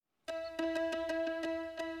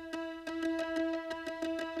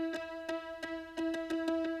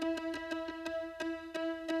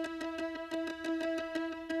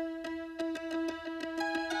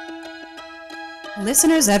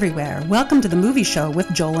Listeners everywhere, welcome to the Movie Show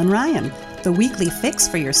with Joel and Ryan, the weekly fix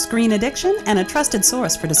for your screen addiction and a trusted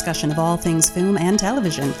source for discussion of all things film and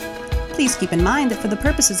television. Please keep in mind that for the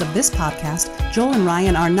purposes of this podcast, Joel and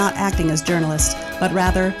Ryan are not acting as journalists, but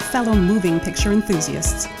rather fellow moving picture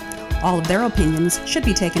enthusiasts. All of their opinions should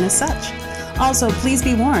be taken as such. Also, please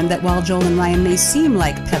be warned that while Joel and Ryan may seem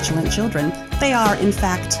like petulant children, they are, in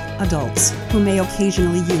fact, adults who may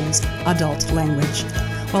occasionally use adult language.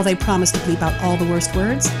 While they promise to bleep out all the worst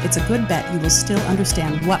words, it's a good bet you will still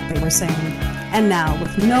understand what they were saying. And now,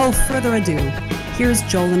 with no further ado, here's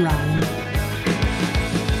Joel and Ryan.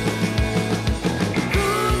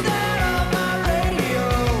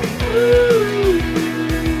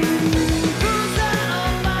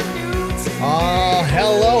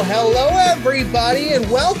 Hello, everybody, and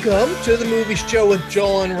welcome to the Movie Show with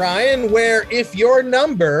Joel and Ryan, where if your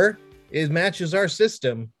number matches our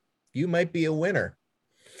system, you might be a winner.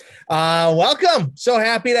 Welcome. So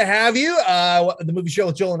happy to have you. The Movie Show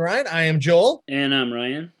with Joel and Ryan. I am Joel. And I'm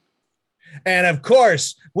Ryan. And of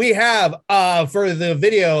course, we have for the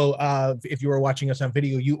video, if you were watching us on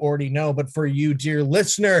video, you already know. But for you, dear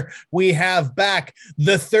listener, we have back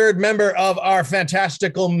the third member of our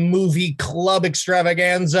fantastical movie club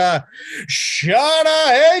extravaganza,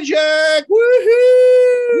 Shauna Ajak.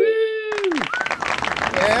 Woohoo!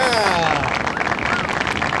 Yeah.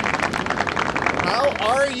 How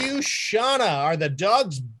are you, Shauna? Are the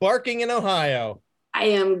dogs barking in Ohio? I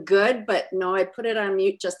am good, but no, I put it on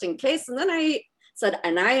mute just in case. And then I said,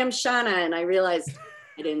 and I am Shauna, and I realized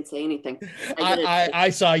I didn't say anything. I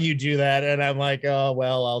saw you do that, and I'm like, oh,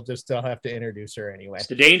 well, I'll have to introduce her anyway. It's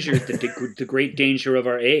the danger, the great danger of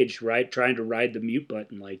our age, right? Trying to ride the mute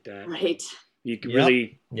button like that. Right. You can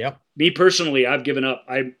really, me personally, I've given up.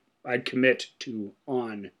 I'd commit to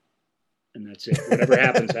on, and that's it. Whatever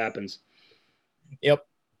happens, happens. Yep.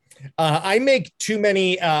 I make too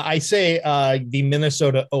many, I say the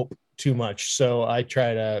Minnesota ope too much. So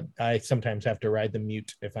I sometimes have to ride the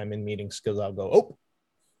mute if I'm in meetings because I'll go, ope.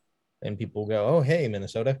 And people go, oh, hey,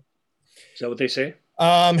 Minnesota. Is that what they say?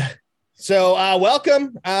 So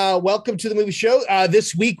welcome to the movie show.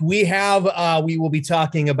 This week we will be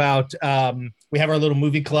talking about, we have our little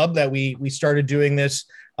movie club that we started doing this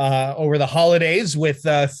over the holidays with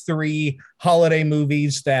 3 holiday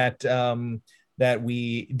movies that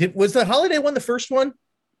we did. Was the holiday one the first one?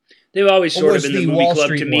 They've always sort of been the movie Wall club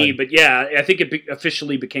Street to me, one. but yeah, I think it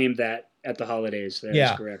officially became that at the holidays. That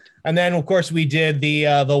is correct. And then of course we did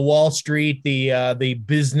the Wall Street, the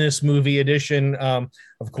business movie edition,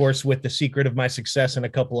 of course with The Secret of My Success and a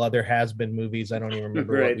couple other has-been movies. I don't even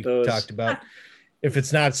remember right, what we talked about. If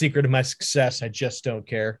it's not Secret of My Success, I just don't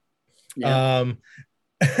care. Yeah.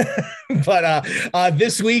 But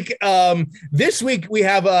this week we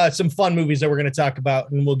have some fun movies that we're going to talk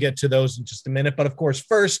about, and we'll get to those in just a minute. But of course,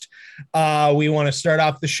 first, we want to start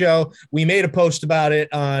off the show. We made a post about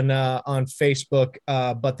it on Facebook,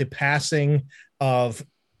 but the passing of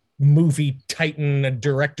movie titan,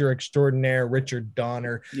 director extraordinaire Richard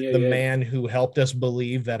Donner, man who helped us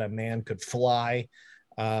believe that a man could fly.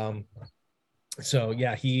 So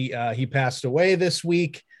yeah, he passed away this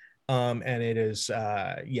week. And it is,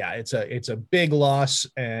 it's a big loss,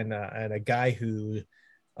 and a guy who,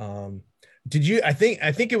 I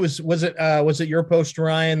think it was it your post,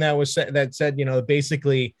 Ryan, that said,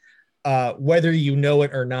 basically, whether you know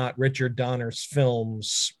it or not, Richard Donner's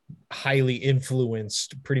films highly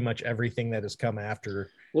influenced pretty much everything that has come after.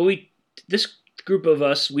 Well, this group of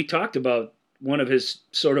us, we talked about one of his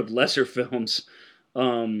sort of lesser films,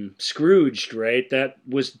 Scrooged, right? That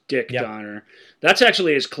was Dick Donner. That's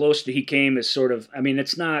actually as close to he came as sort of, I mean,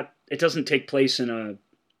 it doesn't take place in an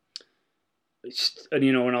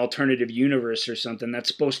alternative universe or something. That's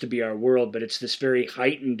supposed to be our world, but it's this very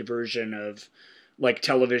heightened version of like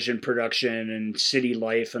television production and city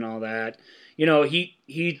life and all that. You know,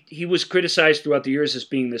 he was criticized throughout the years as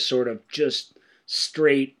being this sort of just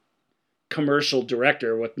straight commercial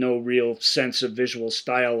director with no real sense of visual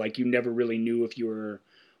style. Like you never really knew if you were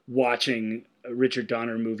watching a Richard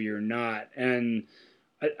Donner movie or not. And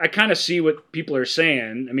I kind of see what people are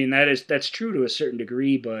saying. I mean, that's true to a certain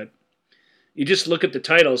degree, but you just look at the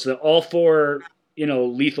titles, all 4,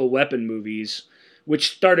 Lethal Weapon movies,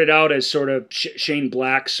 which started out as sort of Shane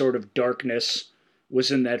Black's sort of darkness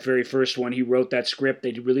was in that very first one. He wrote that script.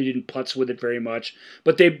 They really didn't putz with it very much,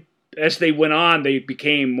 but as they went on, they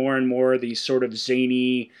became more and more these sort of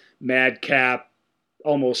zany, madcap,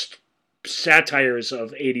 almost satires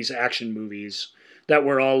of 80s action movies that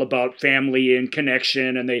were all about family and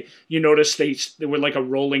connection. And you notice they were like a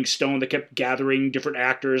rolling stone that kept gathering different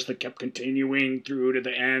actors that kept continuing through to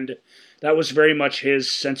the end. That was very much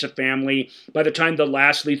his sense of family. By the time the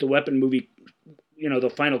last Lethal Weapon movie,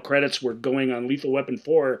 the final credits were going on Lethal Weapon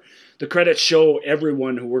 4, the credits show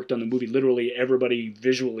everyone who worked on the movie. Literally everybody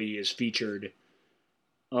visually is featured.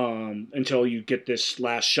 Until you get this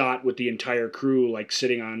last shot with the entire crew like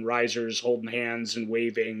sitting on risers, holding hands and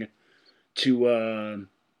waving to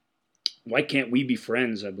Why Can't We Be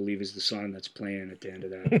Friends, I believe is the song that's playing at the end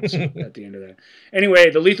of that.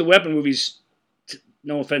 Anyway, the Lethal Weapon movies,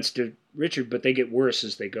 no offense to Richard, but they get worse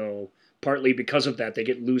as they go. Partly because of that, they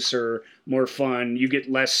get looser, more fun. You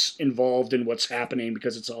get less involved in what's happening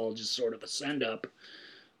because it's all just sort of a send-up.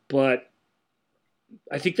 But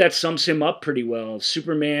I think that sums him up pretty well.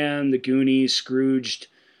 Superman, The Goonies, Scrooged,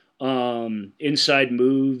 Inside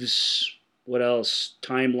Moves, what else?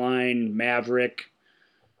 Timeline, Maverick,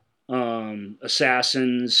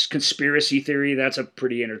 Assassins, Conspiracy Theory. That's a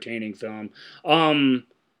pretty entertaining film.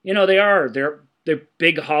 They're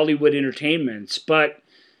big Hollywood entertainments, but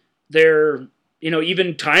they're,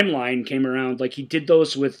 even Timeline came around. Like he did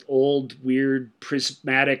those with old, weird,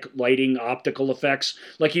 prismatic lighting, optical effects.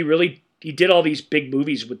 Like he did all these big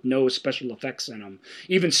movies with no special effects in them.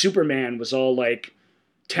 Even Superman was all like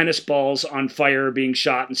tennis balls on fire being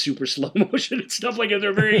shot in super slow motion and stuff like that.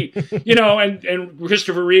 They're very, and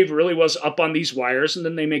Christopher Reeve really was up on these wires, and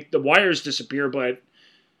then they make the wires disappear, but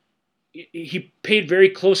he paid very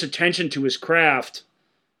close attention to his craft,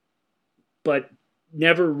 but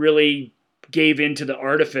never really gave into the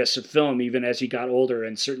artifice of film, even as he got older,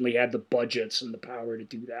 and certainly had the budgets and the power to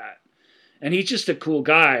do that. And he's just a cool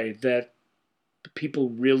guy that people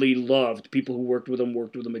really loved. People who worked with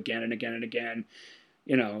him again and again and again.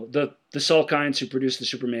 The Salkinds who produced the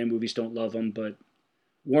Superman movies don't love him, but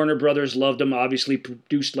Warner Brothers loved him. Obviously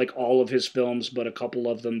produced like all of his films, but a couple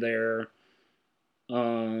of them there.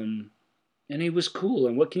 And he was cool.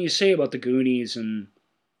 And what can you say about the Goonies? And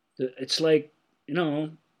it's like,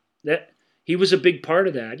 that he was a big part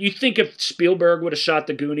of that. You'd think if Spielberg would have shot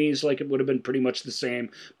the Goonies, like it would have been pretty much the same.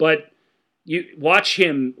 But you watch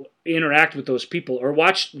him interact with those people, or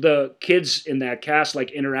watch the kids in that cast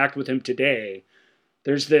like interact with him today.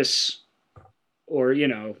 There's this, or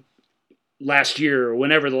last year or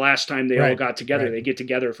whenever the last time they all got together, they get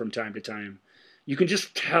together from time to time. You can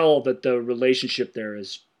just tell that the relationship there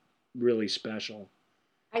is really special.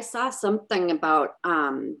 I saw something about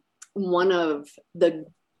one of the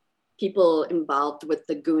people involved with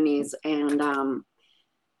the Goonies, and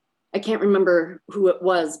I can't remember who it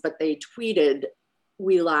was, but they tweeted,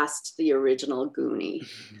 "We lost the original Goonie."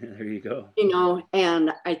 There you go.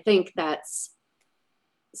 And I think that's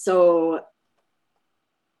so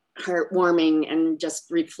heartwarming and just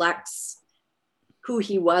reflects who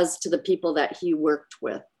he was to the people that he worked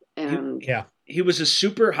with. And he was a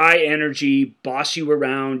super high energy, boss you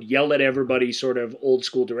around, yell at everybody sort of old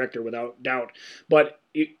school director without doubt. But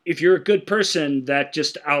if you're a good person, that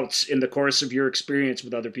just outs in the course of your experience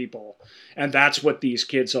with other people. And that's what these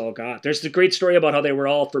kids all got. There's the great story about how they were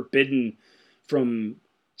all forbidden from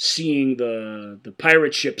seeing the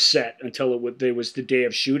pirate ship set until it was the day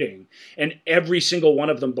of shooting. And every single one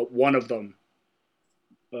of them, but one of them,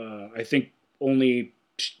 I think only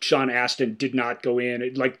Sean Astin did not go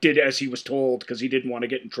in, did as he was told, because he didn't want to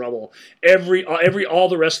get in trouble. All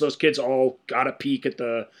the rest of those kids all got a peek at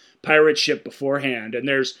the pirate ship beforehand. And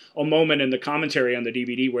there's a moment in the commentary on the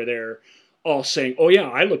DVD where they're all saying, "Oh yeah,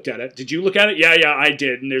 I looked at it. Did you look at it?" Yeah, I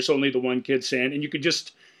did. And there's only the one kid saying, and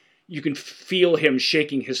you can feel him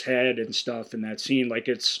shaking his head and stuff in that scene. Like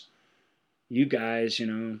it's, you guys,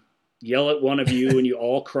 yell at one of you and you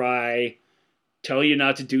all cry, tell you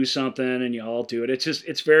not to do something and you all do it.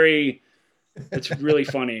 It's really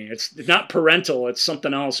funny. It's not parental, it's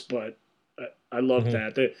something else, but I love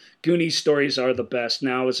that. The Goonies stories are the best.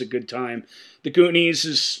 Now is a good time. The Goonies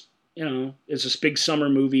is a big summer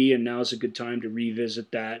movie, and now is a good time to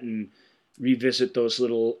revisit that and revisit those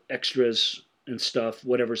little extras and stuff,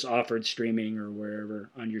 whatever's offered streaming or wherever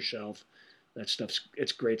on your shelf.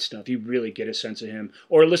 It's great stuff. You really get a sense of him.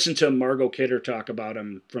 Or listen to Margot Kidder talk about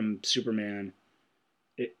him from Superman.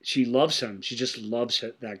 She loves him. She just loves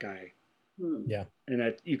that guy. Yeah.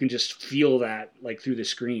 And you can just feel that through the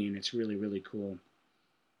screen. It's really, really cool.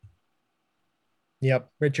 Yep.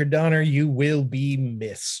 Richard Donner, you will be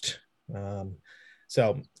missed.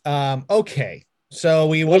 Okay. So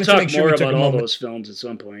we'll talk more about all those films at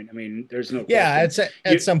some point. I mean, there's no question. Yeah,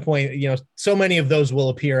 at some point, so many of those will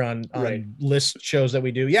appear on list shows that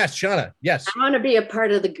we do. Yes, Shauna. Yes. I want to be a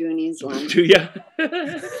part of the Goonies one. Do you?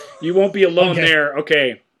 You won't be alone there.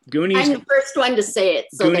 Okay. Goonies. I'm the first one to say it.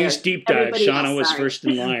 So Goonies deep dive. Shauna was first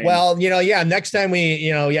in line. Well, next time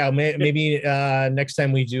we, maybe next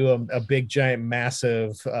time we do a big, giant,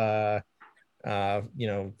 massive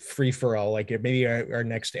free for all, like maybe our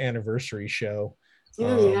next anniversary show.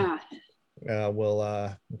 Yeah.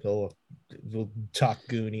 We'll talk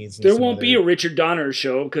Goonies. There won't be a Richard Donner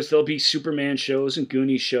show because there'll be Superman shows and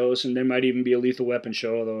Goonies shows, and there might even be a Lethal Weapon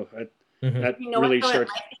show. Although that really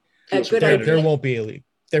starts. There won't be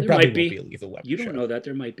there probably won't be a Lethal Weapon. You don't know that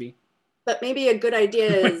there might be. But maybe a good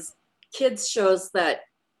idea is kids shows that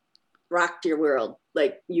rocked your world,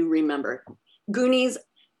 like you remember. Goonies.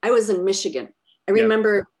 I was in Michigan. I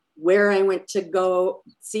remember where I went to go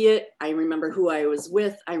see it. I remember who I was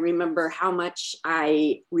with. I remember how much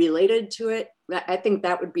I related to it. I think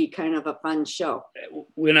that would be kind of a fun show.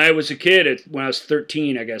 When I was a kid, when I was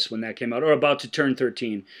 13, I guess, when that came out, or about to turn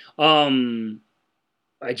 13, I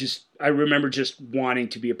remember just wanting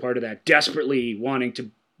to be a part of that, desperately wanting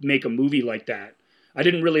to make a movie like that. I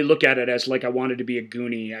didn't really look at it as like I wanted to be a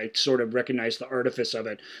Goonie. I sort of recognized the artifice of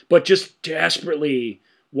it, but just desperately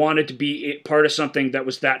wanted to be part of something that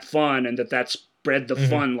was that fun and that spread the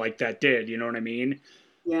fun like that did. You know what I mean?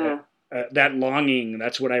 Yeah. That longing,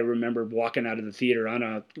 that's what I remember walking out of the theater on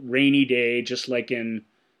a rainy day, just like in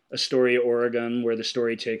Astoria, Oregon, where the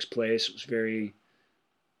story takes place. It was very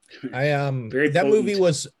very that potent.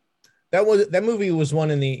 movie was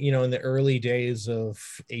one in the, in the early days of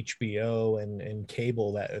HBO and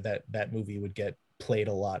cable that movie would get played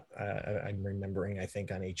a lot. I'm remembering, I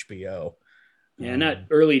think, on HBO. Yeah, not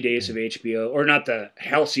early days of HBO, or not the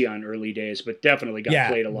Halcyon early days, but definitely got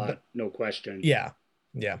played a lot, no question. Yeah.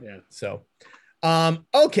 So,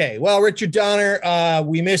 okay. Well, Richard Donner,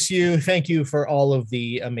 we miss you. Thank you for all of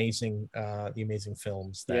the amazing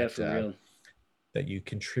films that you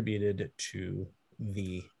contributed to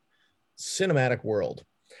the cinematic world.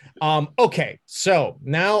 Okay, so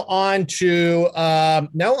now on to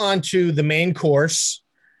the main course,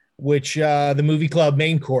 which the movie club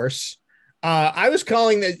main course. I was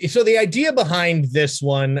calling that. So the idea behind this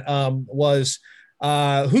one was,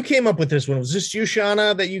 who came up with this one? Was this you,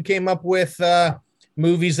 Shauna, that you came up with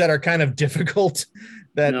movies that are kind of difficult?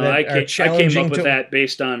 I came up with that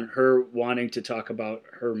based on her wanting to talk about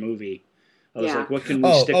her movie. I was like, what can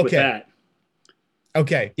we stick with that?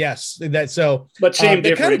 Okay. Yes. But same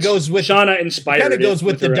difference. Kind of goes with Shauna inspired. Kind of goes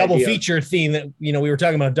with the double idea. feature theme that we were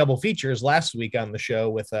talking about double features last week on the show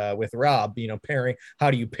with Rob. Pairing. How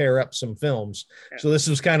do you pair up some films? Yeah. So this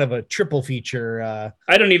was kind of a triple feature.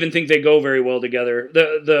 I don't even think they go very well together.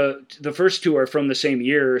 The first two are from the same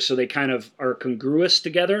year, so they kind of are congruous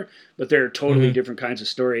together, but they're totally different kinds of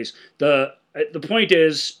stories. The point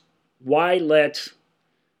is, why let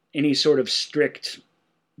any sort of strict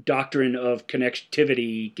doctrine of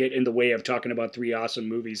connectivity get in the way of talking about three awesome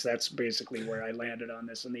movies? That's basically where I landed on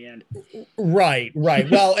this in the end. Right.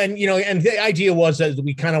 Well, and the idea was that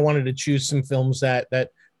we kind of wanted to choose some films that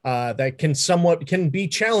can be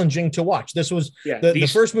challenging to watch. This was the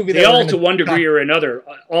first movie. They all, to one degree or another,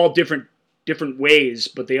 all different ways,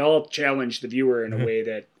 but they all challenge the viewer in a way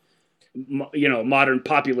that modern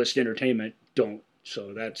populist entertainment don't.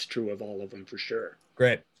 So that's true of all of them for sure.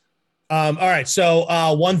 Great. All right. So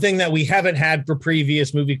one thing that we haven't had for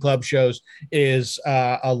previous movie club shows is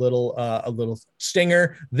a little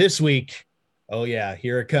stinger this week. Oh yeah,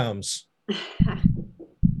 here it comes. The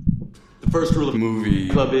first rule of movie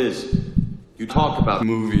club is you talk about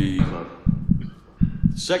movie club.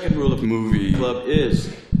 The second rule of movie club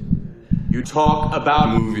is you talk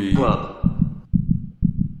about movie club.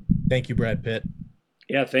 Thank you, Brad Pitt.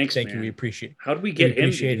 Yeah, thanks. Thank you. We appreciate. How did we get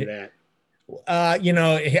him to do that? I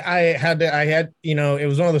had, it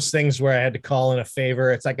was one of those things where I had to call in a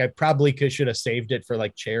favor. It's like I probably should have saved it for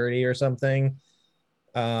like charity or something.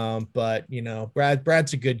 But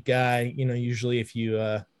Brad's a good guy. Usually if you,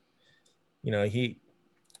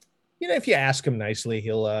 if you ask him nicely,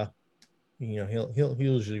 he'll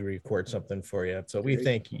usually record something for you. So we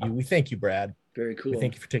thank you. We thank you, Brad. Very cool. We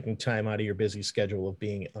thank you for taking time out of your busy schedule of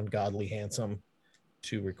being ungodly handsome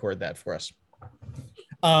to record that for us.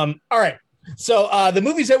 All right. So the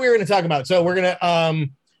movies that we were going to talk about. So we're going to,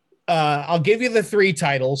 I'll give you the three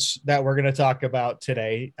titles that we're going to talk about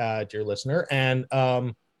today, dear listener. And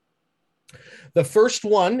the first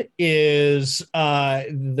one is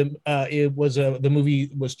the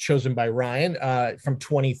movie was chosen by Ryan from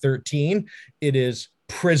 2013. It is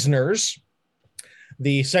Prisoners.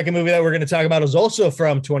 The second movie that we're going to talk about is also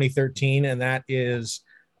from 2013, and that is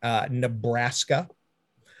Nebraska.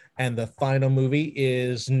 And the final movie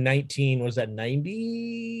is 96?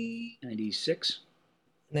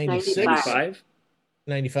 95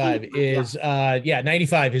 is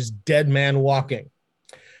 95 is Dead Man Walking.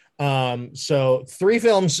 So three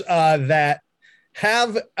films that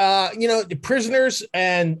have Prisoners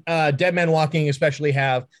and Dead Man Walking especially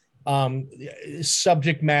have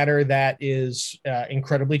subject matter that is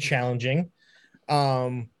incredibly challenging.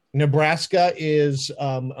 Nebraska is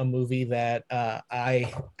a movie that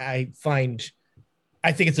I find.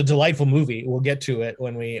 I think it's a delightful movie. We'll get to it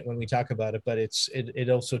when we talk about it, but it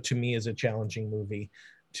also to me is a challenging movie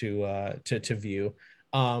to view.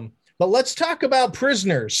 But let's talk about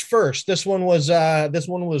Prisoners first. This one was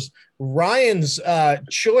Ryan's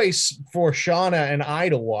choice for Shauna and I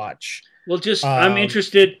to watch. Well, just I'm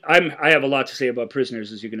interested. I have a lot to say about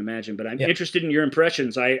Prisoners, as you can imagine, but I'm interested in your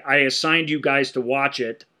impressions. I assigned you guys to watch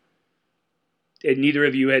it, and neither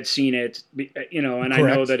of you had seen it. And correct. I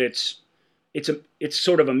know that it's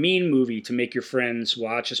sort of a mean movie to make your friends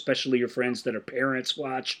watch, especially your friends that are parents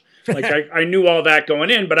watch. Like I knew all that going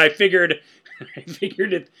in, but I figured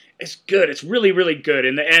it's good. It's really, really good.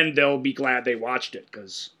 In the end, they'll be glad they watched it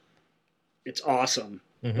because it's awesome.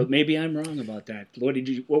 Mm-hmm. But maybe I'm wrong about that. What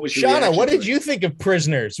was your Shauna? What did you think of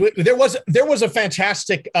Prisoners? There was a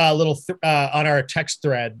fantastic little on our text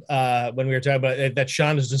thread when we were talking about it, that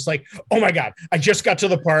Shauna's just like, oh my god, I just got to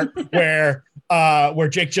the part where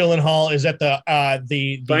Jake Gyllenhaal is at the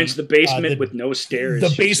finds the basement with no stairs.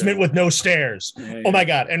 The basement with no stairs. Yeah. Oh my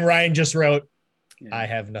god! And Ryan just wrote, I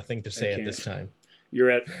have nothing to say at this time.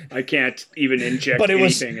 I can't even inject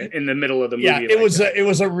anything in the middle of the movie. Yeah, it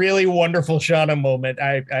was a really wonderful Shauna moment.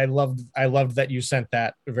 I loved that you sent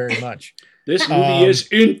that very much. This movie is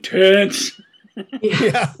intense.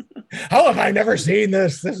 Yeah. How have I never seen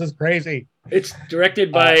this? This is crazy. It's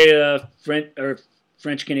directed by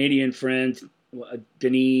French Canadian friend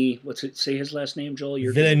Denis. What's it say his last name, Joel?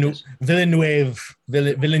 Villeneuve.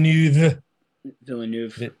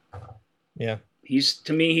 Yeah. He's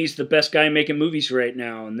the best guy making movies right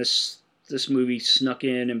now, and this movie snuck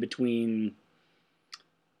in between.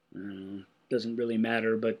 Doesn't really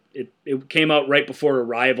matter, but it came out right before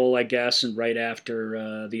Arrival, I guess, and right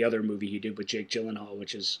after the other movie he did with Jake Gyllenhaal,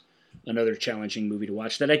 which is another challenging movie to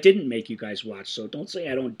watch that I didn't make you guys watch. So don't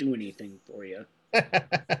say I don't do anything for you.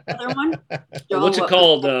 Other one? What's it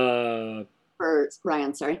called? For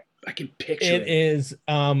Ryan, sorry. I can picture it. It is.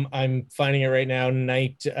 I'm finding it right now.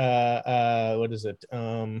 Night. What is it?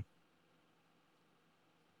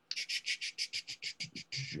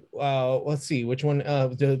 Let's see. Which one?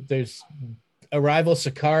 There's Arrival,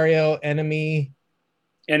 Sicario, Enemy.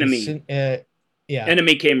 Yeah.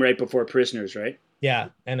 Enemy came right before Prisoners, right? Yeah.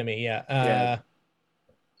 Enemy. Yeah.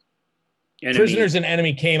 Prisoners and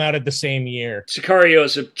Enemy came out at the same year. Sicario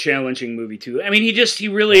is a challenging movie too. I mean, he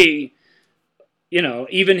really.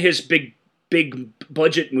 Even his big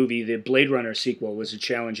budget movie, the Blade Runner sequel, was a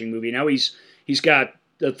challenging movie. Now he's got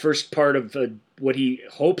the first part of what he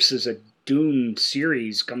hopes is a Dune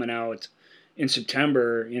series coming out in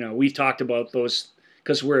September. We've talked about those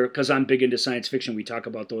because I'm big into science fiction. We talk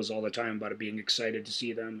about those all the time about it, being excited to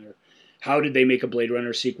see them. Or how did they make a Blade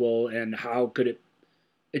Runner sequel, and how could it?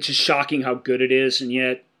 It's just shocking how good it is, and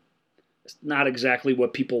yet. It's not exactly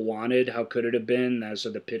what people wanted. How could it have been? Those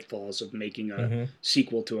are the pitfalls of making a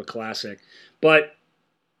sequel to a classic. But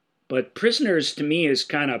Prisoners to me is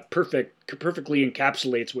kind of perfectly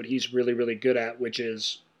encapsulates what he's really, really good at, which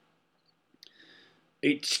is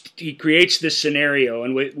he creates this scenario,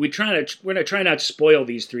 and we're going to try not to spoil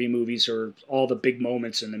these three movies or all the big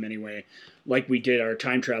moments in them anyway, like we did our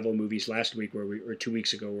time travel movies last week or 2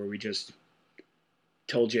 weeks ago, where we just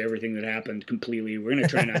told you everything that happened completely. We're going to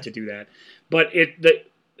try not to do that. But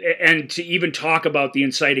and to even talk about the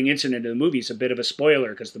inciting incident in the movie is a bit of a spoiler,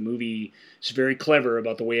 because the movie is very clever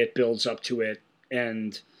about the way it builds up to it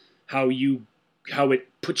and how it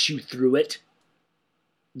puts you through it,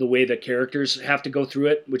 the way the characters have to go through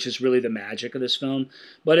it, which is really the magic of this film.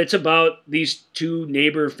 But it's about these two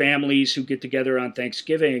neighbor families who get together on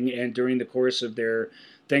Thanksgiving, and during the course of their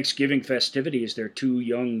Thanksgiving festivities, their two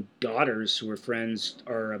young daughters who are friends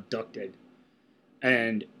are abducted,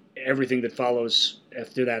 and everything that follows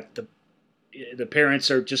after that. The parents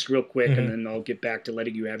are just real quick, and then I'll get back to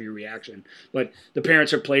letting you have your reaction. But the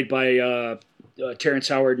parents are played by Terrence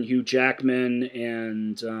Howard and Hugh Jackman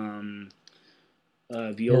and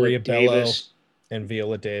Viola Davis. And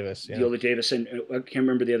Viola Davis. Yeah. Viola Davis, and I can't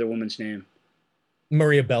remember the other woman's name.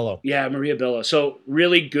 Maria Bello. Yeah, Maria Bello. So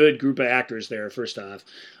really good group of actors there, first off,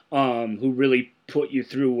 who really put you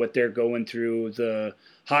through what they're going through. The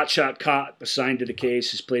hotshot cop assigned to the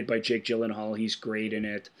case is played by Jake Gyllenhaal. He's great in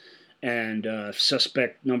it. And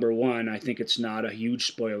suspect number one, I think it's not a huge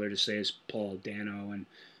spoiler to say, is Paul Dano. And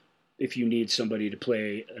if you need somebody to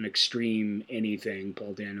play an extreme anything,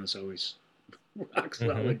 Paul Dano's always rock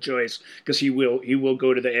solid choice, because he will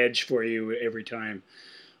go to the edge for you every time.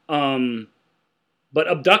 But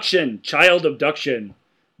child abduction,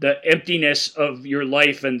 the emptiness of your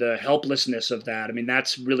life and the helplessness of that. I mean,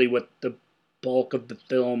 that's really what the bulk of the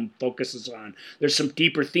film focuses on. There's some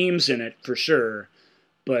deeper themes in it for sure,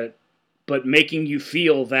 but making you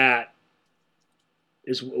feel that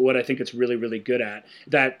is what I think it's really, really good at.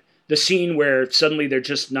 That the scene where suddenly they're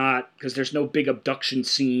just not, because there's no big abduction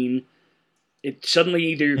scene. It suddenly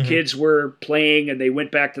either your kids were playing and they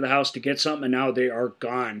went back to the house to get something and now they are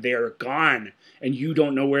gone. They are gone and you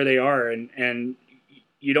don't know where they are and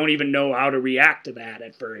you don't even know how to react to that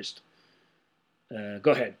at first.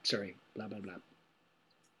 Go ahead. Sorry. Blah, blah, blah.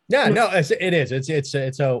 Yeah, no, it is.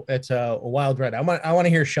 It's a wild ride. I want to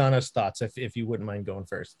hear Shauna's thoughts if you wouldn't mind going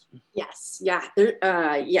first. Yes. Yeah.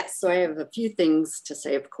 Yes. So I have a few things to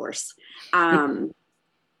say, of course.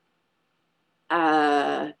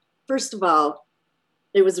 First of all,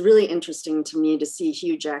 it was really interesting to me to see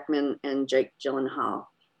Hugh Jackman and Jake Gyllenhaal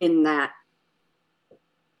in that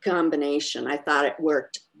combination. I thought it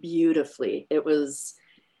worked beautifully. It was,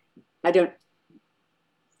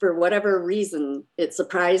 for whatever reason, it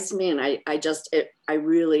surprised me, and I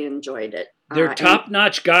really enjoyed it. They're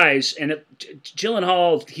top-notch guys, and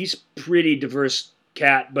Gyllenhaal, he's pretty diverse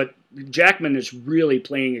cat, but Jackman is really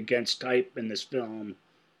playing against type in this film.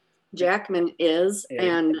 Jackman is,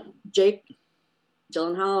 and Jake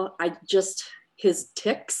Gyllenhaal, his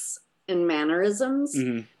tics and mannerisms.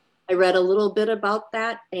 Mm-hmm. I read a little bit about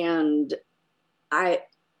that, and I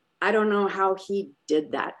don't know how he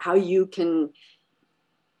did that. How you can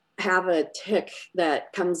have a tic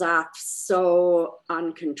that comes off so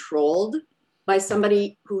uncontrolled by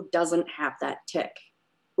somebody who doesn't have that tic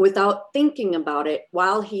without thinking about it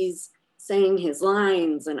while he's saying his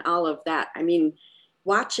lines and all of that. I mean,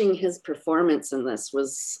 watching his performance in this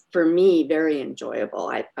was, for me, very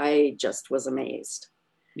enjoyable. I just was amazed.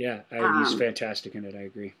 Yeah, he's fantastic in it. I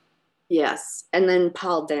agree. Yes. And then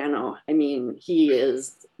Paul Dano. I mean, he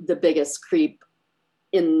is the biggest creep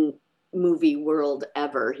in movie world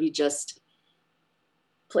ever. He just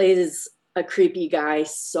plays a creepy guy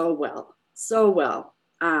so well.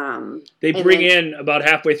 They bring in about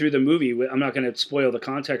halfway through the movie, I'm not going to spoil the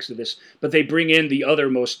context of this, but they bring in the other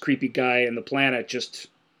most creepy guy on the planet just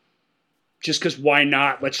because why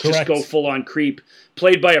not? Let's just go full on creep.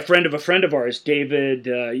 Played by a friend of ours, David.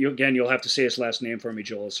 You'll have to say his last name for me,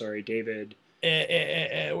 Joel. Sorry, David.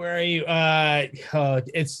 Where are you?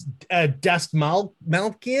 It's Dust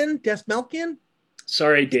Malkian.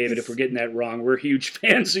 Sorry, David, if we're getting that wrong. We're huge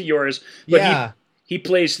fans of yours. But yeah, he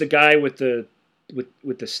plays the guy with the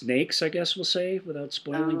snakes, I guess we'll say, without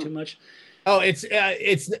spoiling too much. Oh,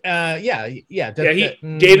 David.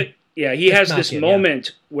 Yeah, he has this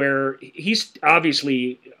moment where he's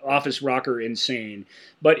obviously office rocker insane,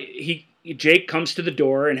 but Jake comes to the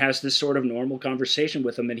door and has this sort of normal conversation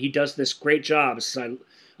with him, and he does this great job. I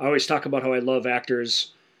always talk about how I love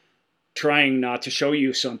actors trying not to show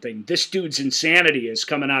you something. This dude's insanity is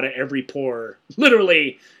coming out of every pore.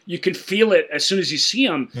 Literally, you can feel it as soon as you see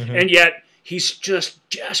him, and yet he's just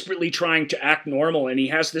desperately trying to act normal, and he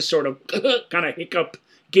has this sort of kind of hiccup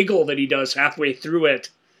giggle that he does halfway through it,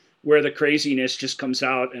 where the craziness just comes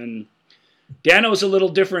out. And Dano's a little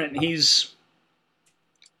different. What's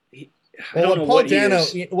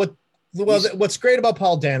great about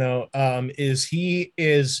Paul Dano is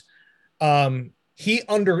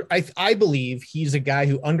I believe he's a guy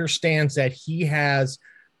who understands that he has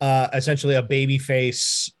essentially a baby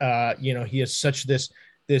face. He has such this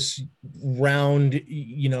round,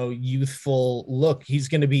 youthful look. He's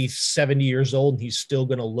going to be 70 years old and he's still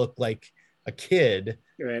going to look like a kid.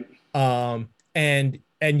 Right. And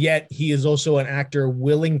yet he is also an actor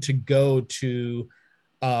willing to go to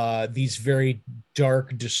these very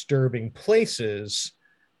dark, disturbing places,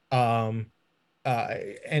 and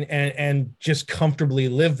just comfortably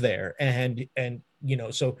live there. And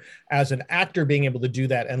so as an actor, being able to do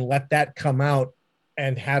that and let that come out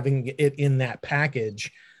and having it in that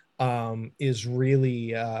package is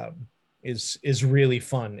really really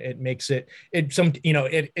fun. It makes it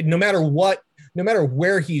no matter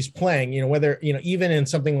where he's playing, whether, even in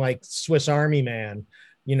something like Swiss Army Man,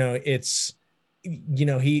 it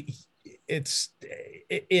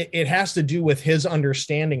has to do with his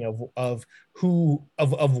understanding of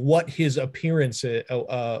what his appearance is,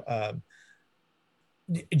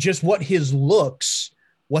 just what his looks,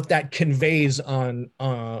 what that conveys on,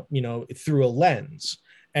 through a lens,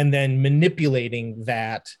 and then manipulating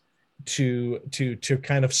that to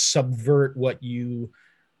kind of subvert what you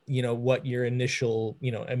what your initial,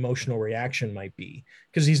 emotional reaction might be.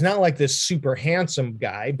 Because he's not like this super handsome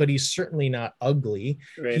guy, but he's certainly not ugly.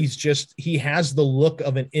 Right. He has the look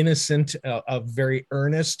of an innocent, of very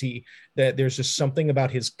earnest. That there's just something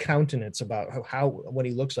about his countenance, about how what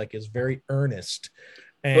he looks like is very earnest.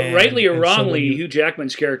 But rightly or wrongly, Hugh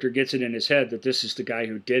Jackman's character gets it in his head that this is the guy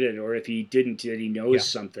who did it, or if he didn't, that he knows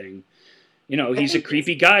something. He's a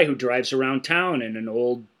creepy guy who drives around town in an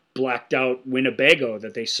old blacked out Winnebago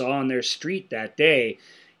that they saw on their street that day.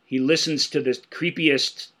 He listens to the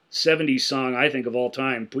creepiest 70s song, I think, of all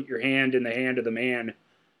time, Put Your Hand in the Hand of the Man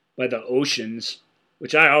by the Oceans,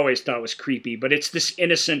 which I always thought was creepy, but it's this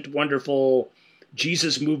innocent, wonderful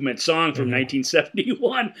Jesus movement song from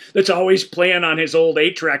 1971 that's always playing on his old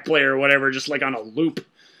 8-track player or whatever, just like on a loop.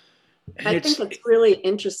 I think it's really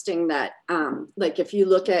interesting that, like, if you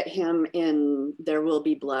look at him in There Will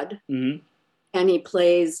Be Blood, and he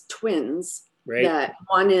plays twins, that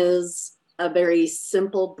one is a very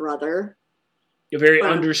simple brother. A very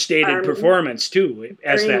understated performance, too,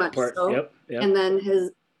 as that part. So. Yep. And then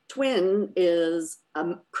his twin is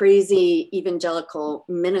a crazy evangelical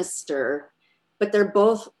minister, but they're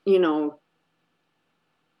both,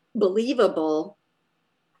 believable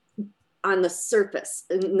on the surface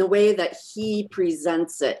in the way that he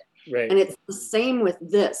presents it. Right. And it's the same with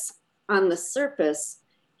this. On the surface,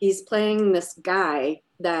 he's playing this guy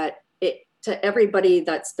that to everybody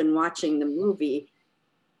that's been watching the movie,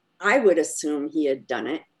 I would assume he had done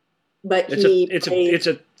it. But it's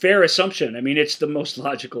a fair assumption. I mean, it's the most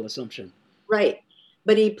logical assumption. Right.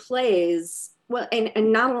 But he plays, well,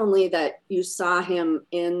 and not only that you saw him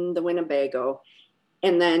in the Winnebago,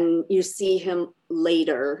 and then you see him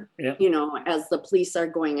later, as the police are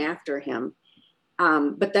going after him.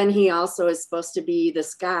 But then he also is supposed to be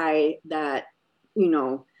this guy that,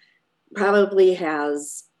 probably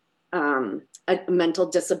has a mental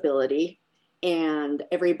disability, and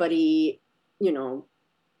everybody,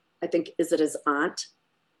 I think, is it his aunt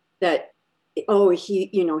that,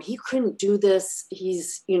 he couldn't do this.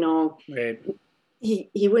 He's, right.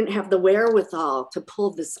 He wouldn't have the wherewithal to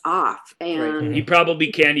pull this off. And he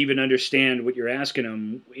probably can't even understand what you're asking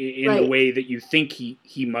him in the way that you think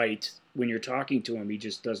he might when you're talking to him. He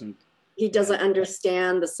just doesn't. He doesn't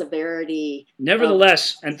understand the severity.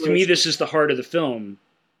 Nevertheless, and to me, this is the heart of the film.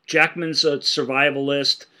 Jackman's a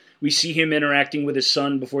survivalist. We see him interacting with his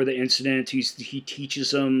son before the incident. He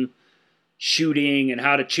teaches him shooting and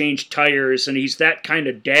how to change tires, and he's that kind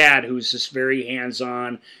of dad who's just very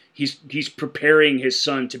hands-on. He's preparing his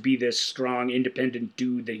son to be this strong, independent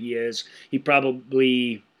dude that he is. He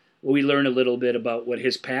probably, we learn a little bit about what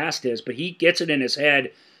his past is, but he gets it in his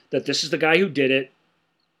head that this is the guy who did it.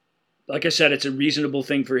 Like I said, it's a reasonable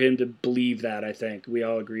thing for him to believe that, I think. We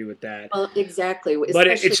all agree with that. Well, exactly. But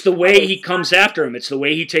it's the way he comes after him. It's the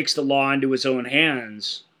way he takes the law into his own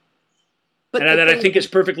hands. But that I think is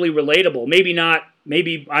perfectly relatable.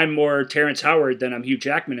 Maybe I'm more Terrence Howard than I'm Hugh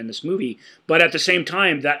Jackman in this movie. But at the same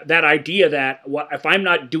time, that idea that if I'm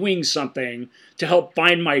not doing something to help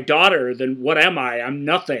find my daughter, then what am I? I'm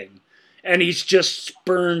nothing. And he's just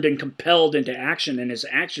spurned and compelled into action, and his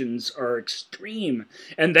actions are extreme.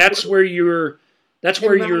 And that's where you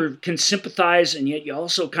can sympathize, and yet you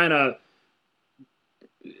also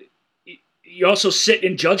you also sit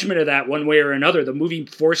in judgment of that one way or another. The movie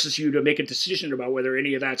forces you to make a decision about whether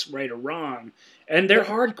any of that's right or wrong. And they're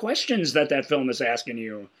hard questions that film is asking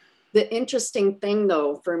you. The interesting thing,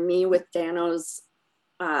 though, for me with Dano's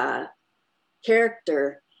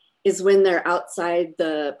character is when they're outside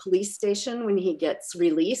the police station when he gets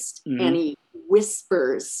released, and he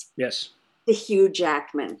whispers to Hugh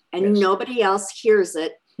Jackman, and nobody else hears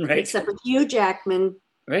it except for Hugh Jackman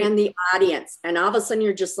and the audience. And all of a sudden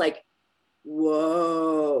you're just like,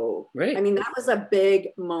 whoa. Right. I mean, that was a big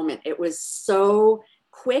moment. It was so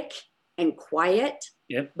quick and quiet,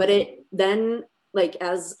 but it then, like,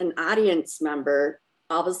 as an audience member,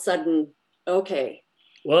 all of a sudden, okay.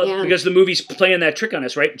 Well, because the movie's playing that trick on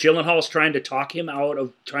us, right? Gyllenhaal's trying to talk him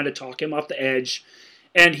off the edge,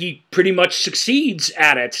 and he pretty much succeeds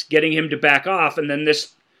at it, getting him to back off. And then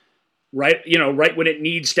this, right when it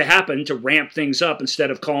needs to happen to ramp things up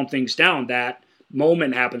instead of calm things down, that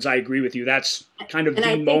moment happens. I agree with you. That's kind of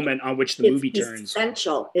the moment on which the movie turns.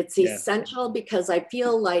 It's essential because I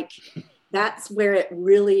feel like that's where it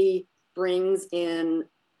really brings in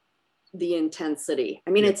the intensity. I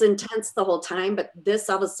mean, it's intense the whole time, but this,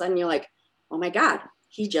 all of a sudden you're like, oh my God,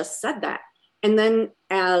 he just said that. And then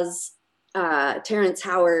as Terrence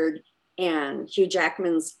Howard and Hugh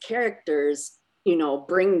Jackman's characters,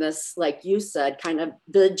 bring this, like you said, kind of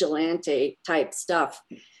vigilante type stuff,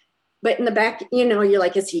 but in the back, you're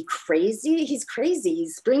like, is he crazy? He's crazy.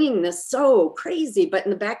 He's bringing this so crazy. But in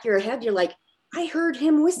the back of your head, you're like, I heard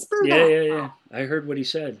him whisper that. Yeah. I heard what he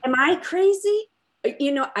said. Am I crazy?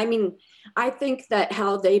 I mean, I think that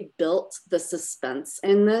how they built the suspense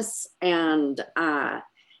in this and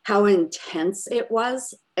how intense it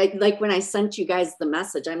was. Like when I sent you guys the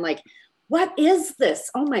message, I'm like, what is this?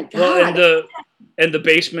 Oh my God. Well, and the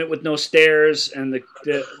basement with no stairs, and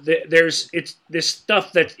there's this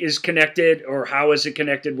stuff that is connected, or how is it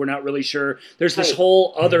connected? We're not really sure. There's this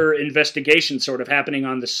whole other investigation sort of happening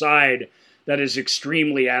on the side that is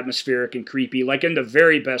extremely atmospheric and creepy, like in the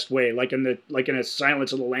very best way, like in a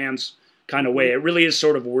Silence of the Lambs kind of way. It really is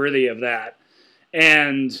sort of worthy of that.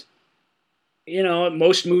 And in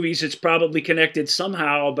most movies it's probably connected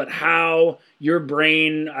somehow, but how your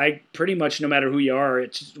brain, pretty much no matter who you are,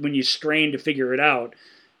 it's when you strain to figure it out,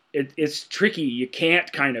 it's tricky. You can't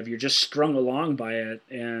you're just strung along by it.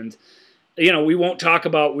 And we won't talk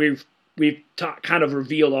about, we've kind of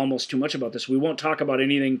revealed almost too much about this. We won't talk about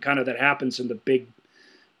anything kind of that happens in the big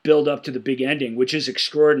build up to the big ending, which is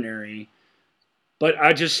extraordinary. But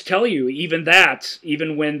I just tell you, even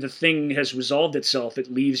when the thing has resolved itself,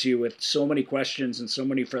 it leaves you with so many questions and so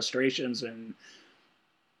many frustrations. And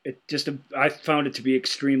I found it to be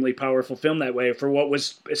extremely powerful film that way for what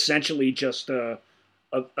was essentially just a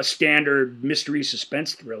standard mystery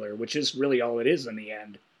suspense thriller, which is really all it is in the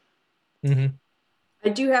end. Mm-hmm. I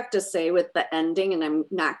do have to say with the ending, and I'm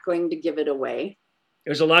not going to give it away.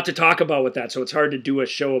 There's a lot to talk about with that, so it's hard to do a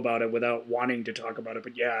show about it without wanting to talk about it.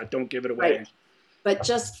 But yeah, don't give it away. Right. But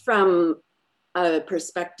just from a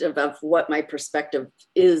perspective of what my perspective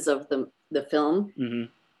is of the film,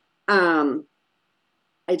 mm-hmm.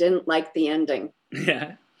 I didn't like the ending.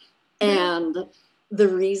 Yeah. And the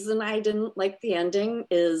reason I didn't like the ending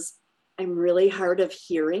is I'm really hard of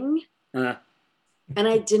hearing. And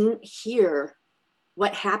I didn't hear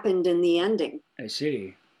what happened in the ending. I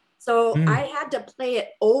see. So I had to play it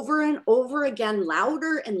over and over again,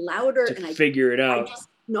 louder and louder. To figure it out.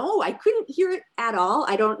 I couldn't hear it at all.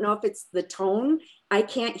 I don't know if it's the tone. I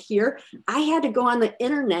can't hear. I had to go on the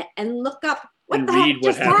internet and look up what the heck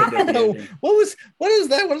just happened. What is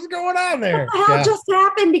that? What is going on there? What the hell just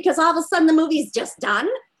happened? Because all of a sudden the movie's just done.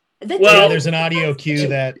 There's an audio cue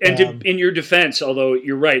that... And in your defense, although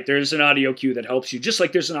you're right, there's an audio cue that helps you. Just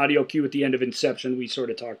like there's an audio cue at the end of Inception, we sort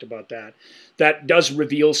of talked about that. That does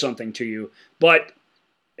reveal something to you. But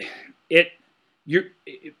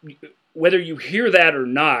whether you hear that or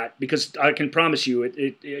not, because I can promise you,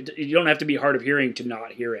 you don't have to be hard of hearing to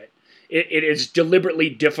not hear it. It is deliberately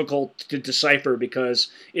difficult to decipher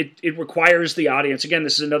because it requires the audience. Again,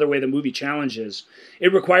 this is another way the movie challenges.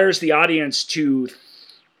 It requires the audience to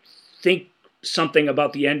think something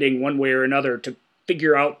about the ending one way or another to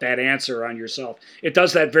figure out that answer on yourself. It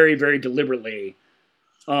does that very, very deliberately.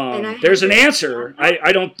 There's an answer.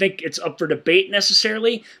 I don't think it's up for debate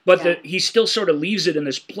necessarily, but he still sort of leaves it in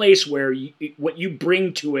this place where what you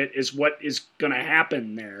bring to it is what is going to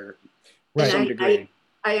happen there to some degree.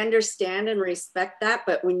 I understand and respect that,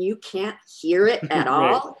 but when you can't hear it at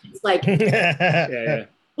all, it's like,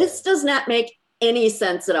 this does not make any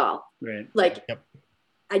sense at all. Right. Like,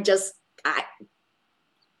 I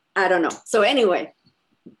don't know. So anyway,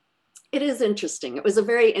 it is interesting. It was a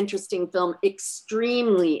very interesting film,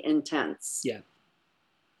 extremely intense. Yeah.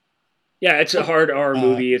 Yeah, it's a hard R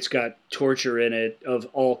movie. It's got torture in it of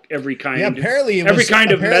every kind. Yeah, apparently every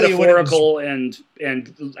kind of metaphorical and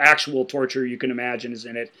actual torture you can imagine is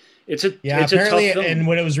in it. It's a tough film. And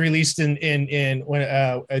when it was released in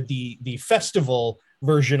the festival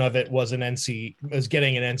version of it was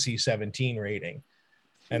getting an NC-17 rating.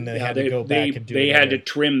 And then they had to go back and do it. They had to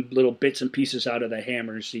trim little bits and pieces out of the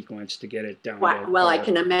hammer sequence to get it down. Well, I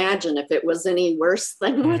can imagine if it was any worse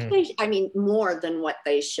than what more than what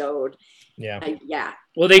they showed. Yeah.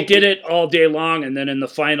 Well, they did it all day long, and then in the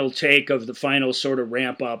final take of the final sort of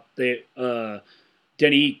ramp up, Denis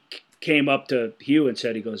came up to Hugh and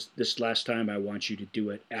said, he goes, "This last time I want you to do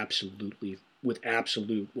it absolutely, with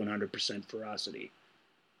absolute 100% ferocity,"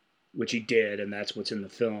 which he did, and that's what's in the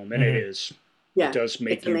film, and it is. Yeah, it does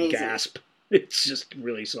make you gasp. It's just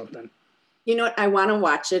really something. You know what? I want to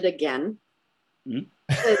watch it again.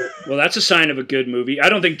 Mm-hmm. Well, that's a sign of a good movie. I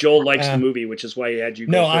don't think Joel likes the movie, which is why he had you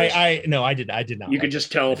go first. I did not. You could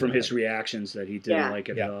just tell from his reactions that he didn't like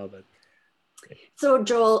it at all. But so,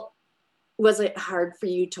 Joel, was it hard for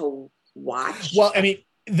you to watch? Well, I mean,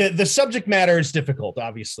 the subject matter is difficult.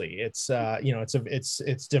 Obviously, it's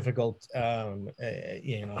it's difficult.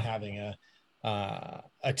 Having a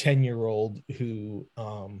 10-year-old who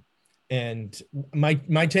my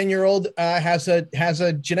 10-year-old has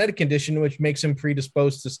a genetic condition which makes him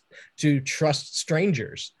predisposed to trust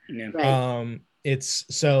strangers. Yeah. Right. It's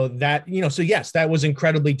so that, so yes, that was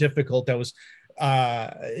incredibly difficult. That was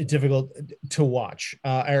difficult to watch,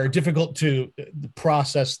 or difficult to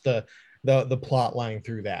process the plot line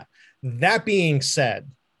through that. That being said,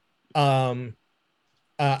 I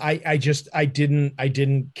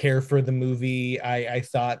didn't care for the movie. I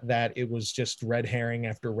thought that it was just red herring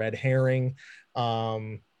after red herring.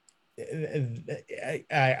 I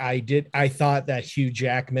thought that Hugh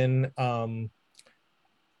Jackman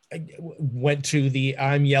went to the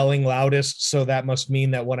I'm yelling loudest, so that must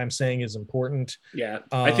mean that what I'm saying is important. Yeah,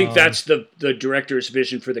 I think that's the director's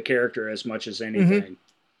vision for the character as much as anything. Mm-hmm.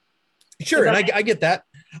 Sure, and I get that.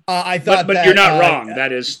 I thought, but that, you're not wrong.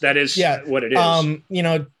 That is yeah, what it is.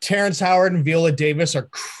 Terrence Howard and Viola Davis are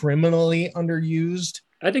criminally underused.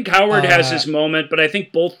 I think Howard has his moment, but I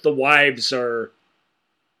think both the wives are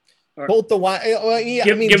both the wives.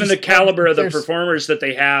 Given the caliber of the performers that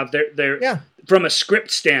they have, they're from a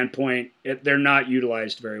script standpoint, they're not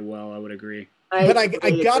utilized very well. I would agree. But I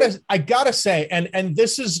gotta say, and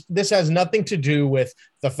this has nothing to do with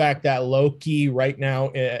the fact that Loki right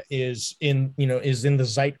now is in the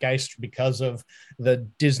zeitgeist because of the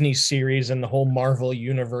Disney series and the whole Marvel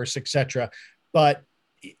universe, etc. But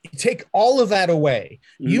take all of that away.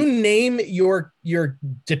 Mm-hmm. You name your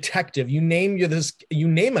detective. You name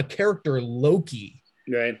a character Loki.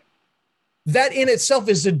 Right. That in itself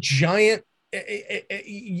is a giant.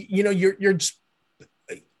 You're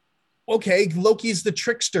okay. Loki's the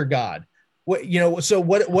trickster god. So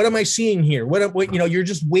what am I seeing here? What you're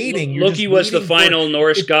just waiting. Loki was the final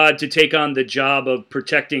Norse god to take on the job of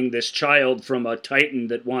protecting this child from a Titan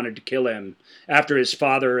that wanted to kill him after his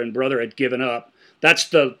father and brother had given up. That's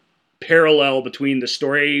the parallel between the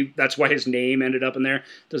story. That's why his name ended up in there.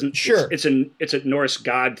 It's a Norse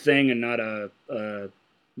god thing and not a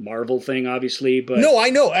Marvel thing, obviously. But no, I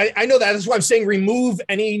know that. That's why I'm saying remove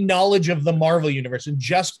any knowledge of the Marvel universe and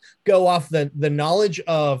just go off the knowledge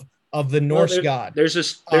of the Norse god. There's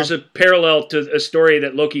a parallel to a story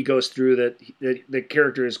that Loki goes through that the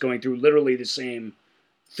character is going through literally the same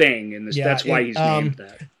thing, and that's why he's named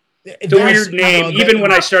that. It's a weird name, even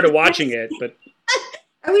when I started watching it. But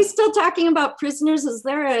are we still talking about Prisoners? Is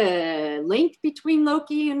there a link between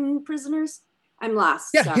Loki and Prisoners? I'm lost.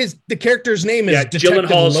 Yeah, the character's name is Detective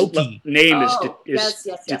Loki. Name is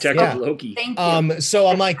Detective Loki. Thank you. So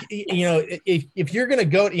I'm like, if you're gonna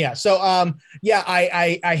go, I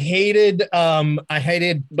hated.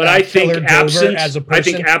 But I think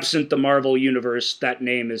absent the Marvel universe, that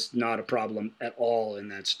name is not a problem at all in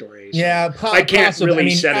that story. So yeah, I can't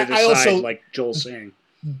really set it aside like Joel's saying.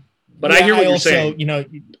 But I hear what you're saying.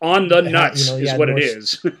 On the nuts is what it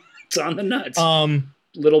is. It's on the nuts.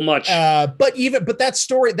 Little much. But that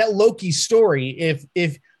story, that Loki story,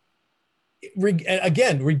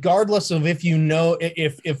 again, regardless of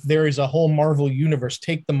if there is a whole Marvel universe,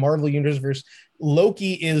 take the Marvel universe,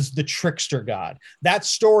 Loki is the trickster god. That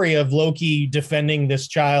story of Loki defending this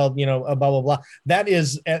child, blah blah blah. That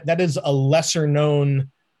is a lesser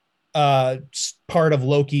known part of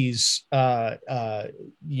Loki's I don't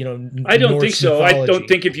Norse think so. mythology. I don't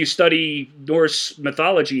think if you study Norse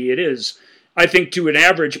mythology it is. I think to an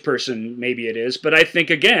average person maybe it is, but I think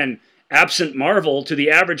again, absent Marvel, to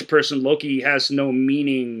the average person Loki has no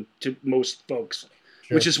meaning to most folks.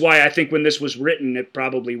 Sure. Which is why I think when this was written it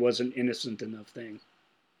probably was an innocent enough thing.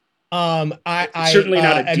 Certainly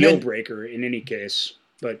not a deal breaker in any case,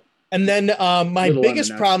 but and then the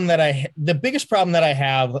biggest problem that I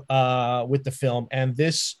have with the film, and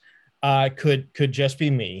this could just be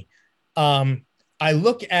me, I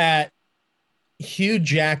look at Hugh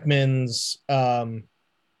Jackman's I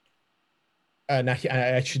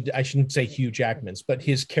shouldn't say Hugh Jackman's, but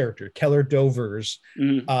his character Keller Dover's.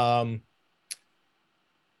 Mm-hmm.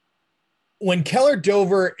 When Keller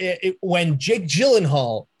Dover, when Jake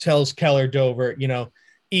Gyllenhaal tells Keller Dover,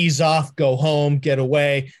 ease off, go home, get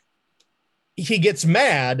away, he gets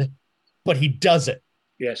mad, but he does it.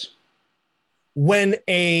 Yes. When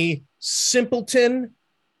a simpleton,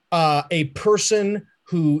 a person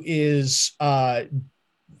who is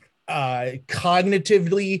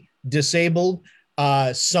cognitively disabled,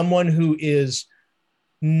 someone who is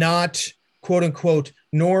not quote unquote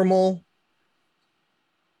normal,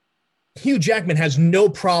 Hugh Jackman has no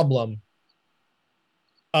problem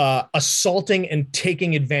assaulting and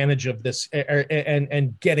taking advantage of this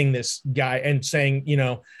and getting this guy and saying,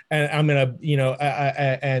 and I'm gonna,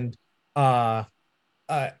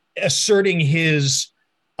 asserting his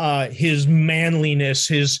his manliness,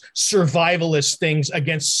 his survivalist things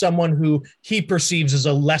against someone who he perceives as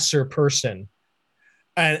a lesser person.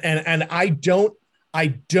 And I don't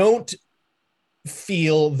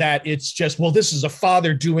feel that it's just, well, this is a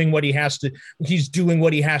father doing what he's doing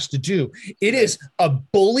what he has to do. It is a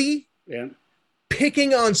bully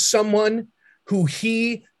picking on someone who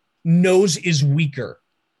he knows is weaker.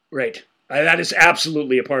 Right. That is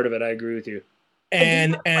absolutely a part of it. I agree with you.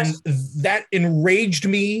 And that enraged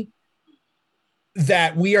me,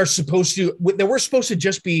 that we're supposed to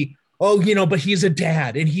just be, but he's a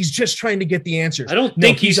dad and he's just trying to get the answers. I don't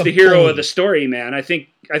think he's the hero of the story, man. I think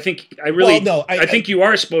you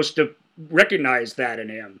are supposed to recognize that in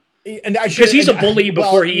him. Because he's a bully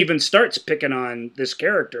before he even starts picking on this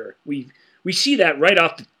character. We see that right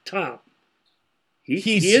off the top.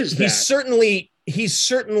 He's certainly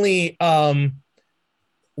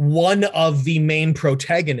one of the main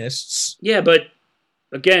protagonists. Yeah, but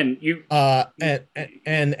again,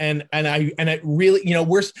 and I really,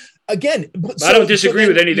 we're again. I don't disagree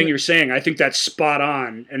with anything you're saying. I think that's spot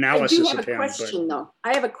on analysis of him.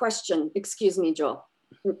 I have a question. Excuse me, Joel,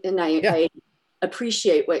 and I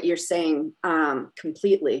appreciate what you're saying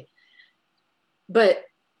completely, but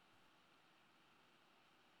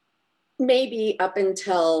maybe up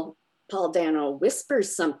until Paul Dano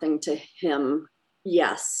whispers something to him,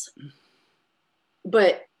 yes,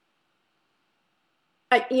 but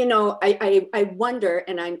I wonder,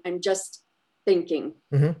 and I'm just thinking.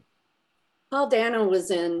 Mm-hmm. Paul Dano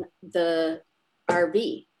was in the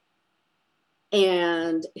RV,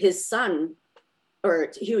 and his son, or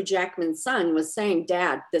Hugh Jackman's son, was saying,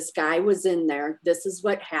 "Dad, this guy was in there. This is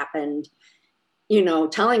what happened."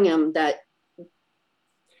 Telling him that.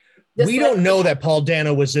 We don't know that Paul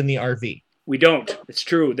Dano was in the RV. We don't. It's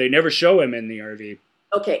true. They never show him in the RV.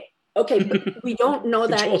 Okay, but we don't know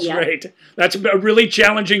that Joel's yet. Right. That's a really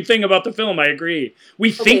challenging thing about the film. I agree.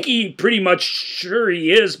 We think he pretty much sure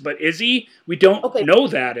he is, but is he? We don't know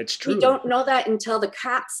that. It's true. We don't know that until the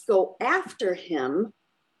cops go after him.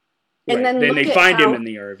 And then they find him in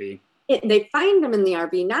the RV. They find him in the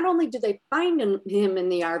RV. Not only do they find him in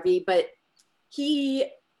the RV, but he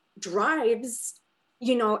drives,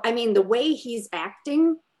 the way he's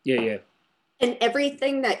acting. Yeah. And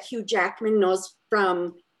everything that Hugh Jackman knows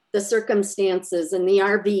from the circumstances and the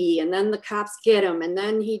RV, and then the cops get him, and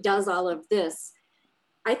then he does all of this.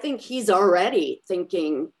 I think he's already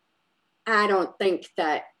thinking, I don't think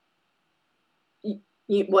that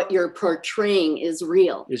what you're portraying is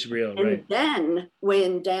real. Right. And then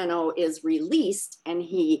when Dano is released and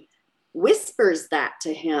he whispers that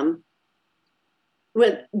to him,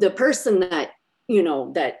 with the person that,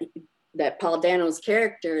 that Paul Dano's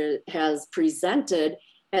character has presented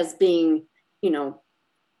as being,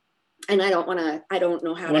 and I don't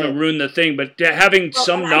know how to ruin the thing, but having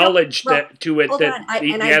some knowledge that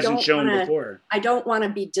he hasn't shown before. I don't want to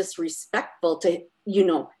be disrespectful to,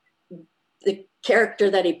 the character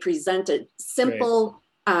that he presented. Simple,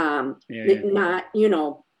 not,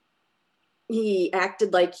 he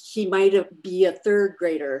acted like he might be a third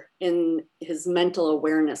grader in his mental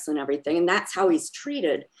awareness and everything. And that's how he's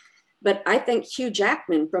treated. But I think Hugh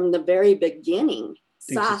Jackman from the very beginning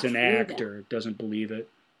thinks it's an actor, doesn't believe it.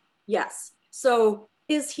 Yes. So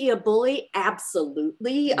is he a bully?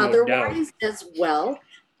 Absolutely. No Otherwise doubt. As well.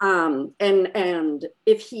 And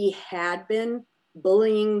if he had been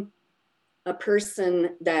bullying a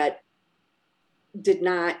person that did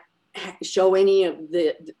not show any of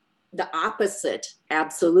the opposite,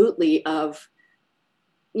 absolutely, of,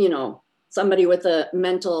 somebody with a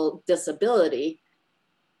mental disability,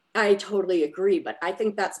 I totally agree. But I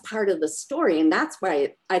think that's part of the story. And that's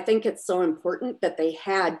why I think it's so important that they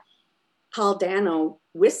had Paul Dano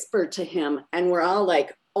whisper to him, and we're all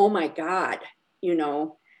like, oh my God,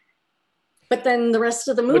 But then the rest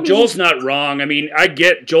of the movie. But Joel's not wrong. I mean, I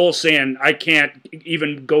get Joel saying, I can't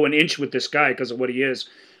even go an inch with this guy because of what he is.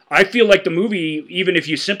 I feel like the movie, even if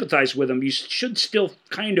you sympathize with him, you should still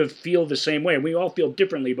kind of feel the same way. We all feel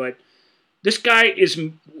differently, but this guy is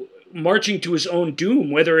marching to his own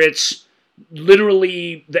doom, whether it's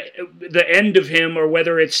literally the end of him or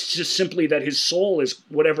whether it's just simply that his soul is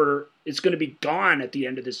whatever, it's going to be gone at the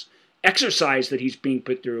end of this exercise that he's being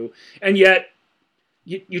put through. And yet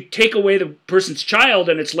you take away the person's child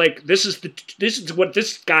and it's like, this is what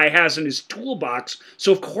this guy has in his toolbox.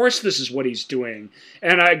 So of course this is what he's doing.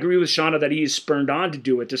 And I agree with Shauna that he's spurned on to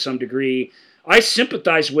do it to some degree. I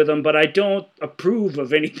sympathize with him, but I don't approve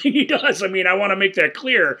of anything he does. I mean, I want to make that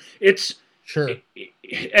clear. It's sure.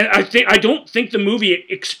 And I don't think the movie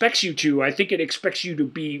expects you to. I think it expects you to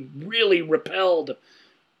be really repelled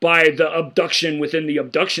by the abduction within the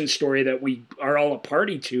abduction story that we are all a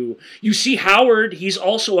party to. You see Howard, he's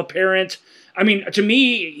also a parent. I mean, to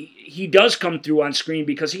me, he does come through on screen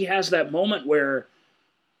because he has that moment where,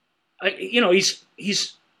 and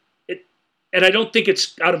I don't think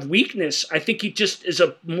it's out of weakness. I think he just is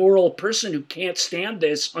a moral person who can't stand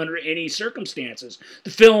this under any circumstances. The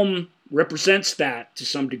film represents that to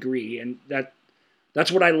some degree, and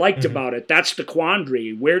that's what I liked about it. That's the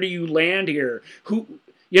quandary. Where do you land here?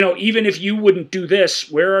 Even if you wouldn't do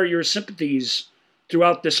this, where are your sympathies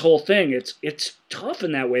throughout this whole thing? It's tough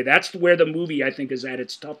in that way. That's where the movie, I think, is at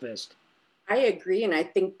its toughest. I agree, and I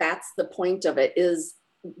think that's the point of it, is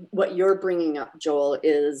what you're bringing up, Joel,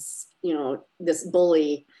 is, this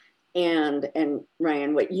bully, and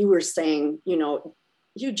Ryan, what you were saying,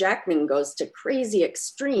 Hugh Jackman goes to crazy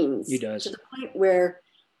extremes. He does. To the point where,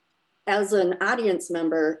 as an audience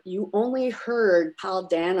member, you only heard Paul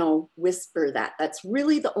Dano whisper that. That's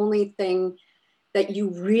really the only thing that you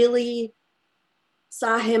really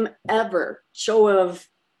saw him ever show of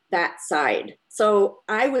that side. So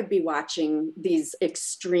I would be watching these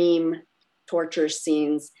extreme torture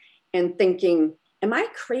scenes and thinking, am I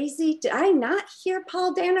crazy? Did I not hear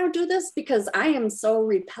Paul Dano do this? Because I am so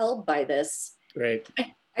repelled by this. Right.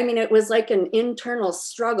 I mean, it was like an internal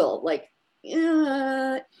struggle, like,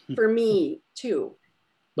 for me too.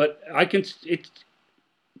 But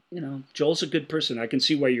Joel's a good person. I can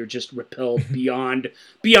see why you're just repelled beyond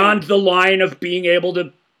the line of being able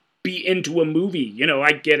to be into a movie.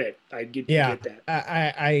 I get it. I get that.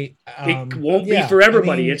 It won't be for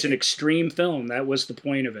everybody. It's an extreme film. That was the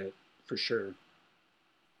point of it, for sure.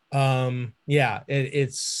 He's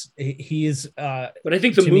but I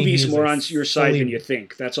think the movie's more on your side than you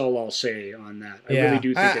think. That's all I'll say on that. I really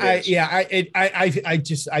do think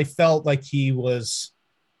it is. I felt like he was,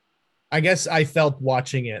 I guess I felt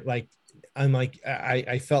watching it like,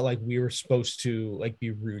 I felt like we were supposed to like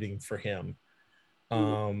be rooting for him.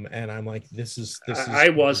 And I'm like, this is I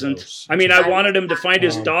wasn't. Gross. I mean, I wanted him to find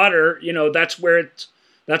his daughter. That's where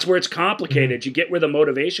it's complicated. You get where the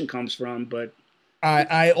motivation comes from, but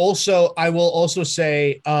I will also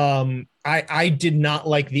say I did not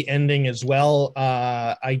like the ending as well.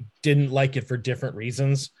 I didn't like it for different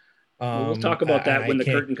reasons. We'll talk about that when the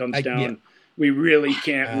curtain comes down. Yeah. We really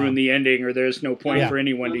can't ruin the ending, or there's no point for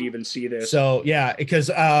anyone to even see this. So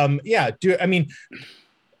because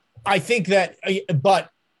I think that,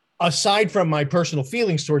 but aside from my personal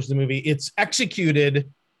feelings towards the movie, it's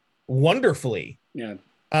executed wonderfully. Yeah.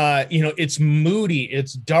 It's moody,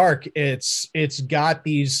 it's dark, it's got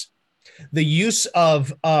the use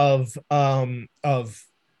of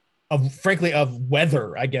frankly of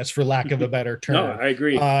weather, I guess, for lack of a better term. No, I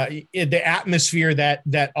agree. The atmosphere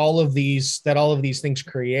that all of these things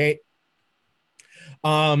create.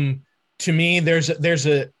 To me, there's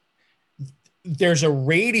a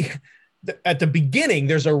radio at the beginning.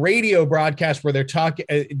 There's a radio broadcast where they're talking.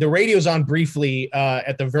 The radio's on briefly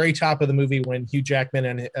at the very top of the movie when Hugh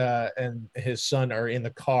Jackman and his son are in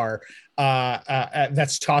the car.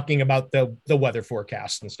 That's talking about the weather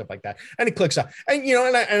forecast and stuff like that. And it clicks up, and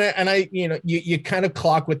you kind of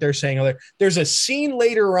clock what they're saying. There's a scene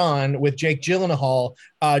later on with Jake Gyllenhaal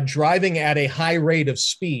driving at a high rate of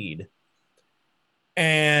speed,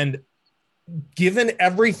 and given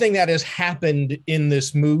everything that has happened in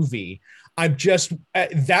this movie, I'm just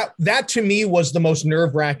that to me was the most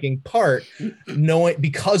nerve-wracking part, knowing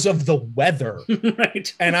because of the weather.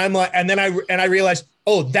 Right. And I'm like, and then I realized,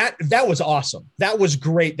 oh, that was awesome. That was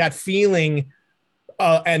great. That feeling,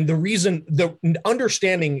 and the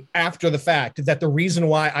understanding after the fact that the reason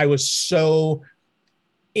why I was so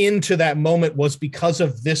into that moment was because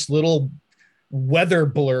of this little weather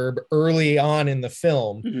blurb early on in the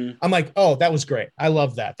film. Mm-hmm. I'm like, oh, that was great. I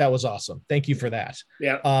love that. That was awesome. Thank you for that.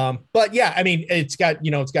 Yeah. But yeah, I mean, it's got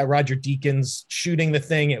Roger Deakins shooting the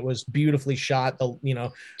thing. It was beautifully shot.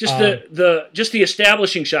 Just the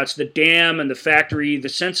establishing shots, the dam and the factory, the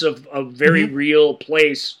sense of a very real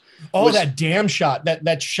place. Oh, that dam shot,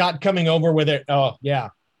 that shot coming over with it. Oh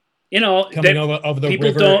yeah. Coming over the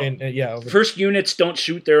river. First units don't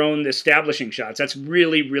shoot their own establishing shots. That's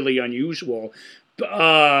really, really unusual.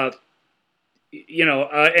 And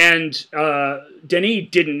Denis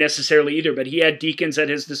didn't necessarily either, but he had Deakins at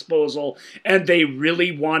his disposal, and they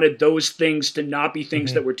really wanted those things to not be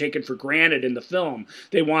things that were taken for granted in the film.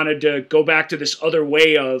 They wanted to go back to this other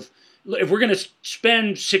way of, if we're going to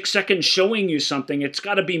spend 6 seconds showing you something, it's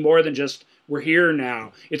got to be more than just, we're here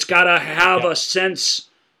now. It's got to have a sense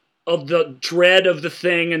the dread of the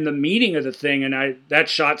thing and the meaning of the thing, and that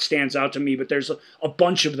shot stands out to me. But there's a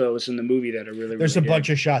bunch of those in the movie that are really there's really a bunch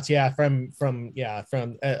of shots, from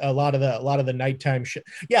a lot of the nighttime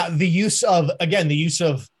the use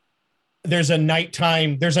of there's a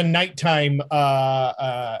nighttime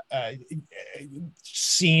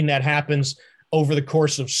scene that happens over the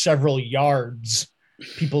course of several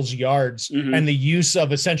people's yards, and the use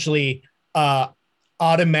of essentially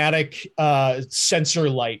automatic sensor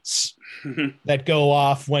lights that go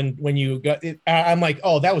off when you go. I'm like,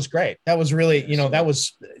 oh, that was great. That was really,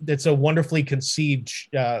 that's a wonderfully conceived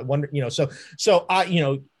So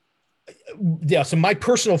my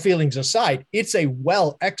personal feelings aside, it's a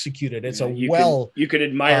well executed. It's you could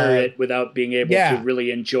admire it without being able to really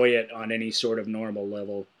enjoy it on any sort of normal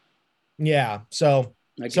level. Yeah. So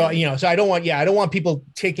I don't want people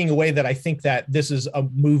taking away that I think that this is a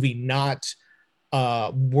movie not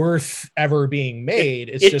worth ever being made.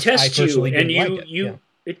 It tests you, and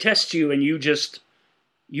it tests you, and you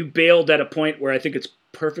bailed at a point where I think it's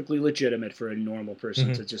perfectly legitimate for a normal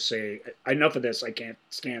person to just say, enough of this, I can't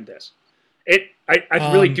stand this.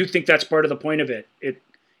 I really do think that's part of the point of it.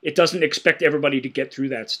 It doesn't expect everybody to get through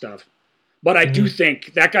that stuff. But I do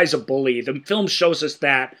think that guy's a bully. The film shows us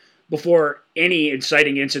that before any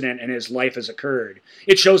inciting incident in his life has occurred.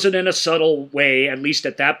 It shows it in a subtle way, at least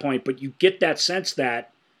at that point, but you get that sense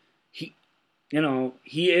that he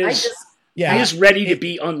is ready to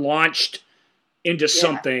be unlaunched into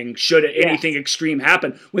something should anything extreme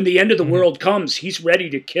happen. When the end of the world comes, he's ready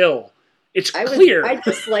to kill. It's clear. I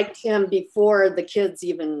disliked him before the kids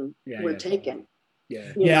even were taken.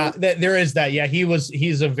 There is that. Yeah,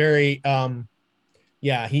 he's a very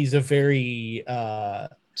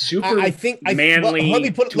super let manly. me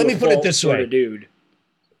put it this way, dude.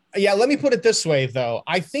 Yeah, let me put it this way, though.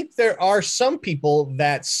 I think there are some people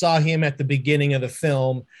that saw him at the beginning of the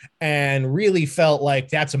film and really felt like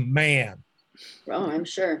that's a man. Oh, I'm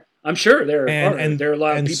sure. There are a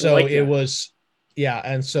lot of people so like that. It was,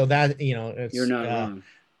 and so that it's, you're not wrong.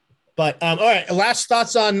 But all right, last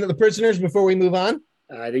thoughts on The Prisoners before we move on.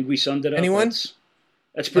 I think we summed it up. Anyone?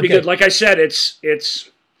 That's pretty good. Like I said,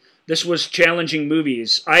 this was challenging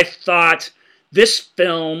movies. I thought this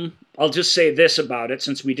film, I'll just say this about it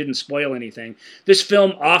since we didn't spoil anything. This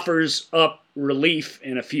film offers up relief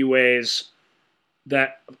in a few ways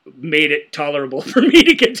that made it tolerable for me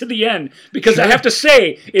to get to the end. Because I have to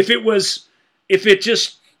say, if it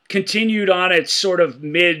just continued on its sort of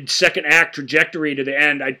mid-second act trajectory to the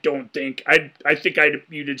end, I think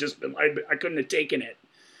you'd have just been, I couldn't have taken it.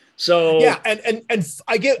 So and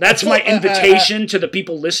I get that's my invitation to the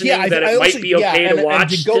people listening that it might be okay to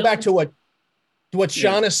watch. And to go back to what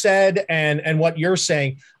Shauna said and what you're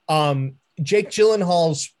saying, Jake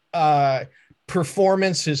Gyllenhaal's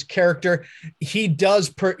performance, his character, he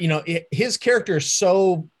does his character is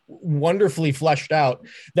so wonderfully fleshed out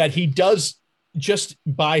that he does, just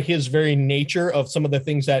by his very nature of some of the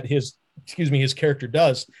things that his character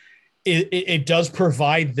does, it does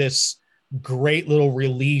provide this great little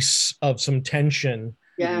release of some tension.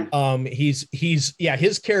 His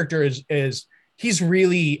character is he's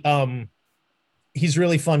really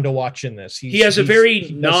fun to watch in this. He has a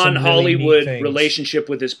very non-Hollywood relationship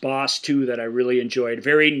with his boss too that I really enjoyed.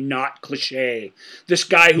 Very not cliche. This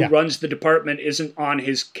guy who runs the department isn't on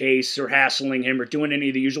his case or hassling him or doing any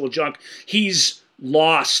of the usual junk. He's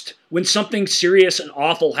lost. When something serious and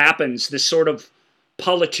awful happens, this sort of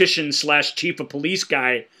politician / chief of police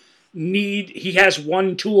guy he has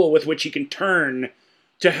one tool with which he can turn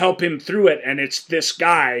to help him through it, and it's this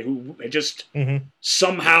guy who just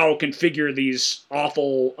somehow can figure these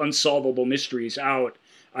awful, unsolvable mysteries out.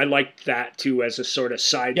 I liked that too as a sort of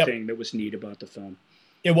side thing that was neat about the film.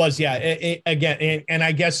 It was, again, and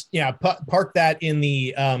I guess, park that in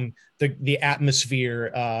the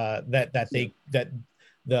atmosphere that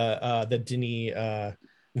Denis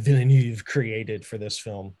Villeneuve created for this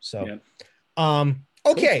film. So,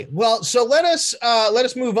 okay, well, so let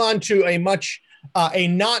us move on to a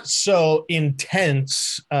not so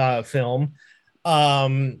intense film,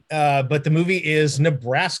 but the movie is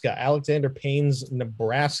Nebraska. Alexander Payne's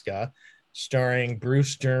Nebraska, starring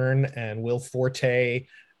Bruce Dern and Will Forte,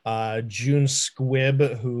 June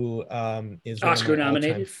Squibb, who is Oscar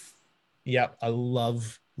nominated. I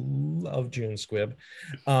love June Squibb,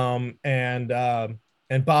 and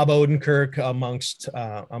Bob Odenkirk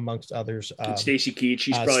amongst others. And Stacy Keach,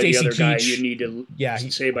 he's probably the other guy you need to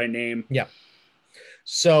say by name. Yeah.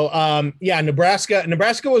 So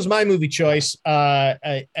Nebraska was my movie choice.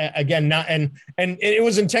 Again, not and it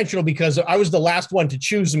was intentional because I was the last one to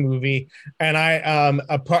choose a movie, and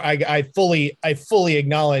I fully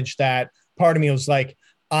acknowledge that part of me was like,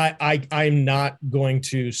 I'm not going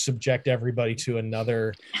to subject everybody to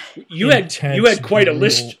another. You had quite a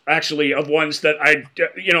list actually of ones that I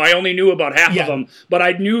only knew about half of them, but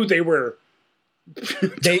I knew they were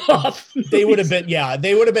tough. They would have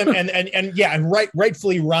been, and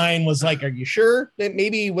rightfully Ryan was like, "Are you sure that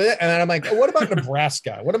maybe with it?" And then I'm like, "What about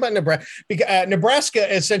Nebraska? What about Nebraska?" Because Nebraska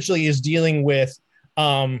essentially is dealing with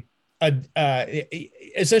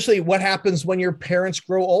essentially what happens when your parents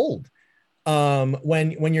grow old.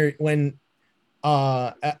 When you're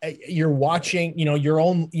watching, your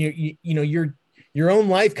own, your own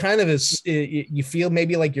life kind of is, you feel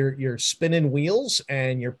maybe like you're spinning wheels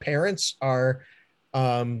and your parents are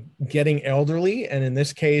getting elderly. And in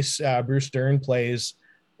this case, Bruce Dern plays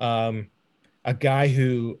a guy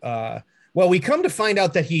who, we come to find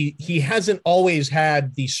out that he hasn't always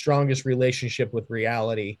had the strongest relationship with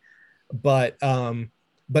reality, but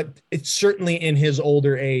it's certainly in his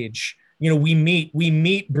older age. We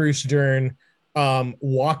meet Bruce Dern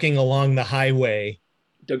walking along the highway.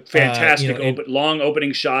 The fantastic long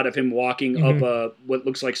opening shot of him walking up what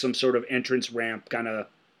looks like some sort of entrance ramp, kind of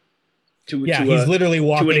he's literally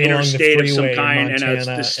walking to an interstate of some kind, Montana, and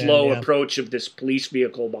the slow approach of this police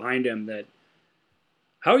vehicle behind him. That,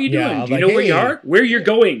 how are you doing? Do you know where you are? Where you're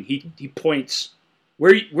going? He points.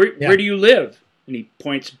 Where do you live? And he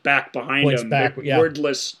points back behind him.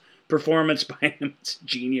 Wordless performance by him. It's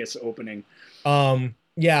genius opening. And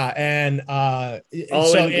in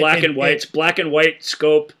black and white. It's black and white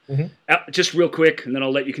scope. Just real quick, and then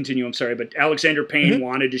I'll let you continue. I'm sorry, but Alexander Payne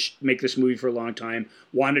wanted to make this movie for a long time.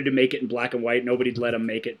 Wanted to make it in black and white. Nobody'd let him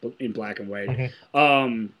make it in black and white.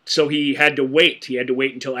 So he had to wait. He had to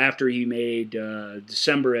wait until after he made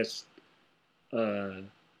Decemberist,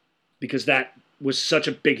 because that was such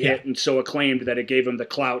a big hit and so acclaimed that it gave him the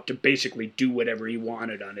clout to basically do whatever he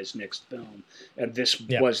wanted on his next film. And this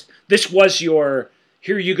was your,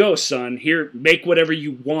 here you go, son. Here, make whatever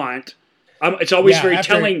you want. It's always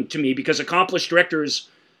telling to me, because accomplished directors,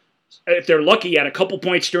 if they're lucky, at a couple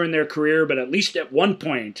points during their career, but at least at one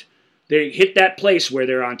point, they hit that place where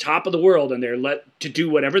they're on top of the world and they're let to do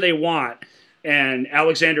whatever they want. And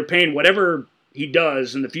Alexander Payne, whatever he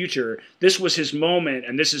does in the future, this was his moment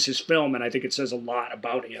and this is his film, and I think it says a lot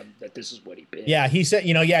about him that this is what he picked. He said,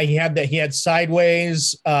 he had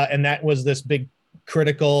Sideways, and that was this big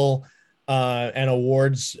critical and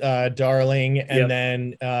awards darling, and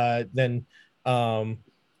then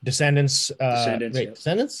Descendants.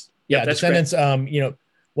 Descendants? Yeah, Descendants. Correct.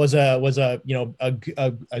 Was a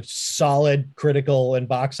solid critical and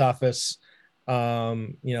box office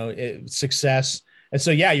success. And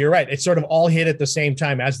so, you're right. It sort of all hit at the same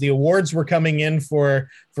time as the awards were coming in for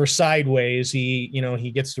Sideways.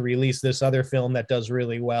 He gets to release this other film that does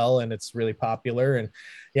really well and it's really popular.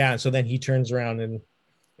 And so then he turns around and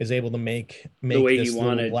is able to make the way he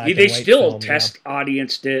wanted. They still test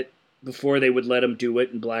audienced it before they would let him do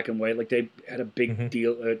it in black and white. Like, they had a big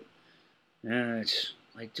deal. It's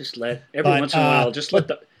like, just let once in a while, just let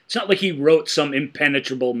it's not like he wrote some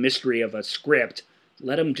impenetrable mystery of a script.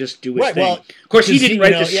 Let him just do his thing. Well, of course, he didn't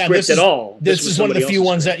write the script at all. This is one of the few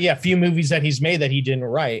ones few movies that he's made that he didn't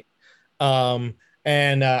write. Other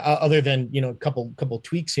than, a couple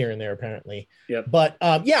tweaks here and there, apparently. Yep. But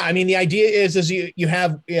the idea is you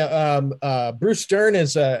have Bruce Dern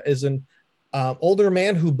is an older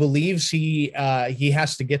man who believes he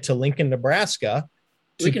has to get to Lincoln, Nebraska.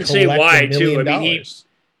 We can say why too. I mean,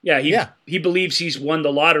 he believes he's won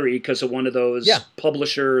the lottery because of one of those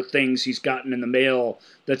publisher things he's gotten in the mail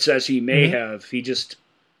that says he may have. He just,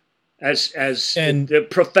 as the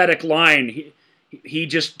prophetic line, he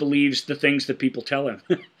just believes the things that people tell him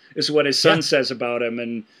is what his son says about him.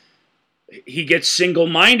 And he gets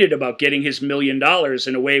single-minded about getting his $1 million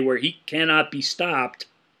in a way where he cannot be stopped.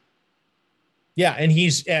 Yeah. And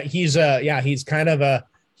he's kind of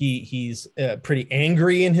he's pretty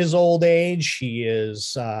angry in his old age. He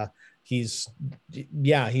is, he's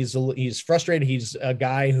frustrated. He's a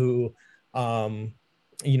guy who,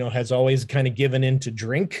 has always kind of given in to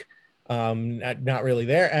drink. Not really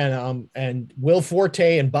there. And Will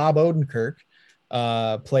Forte and Bob Odenkirk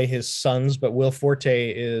play his sons, but Will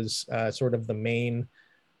Forte is sort of the main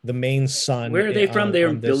son. Where are they from? They're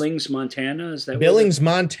in Billings, Montana. Is that Billings,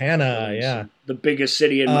 Montana? Billings, yeah, the biggest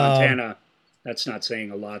city in Montana. That's not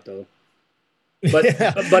saying a lot, though. But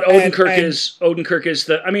Odenkirk is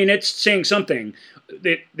the. I mean, it's saying something.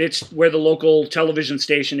 It's where the local television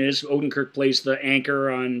station is. Odenkirk plays the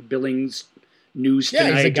anchor on Billings News Tonight.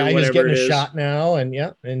 Yeah, he's a guy who's getting a shot now, and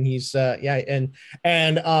he's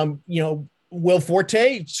Will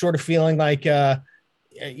Forte sort of feeling like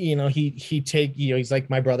he's like,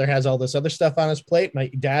 my brother has all this other stuff on his plate. My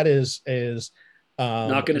dad is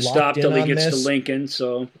Not going to stop till he gets to Lincoln.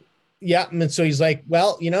 So, yeah. And so he's like,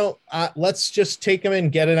 well, let's just take him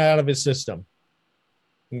and get it out of his system.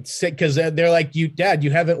 Because they're like, Dad,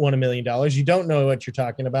 you haven't won $1 million. You don't know what you're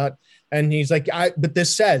talking about. And he's like, but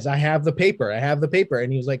this says I have the paper.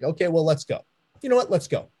 And he's like, okay, well, let's go. You know what? Let's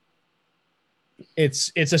go.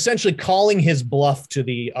 It's essentially calling his bluff to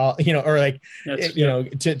the, to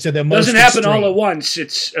the most doesn't happen extreme. all at once.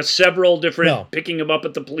 It's several different picking him up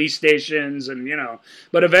at the police stations and,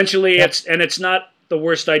 but eventually it's not the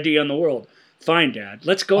worst idea in the world. Fine, Dad,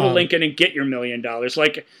 let's go to Lincoln and get your $1 million.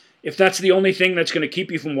 Like, if that's the only thing that's going to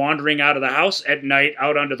keep you from wandering out of the house at night,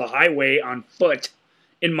 out onto the highway on foot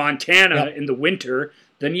in Montana in the winter,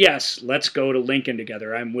 then yes, let's go to Lincoln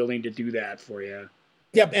together. I'm willing to do that for you.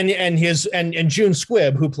 Yep, and June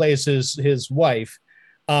Squibb, who plays his wife,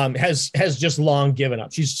 has just long given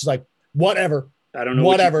up. She's just like, whatever. I don't know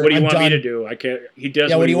whatever. What do you want me to do? I can't. He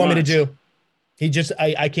does. Yeah, what do you want wants. me to do? He just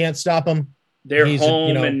I can't stop him. Their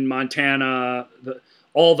home in Montana.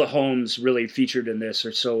 All the homes really featured in this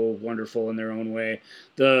are so wonderful in their own way.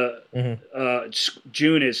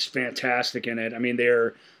 June is fantastic in it. I mean,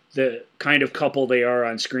 they're the kind of couple they are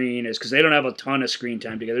on screen is because they don't have a ton of screen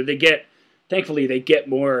time together. Thankfully, they get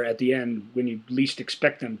more at the end when you least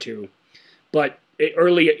expect them to. But in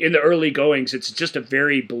the early goings, it's just a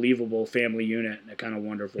very believable family unit in a kind of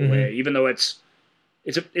wonderful way. Even though it's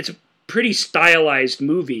a pretty stylized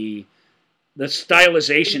movie, the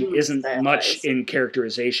stylization isn't much in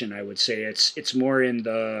characterization. I would say it's more in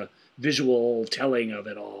the visual telling of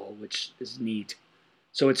it all, which is neat.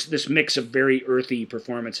 So it's this mix of very earthy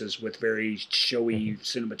performances with very showy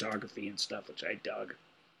cinematography and stuff, which I dug.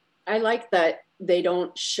 I like that they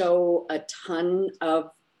don't show a ton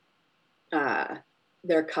of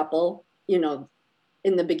their couple, in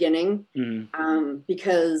the beginning,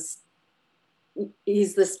 because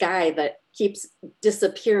he's this guy that keeps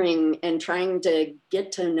disappearing and trying to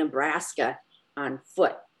get to Nebraska on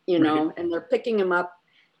foot, and they're picking him up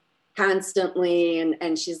constantly.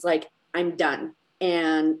 And she's like, I'm done.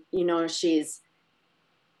 And, she's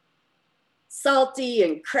salty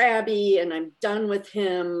and crabby and I'm done with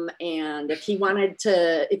him. And if he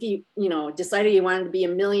decided he wanted to be a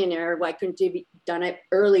millionaire, why couldn't he have done it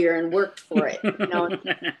earlier and worked for it?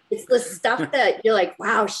 It's the stuff that you're like,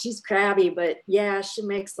 wow, she's crabby, but yeah, she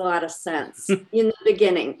makes a lot of sense in the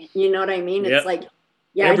beginning. You know what I mean? It's like,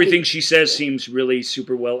 yeah, everything she says seems really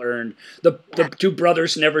super well earned. The two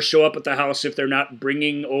brothers never show up at the house if they're not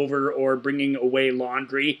bringing over or bringing away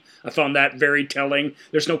laundry. I found that very telling.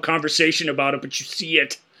 There's no conversation about it, but you see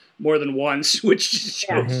it more than once, which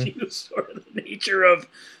shows you sort of the nature of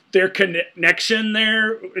their connection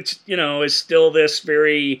there. It's, is still this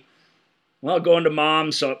very, going to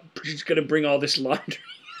mom, so she's going to bring all this laundry.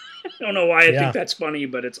 I don't know why I think that's funny,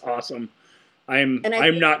 but it's awesome. I'm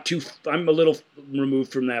a little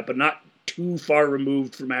removed from that, but not too far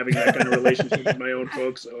removed from having that kind of relationship with my own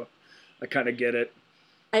folks. So I kind of get it.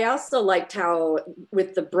 I also liked how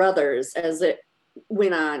with the brothers as it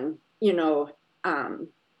went on, and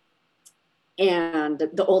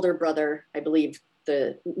the older brother, I believe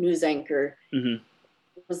the news anchor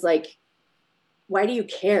was like, why do you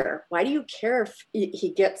care? Why do you care if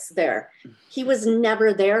he gets there? He was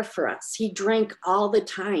never there for us. He drank all the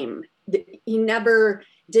time. He never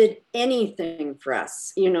did anything for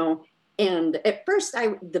us, and at first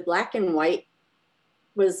the black and white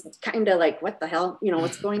was kind of like, what the hell,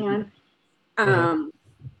 what's going on?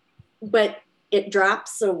 But it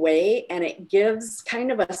drops away and it gives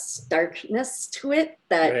kind of a starkness to it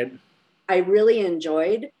that I really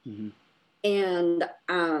enjoyed. And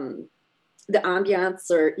the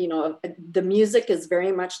ambiance or, the music is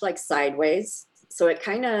very much like Sideways. So it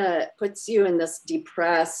kind of puts you in this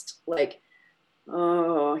depressed, like,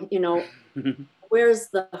 where's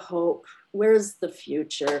the hope? Where's the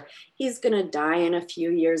future? He's going to die in a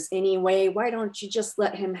few years anyway. Why don't you just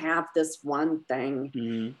let him have this one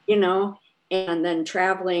thing, And then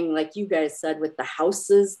traveling, like you guys said, with the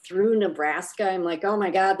houses through Nebraska. I'm like, oh my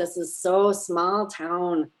God, this is so small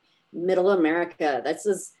town, middle America. This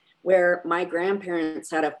is where my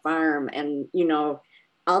grandparents had a farm. And,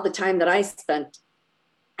 all the time that I spent,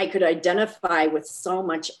 I could identify with so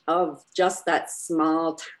much of just that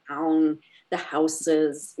small town, the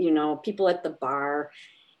houses, people at the bar.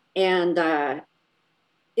 And at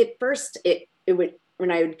first it would,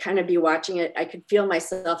 when I would kind of be watching it, I could feel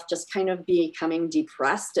myself just kind of becoming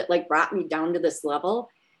depressed. It like brought me down to this level,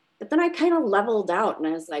 but then I kind of leveled out and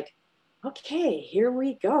I was like, okay, here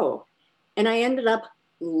we go. And I ended up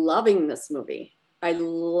loving this movie. I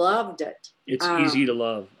loved it. It's easy to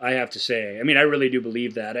love, I have to say. I mean, I really do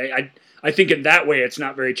believe that. I think in that way, it's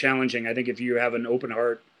not very challenging. I think if you have an open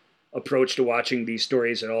heart approach to watching these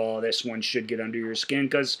stories at all, this one should get under your skin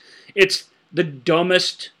because it's the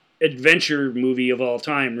dumbest adventure movie of all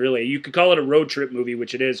time, really. You could call it a road trip movie,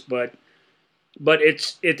 which it is, but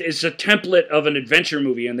it is a template of an adventure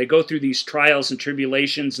movie, and they go through these trials and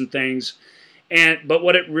tribulations and things. But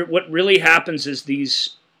what really happens is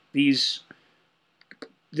this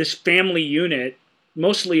family unit,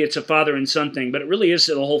 mostly it's a father and son thing, but it really is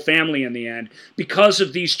the whole family in the end. Because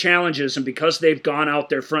of these challenges and because they've gone out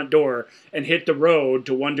their front door and hit the road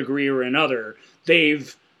to one degree or another,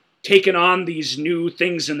 they've taken on these new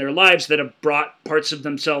things in their lives that have brought parts of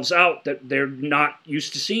themselves out that they're not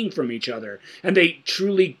used to seeing from each other. And they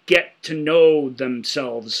truly get to know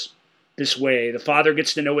themselves this way. The father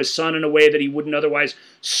gets to know his son in a way that he wouldn't otherwise.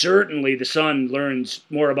 Certainly the son learns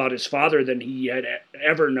more about his father than he had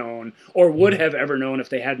ever known or would have ever known if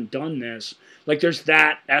they hadn't done this. Like, there's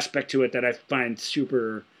that aspect to it that I find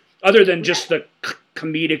super, other than just the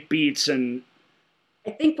comedic beats. And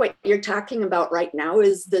I think what you're talking about right now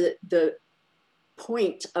is the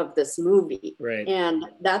point of this movie. Right. And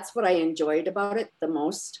that's what I enjoyed about it the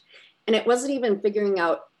most. And it wasn't even figuring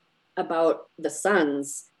out about the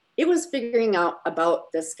sons. It was figuring out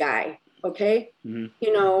about this guy. Okay. Mm-hmm.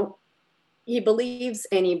 You know, he believes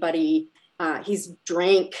anybody. He's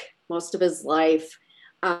drank most of his life.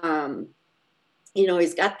 You know,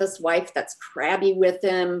 he's got this wife that's crabby with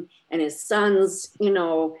him, and his sons, you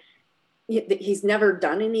know, he's never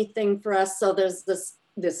done anything for us. So there's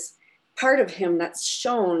this part of him that's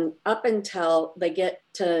shown up until they get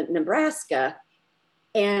to Nebraska,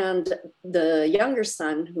 and the younger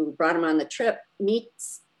son who brought him on the trip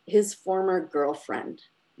meets his former girlfriend.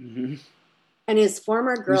 Mm-hmm. And his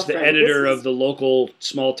former girlfriend, who's the editor of the local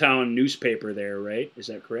small town newspaper there, right? Is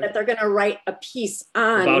that correct? That they're going to write a piece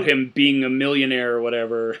on about him being a millionaire or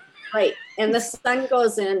whatever. Right. And the son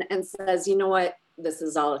goes in and says, you know what? This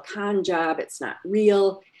is all a con job. It's not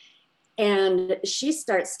real. And she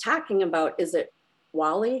starts talking about, is it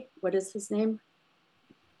Wally? What is his name?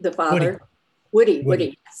 The father? Woody.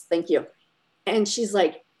 Yes, thank you. And she's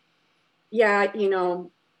like, yeah, you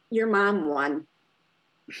know, your mom won.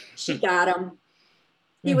 She got him.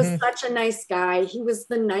 He was such a nice guy. He was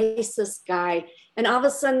the nicest guy. And all of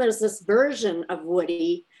a sudden there's this version of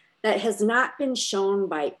Woody that has not been shown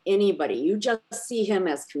by anybody. You just see him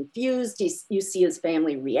as confused. You see his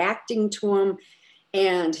family reacting to him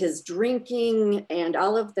and his drinking and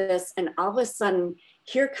all of this. And all of a sudden,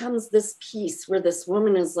 here comes this piece where this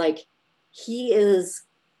woman is like, he is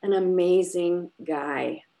an amazing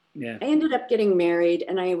guy. Yeah. I ended up getting married,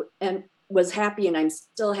 and I was happy, and I'm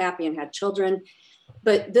still happy, and had children.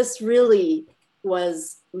 But this really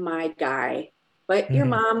was my guy. But your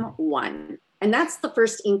mom won. And that's the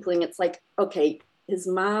first inkling. It's like, okay, his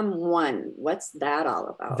mom won. What's that all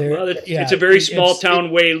about? It's a very small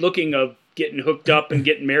town way looking of getting hooked up and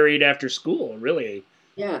getting married after school, really.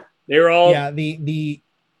 Yeah. They're all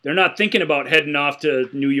they're not thinking about heading off to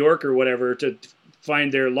New York or whatever to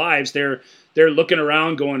find their lives. They're looking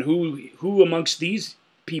around going, who amongst these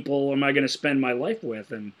people am I going to spend my life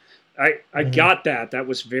with? And I got that. That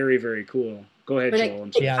was very, very cool. Go ahead, Joel.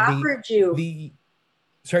 It offered you.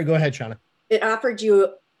 Sorry, go ahead, Shauna. It offered you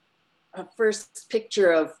a first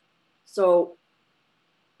picture of, so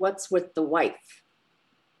what's with the wife?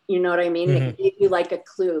 You know what I mean? It gave you like a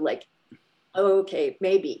clue, like, oh, okay,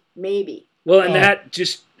 maybe. Well, and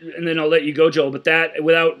and then I'll let you go, Joel, but that,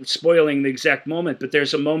 without spoiling the exact moment, but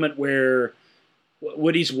there's a moment where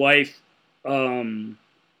Woody's wife,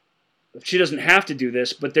 she doesn't have to do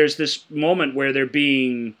this, but there's this moment where they're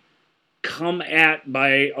being come at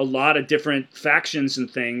by a lot of different factions and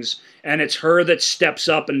things, and it's her that steps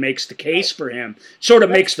up and makes the case for him, sort of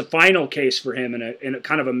makes the final case for him in a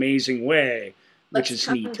kind of amazing way, which is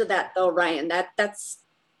neat. Let's come to that though, Ryan. That's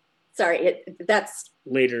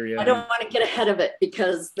later. Yeah, I don't want to get ahead of it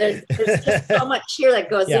because there's just so much here that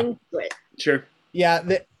goes into it. Sure. Yeah,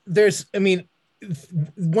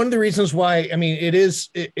 one of the reasons why,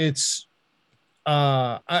 it's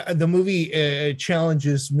the movie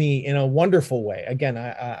challenges me in a wonderful way. Again,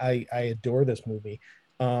 I adore this movie.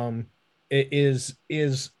 It is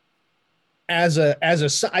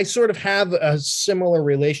I sort of have a similar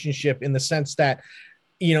relationship in the sense that,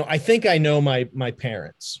 I think I know my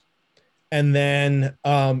parents, and then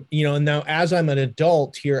now as I'm an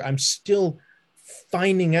adult here, I'm still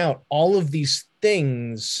finding out all of these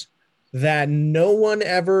things that no one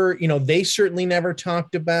ever, they certainly never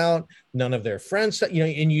talked about, none of their friends,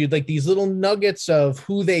 and you like these little nuggets of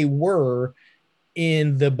who they were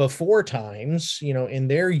in the before times, in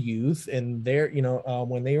their youth and their,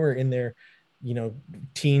 when they were in their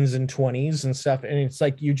teens and 20s and stuff. And it's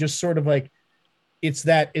like, you just sort of like,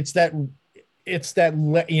 the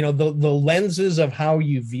lenses of how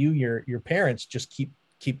you view your parents just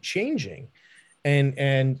keep changing.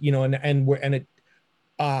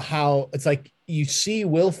 How it's like you see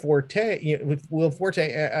Will Forte, with Will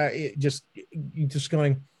Forte, just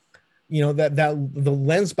going, that the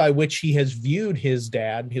lens by which he has viewed his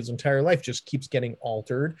dad his entire life just keeps getting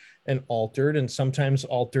altered, and sometimes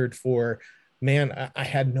altered for, man, I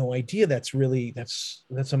had no idea that's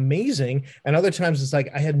amazing. And other times it's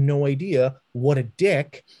like, I had no idea, what a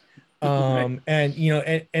dick. Right.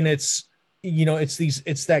 And it's,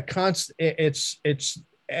 it's that constant,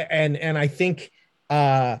 and I think,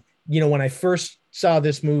 when I first saw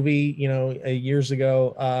this movie, years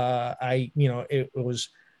ago, I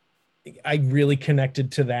really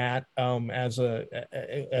connected to that as a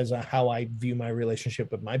how I view my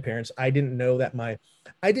relationship with my parents. I didn't know that my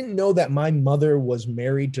mother was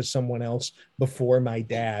married to someone else before my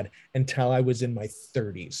dad until I was in my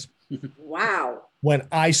 30s. Wow. When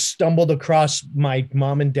I stumbled across my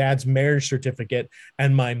mom and dad's marriage certificate,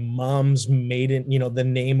 and my mom's maiden, the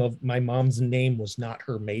name of my mom's name was not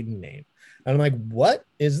her maiden name. And I'm like, what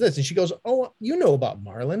is this? And she goes, oh, you know about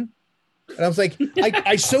Marlon. And I was like,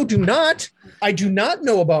 I do not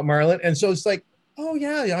know about Marlon. And so it's like, oh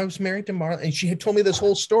yeah, I was married to Marlon. And she had told me this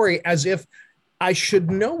whole story as if I should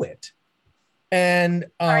know it. And,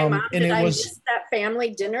 Sorry, Mom, and did it I was miss that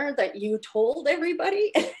family dinner that you told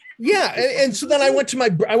everybody? Yeah. And so then I went to my,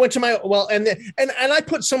 and I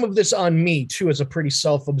put some of this on me too, as a pretty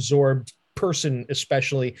self-absorbed person,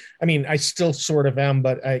 especially. I mean, I still sort of am,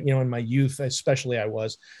 but in my youth, especially I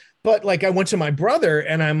was, but like, I went to my brother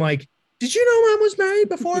and I'm like, did you know Mom was married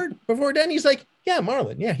before then? He's like, yeah,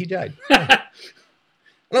 Marlon. Yeah, he died. Yeah.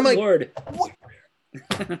 And I'm like, Lord.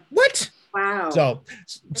 What? Wow.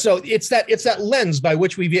 So it's that lens by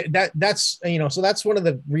which that's one of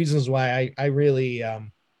the reasons why I really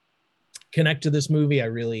connect to this movie. I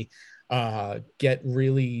really get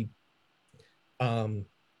really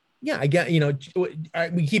I get, I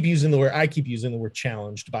keep using the word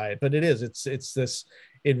challenged by it, but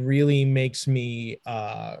it really makes me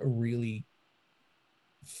really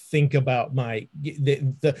think about I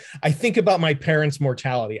think about my parents'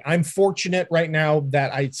 mortality. I'm fortunate right now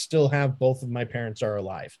that I still have both of my parents are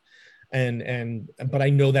alive. But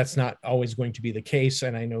I know that's not always going to be the case.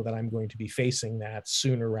 And I know that I'm going to be facing that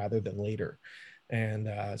sooner rather than later.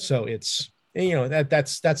 And so it's,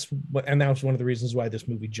 that's what, and that was one of the reasons why this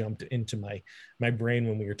movie jumped into my brain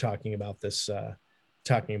when we were talking about this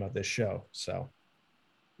show. So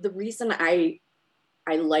the reason I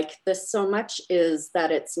like this so much is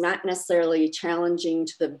that it's not necessarily challenging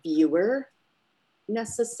to the viewer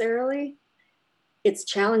necessarily. It's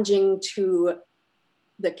challenging to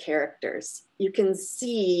the characters. You can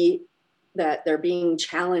see that they're being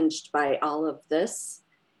challenged by all of this,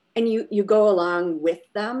 and you go along with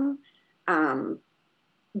them.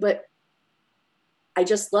 But I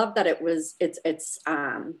just love that it's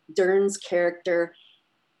Dern's character,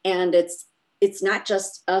 and it's not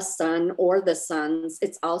just a son or the sons,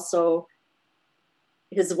 it's also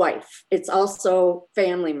his wife. It's also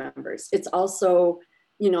family members. It's also,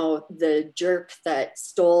 the jerk that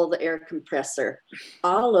stole the air compressor.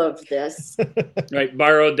 All of this. Right.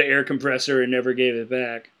 Borrowed the air compressor and never gave it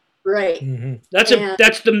back. Right. Mm-hmm.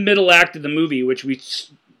 That's the middle act of the movie, which we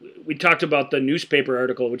talked about the newspaper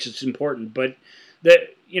article, which is important, but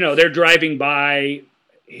they're driving by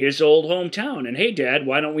his old hometown, and hey, Dad,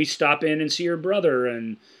 why don't we stop in and see your brother?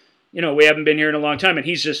 And we haven't been here in a long time, and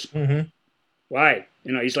he's just why?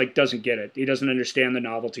 He's like, doesn't get it. He doesn't understand the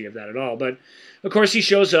novelty of that at all. But of course, he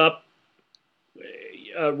shows up.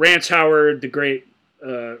 Rance Howard, the great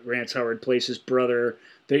Rance Howard, plays his brother.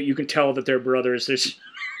 That you can tell that they're brothers. There's,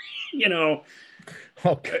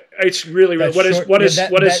 it's really what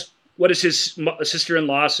does his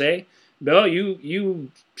sister-in-law say? No,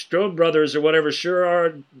 you Strode brothers or whatever sure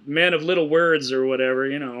are men of little words or whatever,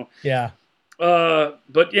 Yeah. But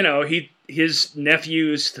his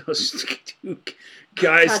nephews, those two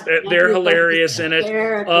guys, they're hilarious in it.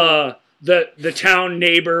 The town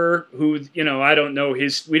neighbor who, I don't know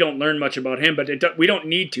we don't learn much about him, but we don't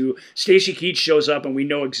need to. Stacy Keach shows up and we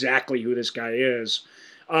know exactly who this guy is.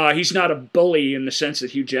 He's not a bully in the sense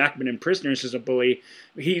that Hugh Jackman in Prisoners is a bully.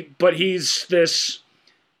 He's a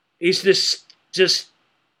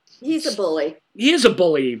bully. He is a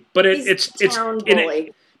bully, but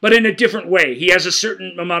but in a different way. He has a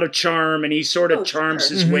certain amount of charm, and he sort of charms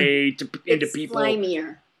his way into people.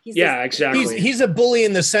 Slimier. Exactly. He's a bully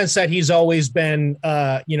in the sense that he's always been,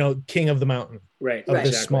 king of the mountain. Right. of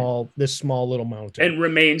Exactly. this small little mountain. And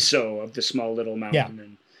remains so of the small little mountain. Yeah.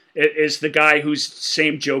 And it is the guy whose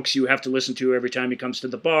same jokes you have to listen to every time he comes to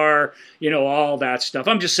the bar, all that stuff.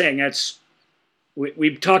 I'm just saying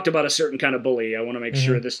we've talked about a certain kind of bully. I want to make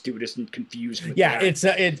sure this dude isn't confused with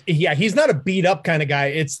that. He's not a beat up kind of guy.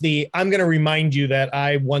 It's I'm going to remind you that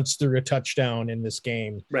I once threw a touchdown in this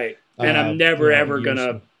game. Right. And I'm never, ever going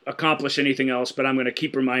to accomplish anything else, but I'm going to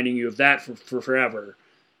keep reminding you of that for forever.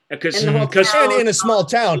 Because in a small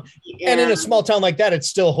town, and in a small town like that, it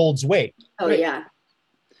still holds weight. Oh, right. yeah.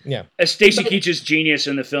 Yeah. As Stacy Keach's genius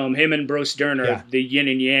in the film, him and Bruce Dern are the yin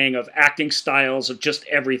and yang of acting styles, of just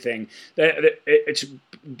everything. It's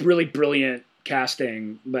really brilliant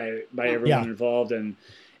casting by everyone involved. And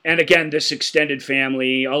again, this extended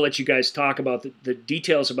family, I'll let you guys talk about the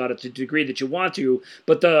details about it to the degree that you want to,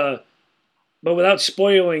 but without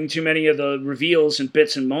spoiling too many of the reveals and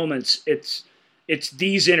bits and moments, it's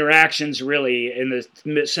these interactions really in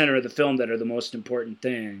the center of the film that are the most important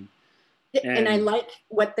thing. And I like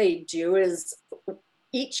what they do is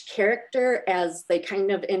each character, as they kind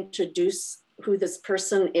of introduce who this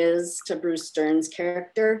person is to Bruce Dern's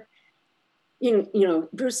character,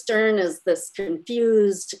 Bruce Dern is this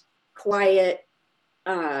confused, quiet,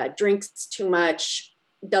 drinks too much,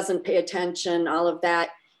 doesn't pay attention, all of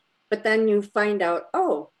that. But then you find out,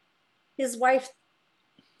 his wife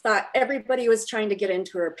thought everybody was trying to get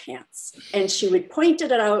into her pants. And she would point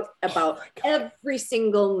it out about every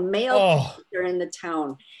single male character in the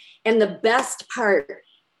town. And the best part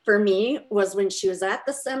for me was when she was at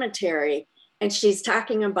the cemetery and she's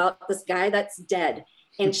talking about this guy that's dead.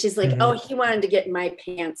 And she's like, he wanted to get in my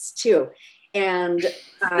pants too. And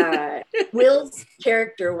Will's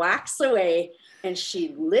character walks away and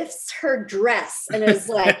she lifts her dress and is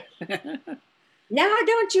like, now,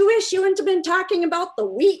 don't you wish you wouldn't have been talking about the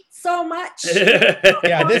wheat so much?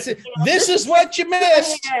 This is what you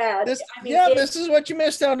missed. This is what you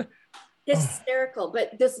missed on. Hysterical,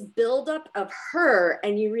 but this buildup of her,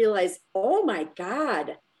 and you realize, oh my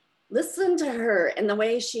God, listen to her and the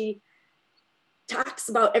way she talks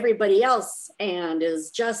about everybody else, and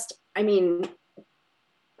is just, why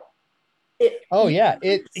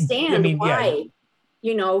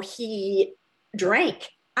he drank.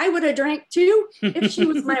 I would have drank too if she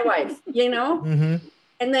was my wife,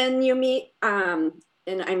 And then you meet, and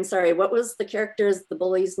I'm sorry, what was the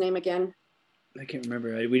bully's name again? I can't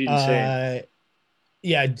remember. We didn't say.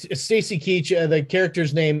 Stacy Keach. The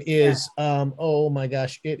character's name is, oh my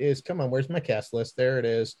gosh, it is, come on, where's my cast list? There it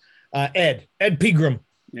is. Ed Pegram.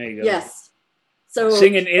 There you go. Yes. So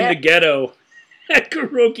singing in the ghetto at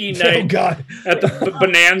karaoke night. Oh God. At the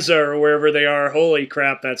Bonanza or wherever they are. Holy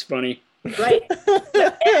crap, that's funny. Right. So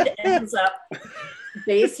Ed ends up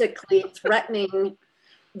basically threatening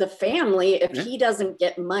the family if he doesn't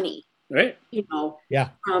get money. Right.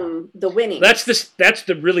 From the winning. That's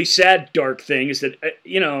the really sad, dark thing is that,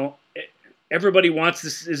 everybody wants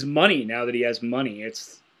his money now that he has money.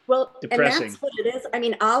 It's depressing. And that's what it is.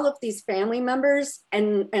 All of these family members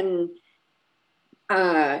and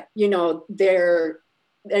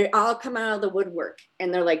they all come out of the woodwork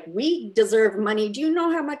and they're like, we deserve money. Do you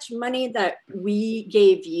know how much money that we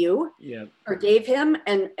gave you or gave him?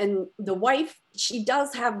 And the wife, she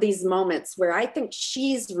does have these moments where I think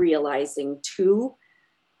she's realizing too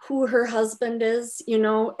who her husband is,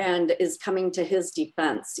 and is coming to his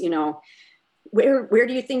defense, Where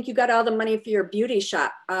do you think you got all the money for your beauty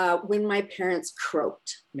shop? When my parents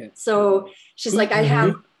croaked. Yeah. So she's like, I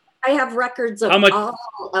have records of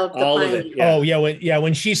all of it. Yeah. Oh yeah,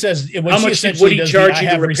 when she says, how much would he charge you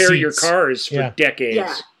to repair your cars for decades?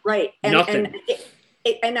 Yeah, right. Nothing.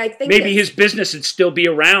 And I think maybe his business would still be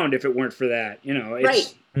around if it weren't for that.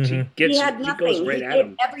 Right. He had nothing. He goes right he at gave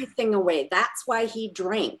him. everything away. That's why he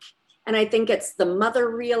drank. And I think it's the mother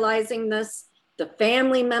realizing this. The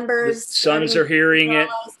family members, the sons are hearing it.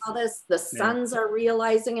 All this. The sons are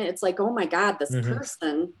realizing it. It's like, oh my God, this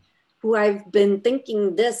person who I've been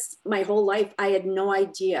thinking this my whole life, I had no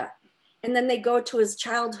idea. And then they go to his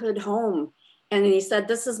childhood home and he said,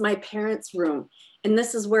 this is my parents' room and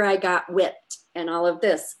this is where I got whipped and all of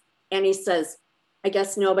this. And he says, I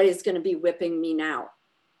guess nobody's going to be whipping me now.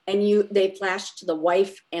 And they flashed to the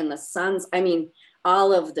wife and the sons.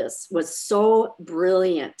 All of this was so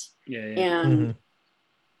brilliant. And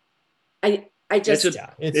I just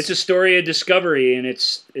it's a story of discovery and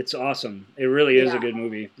it's awesome. It really is a good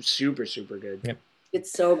movie. Super, super good. Yep.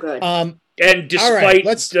 It's so good. And despite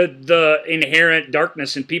the inherent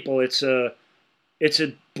darkness in people, it's a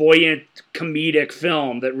buoyant comedic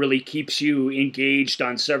film that really keeps you engaged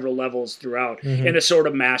on several levels throughout in a sort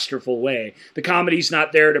of masterful way. The comedy's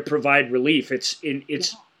not there to provide relief. It's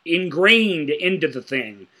ingrained into the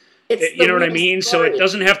thing. It's You know what I mean? story. So it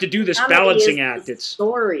doesn't have to do this Comedy balancing is act. the It's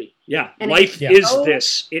story. yeah, And life it's is so-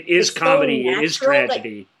 this. It is it's so comedy. It is natural, like-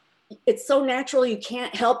 tragedy. It's so natural you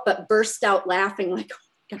can't help but burst out laughing like, oh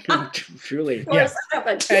my God, Truly. of course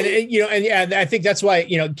happened. And you know, and yeah, I think that's why,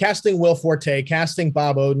 you know, casting Will Forte, casting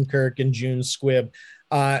Bob Odenkirk and June Squibb,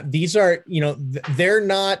 these are, you know, they're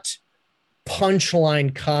not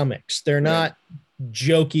punchline comics. They're not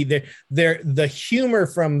jokey. They're the humor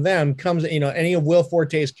from them comes, you know, any of Will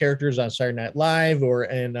Forte's characters on Saturday Night Live or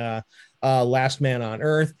in Last Man on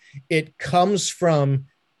Earth, it comes from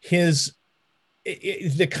his.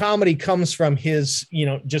 The comedy comes from his, you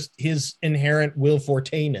know, just his inherent Will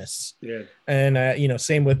Forte-ness. Yeah. And you know,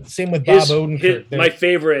 same with Bob Odenkirk. My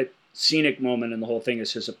favorite scenic moment in the whole thing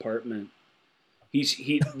is his apartment.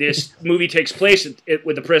 This movie takes place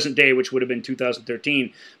with the present day, which would have been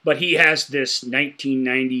 2013, but he has this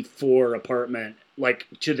 1994 apartment, like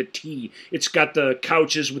to the T. It's got the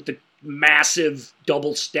couches with the massive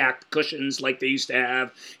double stacked cushions like they used to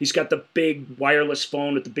have. He's got the big wireless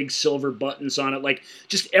phone with the big silver buttons on it. Like,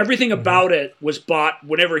 just everything about it was bought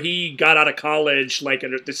whenever he got out of college, like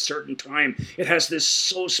at this certain time. It has this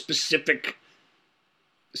so specific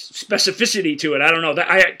specificity to it. I don't know, that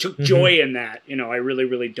I took joy in that. You know, I really,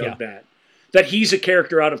 really dug that he's a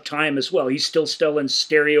character out of time as well. He's still selling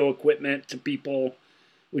stereo equipment to people,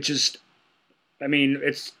 which is, I mean,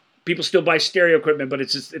 it's, people still buy stereo equipment, but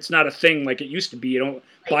it's not a thing like it used to be. You don't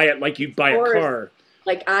buy it like you buy a car.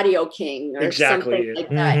 Like Audio King or something like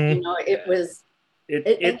that. You know, it was,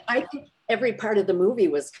 and I think every part of the movie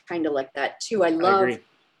was kind of like that too. I love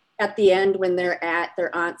at the end when they're at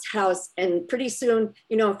their aunt's house, and pretty soon,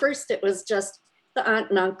 you know, first it was just the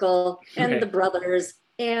aunt and uncle and the brothers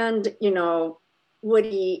and, you know,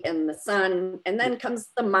 Woody and the son, and then comes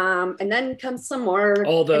the mom, and then comes some more.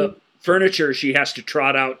 All the furniture she has to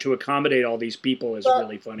trot out to accommodate all these people is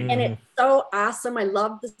really funny. And it's so awesome. I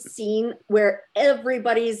love the scene where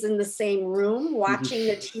everybody's in the same room watching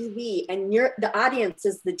the TV, and the audience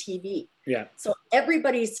is the TV. Yeah. So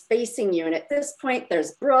everybody's facing you. And at this point,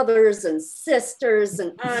 there's brothers and sisters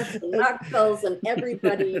and aunts and uncles and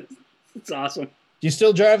everybody. It's awesome. Do you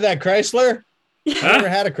still drive that Chrysler? Huh? I never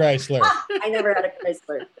had a Chrysler. I never had a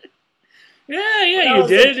Chrysler. Yeah, you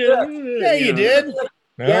did. Yeah, you did.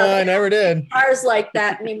 No, I never did. Cars like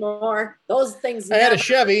that anymore. Those things. I had a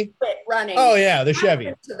Chevy. Quit running. Oh yeah, the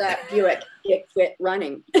Chevy. To that Buick, it quit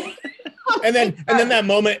running. and then that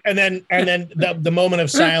moment, and then the moment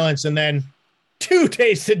of silence, and then 2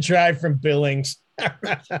 days to drive from Billings. You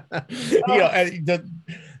know,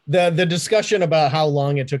 the discussion about how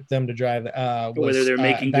long it took them to drive, whether they're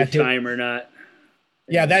making good time or not.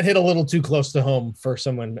 Yeah, that hit a little too close to home for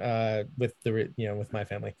someone with with my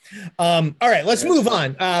family. All right, let's move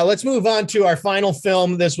on. Let's move on to our final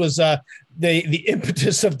film. This was the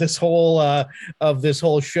impetus of this whole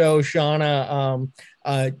show.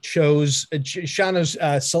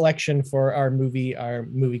 Shauna's selection for our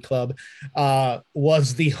movie club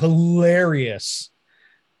was the hilarious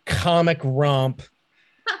comic romp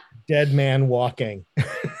Dead Man Walking.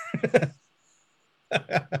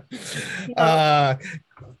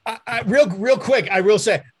 Real quick, I will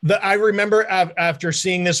say that I remember after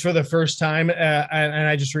seeing this for the first time, and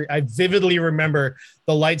I vividly remember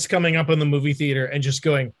the lights coming up in the movie theater and just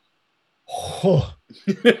going, oh.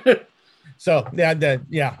 So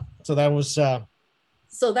so that was.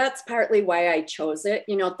 So that's partly why I chose it.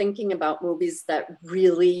 You know, thinking about movies that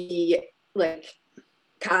really like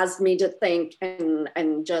caused me to think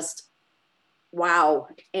and just wow.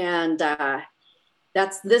 And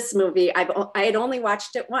that's this movie. I had only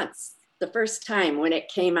watched it once, the first time when it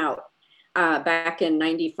came out back in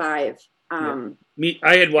 '95. I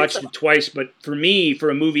had watched it twice, but for me, for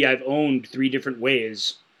a movie I've owned 3 different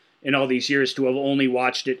ways in all these years, to have only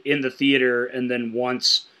watched it in the theater and then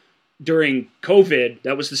once during COVID,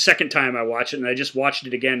 that was the second time I watched it, and I just watched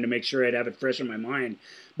it again to make sure I'd have it fresh in my mind.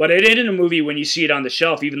 But it ain't in a movie when you see it on the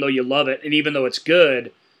shelf, even though you love it, and even though it's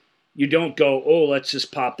good, you don't go, oh, let's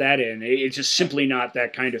just pop that in. It's just simply not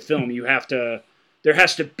that kind of film. There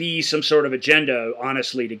has to be some sort of agenda,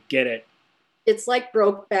 honestly, to get it. It's like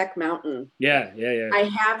Brokeback Mountain. Yeah. I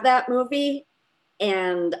have that movie,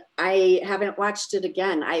 and I haven't watched it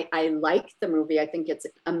again. I like the movie. I think it's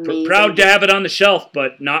amazing. Proud to have it on the shelf,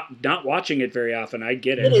 but not watching it very often. I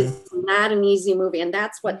get it. It is not an easy movie, and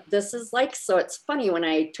that's what this is like. So it's funny, when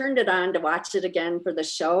I turned it on to watch it again for the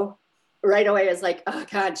show, right away I was like, oh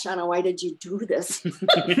God, Shauna, why did you do this?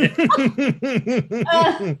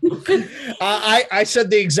 I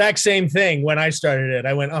said the exact same thing when I started it.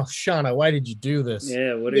 I went, oh, Shauna, why did you do this?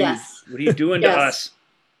 Yeah, what are you doing to us?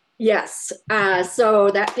 Yes.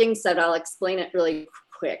 So that being said, I'll explain it really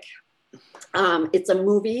quick. It's a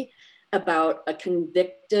movie about a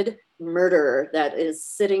convicted murderer that is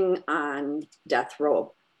sitting on death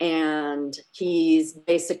row, and he's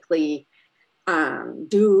basically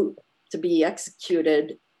due to be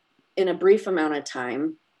executed in a brief amount of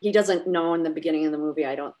time. He doesn't know in the beginning of the movie,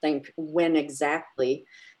 I don't think, when exactly.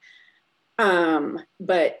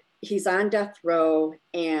 But he's on death row,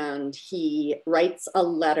 and he writes a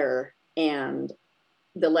letter, and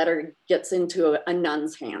the letter gets into a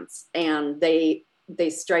nun's hands, and they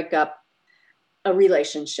strike up a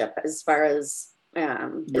relationship as far as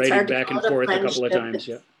writing back and forth a couple of times.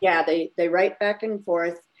 Yeah, they write back and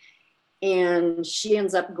forth, and she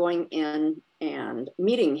ends up going in and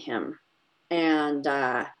meeting him, and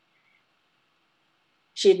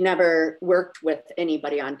she'd never worked with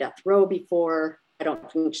anybody on death row before. I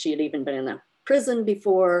don't think she had even been in a prison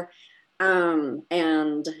before, and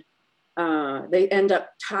they end up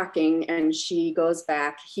talking, and she goes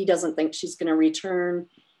back. He doesn't think she's going to return.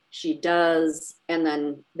 She does. And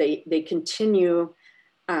then they continue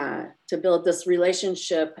to build this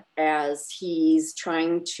relationship as he's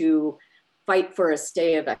trying to fight for a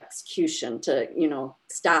stay of execution to,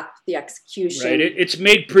 stop the execution. Right. It's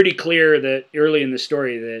made pretty clear that early in the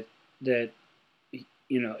story that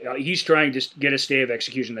he's trying to get a stay of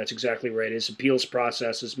execution. That's exactly right. His appeals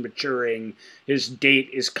process is maturing. His date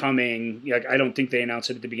is coming. I don't think they announced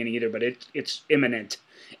it at the beginning either, but it's imminent.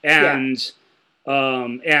 And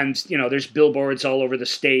there's billboards all over the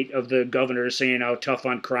state of the governor saying how tough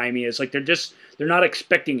on crime he is. Like they're not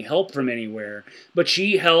expecting help from anywhere. But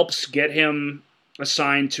she helps get him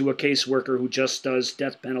assigned to a caseworker who just does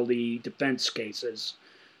death penalty defense cases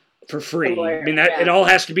for free. I mean, it all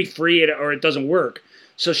has to be free or it doesn't work.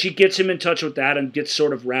 So she gets him in touch with that and gets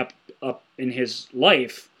sort of wrapped up in his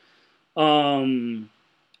life.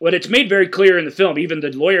 But it's made very clear in the film. Even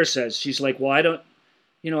the lawyer says, she's like, well, I don't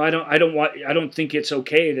think it's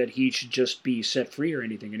okay that he should just be set free or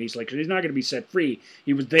anything. And he's like, he's not going to be set free.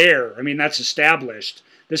 He was there. I mean, that's established.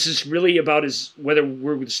 This is really about whether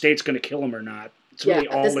the state's going to kill him or not. It's really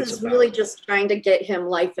all it's about. This is really just trying to get him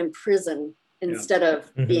life in prison instead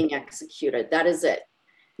of being executed. That is it.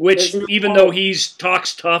 Which, even though he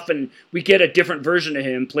talks tough, and we get a different version of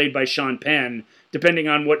him played by Sean Penn, depending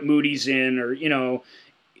on what mood he's in, or,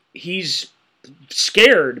 he's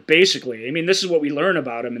scared, basically. I mean, this is what we learn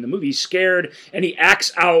about him in the movie. He's scared, and he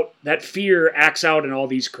that fear acts out in all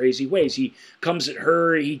these crazy ways. He comes at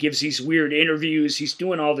her, he gives these weird interviews, he's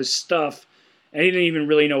doing all this stuff, and he didn't even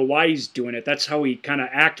really know why he's doing it. That's how we kind of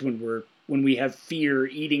act when we have fear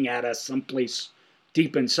eating at us someplace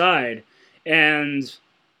deep inside.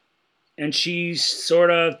 And she's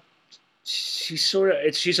a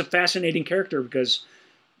fascinating character because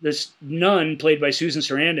this nun played by Susan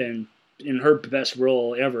Sarandon in her best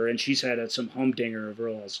role ever, and she's had some humdinger of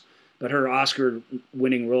roles, but her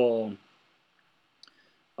Oscar-winning role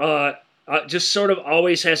just sort of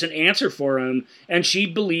always has an answer for him, and she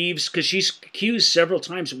believes, because she's accused several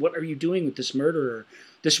times, what are you doing with this murderer,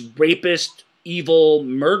 this rapist, evil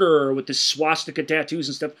murderer with this swastika tattoos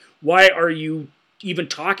and stuff? Why are you even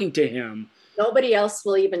talking to him? Nobody else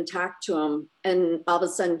will even talk to him, and all of a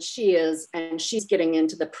sudden she's getting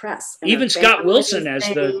into the press. Even Scott Wilson as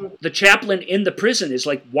the chaplain in the prison is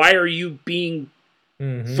like, why are you being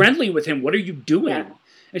friendly with him? What are you doing? Yeah.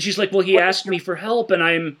 And she's like, well, he asked me for help,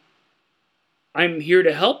 and I'm here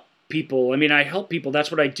to help people. I mean, I help people.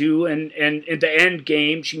 That's what I do. And in the end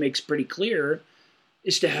game, she makes pretty clear,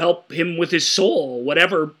 is to help him with his soul,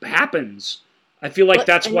 whatever happens. I feel like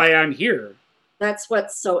that's why I'm here. That's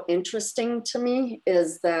what's so interesting to me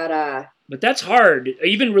is that... But that's hard.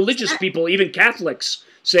 Even religious people, even Catholics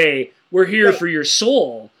say, we're here for your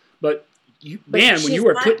soul. But when you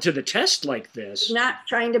are put to the test like this... She's not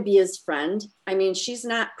trying to be his friend. I mean, she's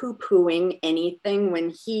not poo-pooing anything when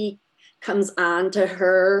he comes on to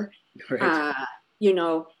her. Right.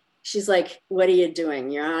 She's like, what are you doing?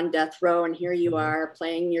 You're on death row, and here you are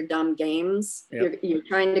playing your dumb games. Yep. You're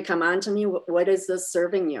trying to come on to me. What is this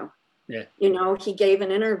serving you? Yeah. He gave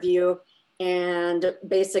an interview and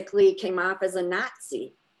basically came off as a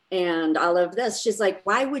Nazi and all of this. She's like,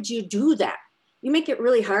 why would you do that? You make it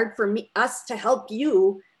really hard for us to help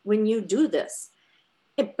you when you do this.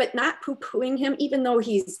 But not poo-pooing him, even though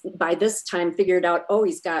he's by this time figured out,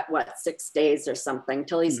 he's got 6 days or something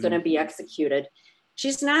till he's going to be executed.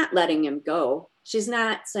 She's not letting him go. She's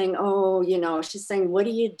not saying, she's saying, what are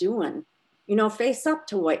you doing? Face up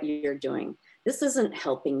to what you're doing. This isn't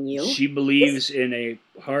helping you. She believes in a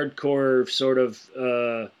hardcore sort of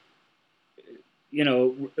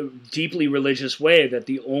deeply religious way, that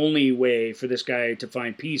the only way for this guy to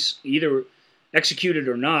find peace, either executed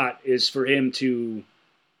or not, is for him to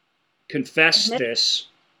confess this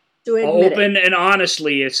open and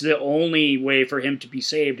honestly. It's the only way for him to be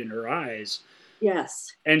saved in her eyes.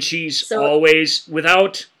 Yes. And she's always,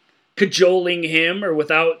 without cajoling him or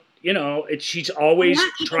without, she's always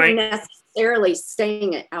trying, necessarily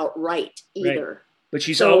saying it outright either. Right. But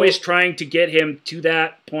she's always trying to get him to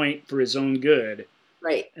that point for his own good.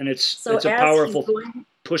 Right. And it's a powerful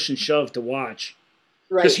push and shove to watch.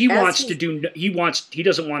 Right. Because he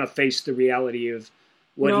doesn't want to face the reality of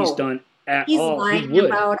what he's done at all. He's lying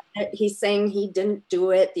about it. He's saying he didn't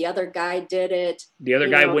do it. The other guy did it. The other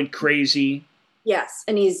guy went crazy. Yes.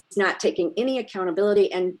 And he's not taking any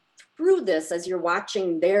accountability. And through this, as you're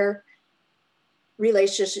watching their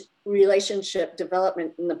relationship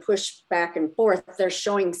development and the push back and forth, they're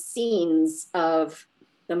showing scenes of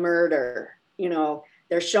the murder.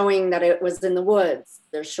 They're showing that it was in the woods.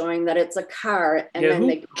 They're showing that it's a car. And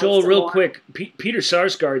then Joel, real quick, Peter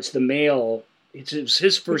Sarsgaard's the male. It's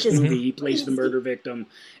his first movie. He plays the murder victim.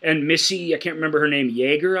 And Missy, I can't remember her name,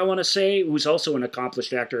 Yeager, I want to say, who's also an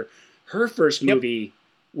accomplished actor. Her first movie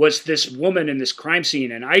was this woman in this crime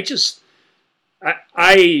scene. And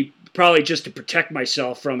I probably just to protect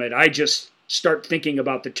myself from it, I just start thinking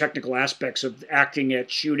about the technical aspects of acting it,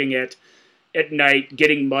 shooting it at night,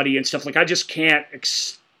 getting muddy and stuff. Like, I just can't,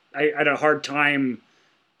 I had a hard time.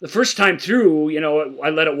 The first time through, I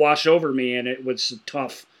let it wash over me and it was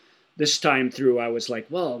tough. This time through, I was like,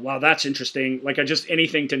 well, wow, that's interesting. Like,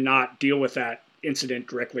 anything to not deal with that incident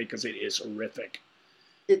directly, because it is horrific.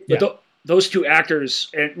 But those two actors,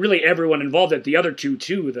 and really everyone involved, the other two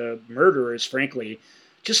too, the murderers, frankly,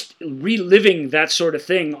 just reliving that sort of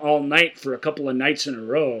thing all night for a couple of nights in a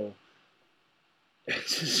row.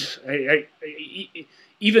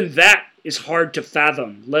 Even that is hard to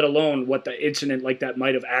fathom, let alone what the incident like that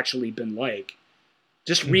might have actually been like.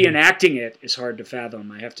 Just reenacting it is hard to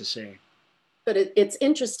fathom, I have to say. But it's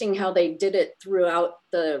interesting how they did it throughout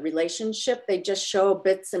the relationship. They just show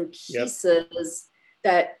bits and pieces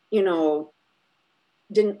that,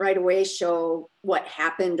 didn't right away show what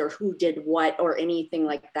happened or who did what or anything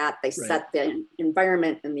like that. They set the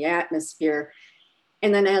environment and the atmosphere.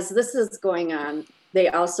 And then as this is going on, they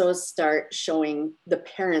also start showing the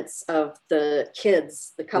parents of the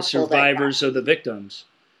kids, the couple, the survivors of the victims.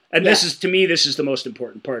 And this is the most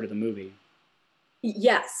important part of the movie.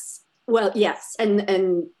 Yes. Well, yes.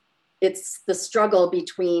 And it's the struggle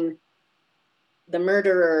between the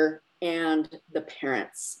murderer and the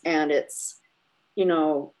parents. And it's,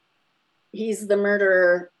 he's the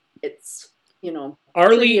murderer. It's,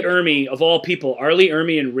 R. Lee Ermey, of all people, R. Lee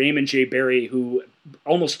Ermey and Raymond J. Barry, who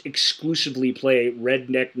almost exclusively play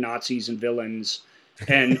redneck Nazis and villains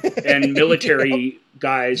and military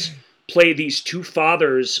guys, play these two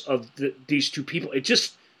fathers of these two people. It's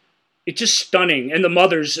just stunning, and the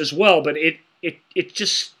mothers as well. But it's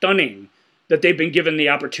just stunning that they've been given the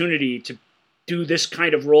opportunity to do this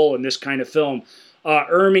kind of role in this kind of film.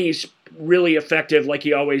 Ermey's really effective, like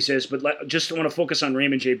he always is. But just want to focus on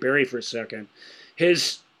Raymond J. Barry for a second.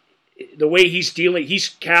 The way he's dealing, he's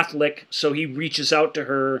Catholic, so he reaches out to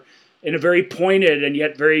her in a very pointed and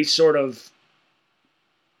yet very sort of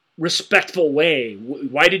respectful way.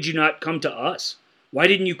 Why did you not come to us? Why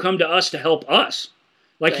didn't you come to us to help us?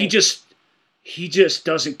 Like, he just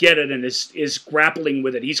doesn't get it and is grappling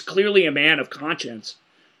with it. He's clearly a man of conscience.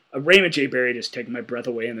 Raymond J. Barry just taking my breath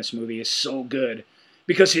away in this movie is so good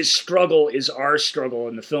because his struggle is our struggle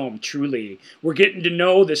in the film. Truly, we're getting to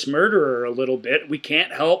know this murderer a little bit. We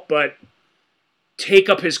can't help but take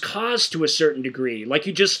up his cause to a certain degree. Like,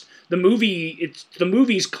 it's the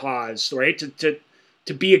movie's cause, right?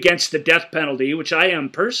 To be against the death penalty, which I am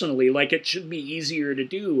personally. Like, it should be easier to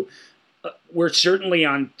do. We're certainly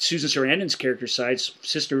on Susan Sarandon's character side,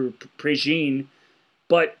 Sister Prejean,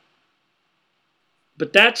 but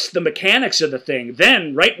that's the mechanics of the thing.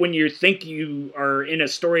 Then, right when you think you are in a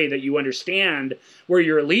story that you understand where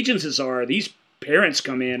your allegiances are, these parents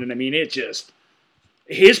come in, and I mean,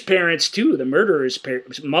 his parents too, the murderer's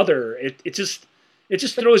mother. It just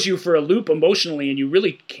throws you for a loop emotionally, and you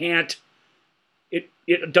really can't.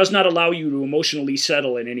 It does not allow you to emotionally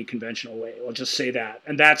settle in any conventional way. I'll just say that.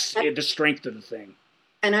 And that's the strength of the thing.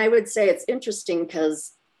 And I would say it's interesting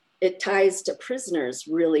because it ties to Prisoners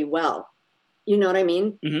really well. You know what I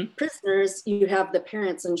mean? Mm-hmm. Prisoners, you have the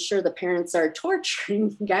parents, and sure, the parents are torturing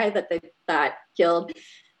the guy that they thought killed.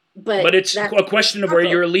 But it's a question of where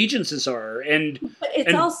your allegiances are. But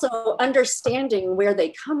it's also understanding where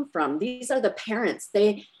they come from. These are the parents.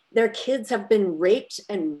 Their kids have been raped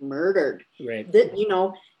and murdered. Right.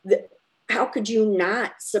 how could you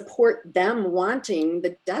not support them wanting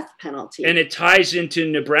the death penalty? And it ties into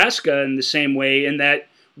Nebraska in the same way, in that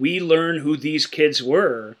we learn who these kids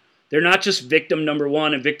were. They're not just victim number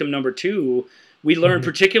one and victim number two. We learn,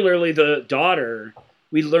 particularly the daughter,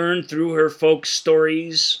 we learn through her folks'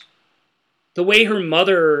 stories, the way her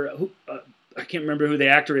mother, I can't remember who the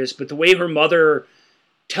actor is, but the way her mother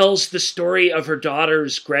tells the story of her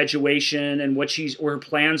daughter's graduation and what her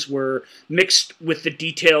plans were, mixed with the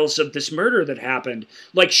details of this murder that happened.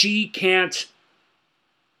 Like, she can't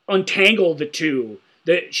untangle the two.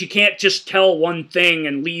 That she can't just tell one thing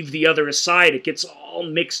and leave the other aside. It gets all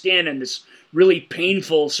mixed in this really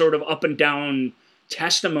painful sort of up and down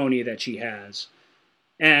testimony that she has.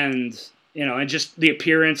 And, and just the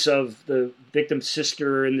appearance of the victim's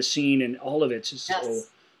sister in the scene, and all of it's just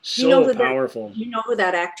so powerful. You know who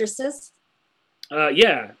that actress is?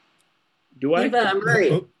 Yeah. Do I? Eva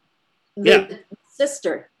Murray. The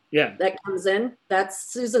sister. Yeah. That comes in.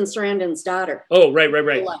 That's Susan Sarandon's daughter. Oh, right.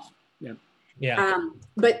 Yeah. Yeah.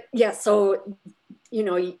 But yeah, so,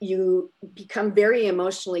 you become very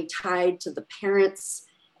emotionally tied to the parents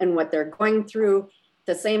and what they're going through.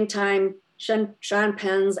 At the same time, Sean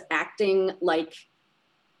Penn's acting like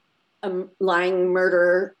a lying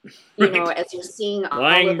murderer, as you're seeing.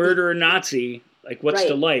 Lying murderer Nazi, like what's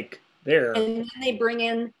to like there. And then they bring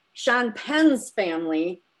in Sean Penn's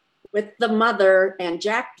family with the mother and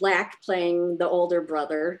Jack Black playing the older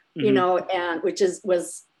brother, and which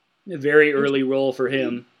was a very early role for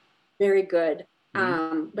him. Very good.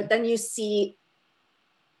 But then you see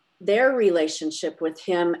their relationship with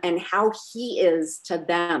him and how he is to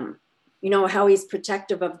them. How he's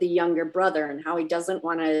protective of the younger brother and how he doesn't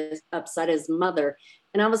want to upset his mother.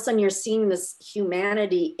 And all of a sudden you're seeing this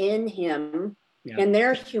humanity in him and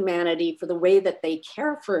their humanity for the way that they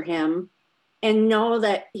care for him, and know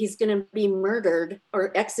that he's going to be murdered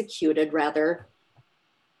or executed rather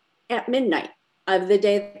at midnight of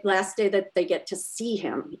the last day that they get to see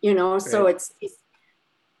him, so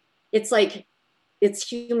it's like, it's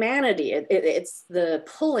humanity. It's the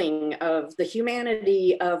pulling of the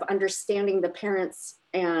humanity of understanding the parents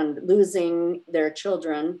and losing their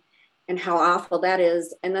children and how awful that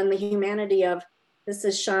is. And then the humanity of, this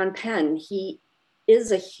is Sean Penn. He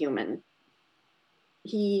is a human.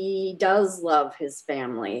 He does love his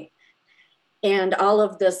family. And all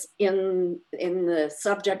of this in the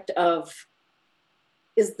subject of,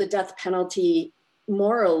 is the death penalty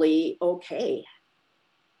morally okay?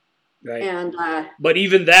 Right. And but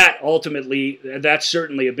even that, ultimately, that's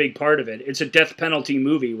certainly a big part of it. It's a death penalty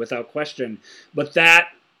movie without question. But that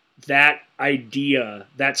idea,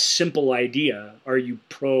 that simple idea, are you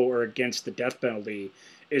pro or against the death penalty,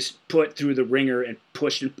 is put through the ringer and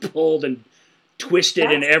pushed and pulled and twisted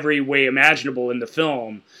in every way imaginable in the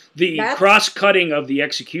film. The cross-cutting of the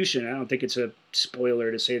execution, I don't think it's a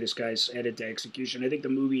spoiler to say this guy's headed to execution. I think the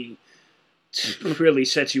movie really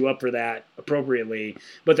sets you up for that appropriately.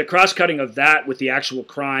 But the cross-cutting of that with the actual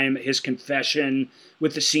crime, his confession,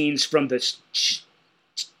 with the scenes from the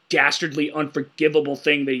dastardly, unforgivable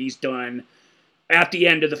thing that he's done at the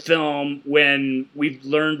end of the film, when we've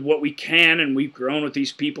learned what we can and we've grown with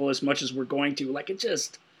these people as much as we're going to. Like,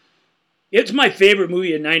 it's my favorite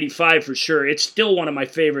movie in '95 for sure. It's still one of my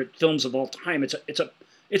favorite films of all time.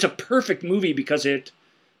 It's a perfect movie because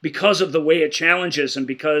of the way it challenges, and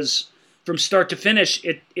because from start to finish,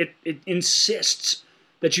 it insists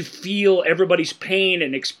that you feel everybody's pain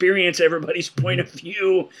and experience everybody's point of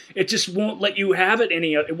view. It just won't let you have it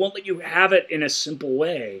it won't let you have it in a simple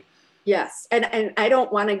way. Yes, and I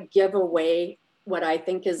don't want to give away what I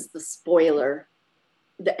think is the spoiler,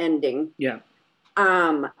 the ending. Yeah.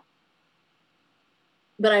 But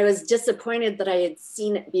I was disappointed that I had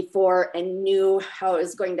seen it before and knew how it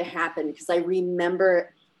was going to happen, because I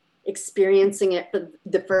remember experiencing it for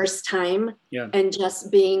the first time and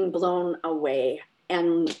just being blown away.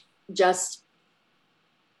 And just,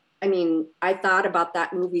 I thought about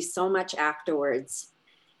that movie so much afterwards,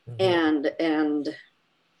 and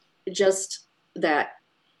just that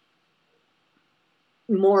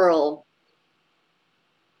moral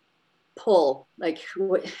pull, like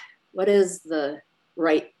what is the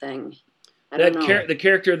right thing? The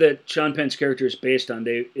character that Sean Penn's character is based on,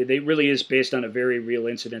 they really is based on a very real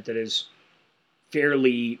incident that is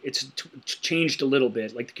it's changed a little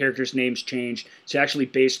bit. Like, the character's name's changed. It's actually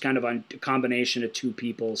based kind of on a combination of two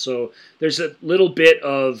people. So there's a little bit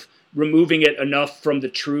of removing it enough from the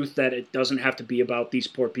truth that it doesn't have to be about these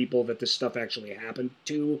poor people that this stuff actually happened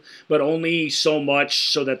to, but only so much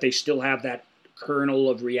so that they still have that kernel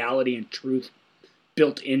of reality and truth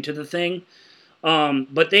built into the thing.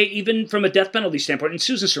 But they, even from a death penalty standpoint, and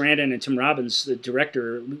Susan Sarandon and Tim Robbins, the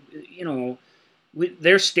director, you know,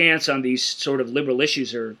 their stance on these sort of liberal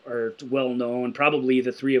issues are well known. Probably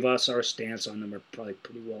the three of us, our stance on them are probably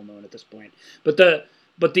pretty well known at this point. But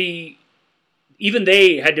even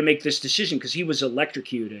they had to make this decision because he was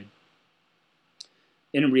electrocuted.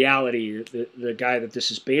 In reality, the guy that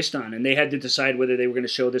this is based on, and they had to decide whether they were going to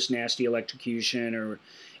show this nasty electrocution, or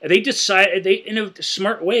they decided, in a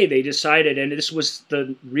smart way, they decided, and this was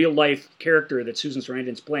the real life character that Susan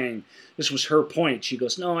Sarandon's playing. This was her point. She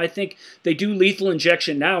goes, no, I think they do lethal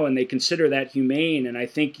injection now, and they consider that humane, and I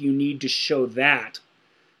think you need to show that,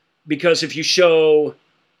 because if you show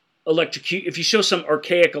some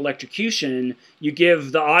archaic electrocution, you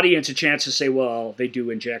give the audience a chance to say, well, they do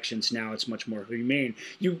injections now, it's much more humane.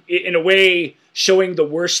 You, in a way, showing the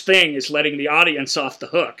worst thing is letting the audience off the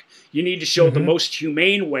hook. You need to show the most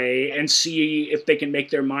humane way and see if they can make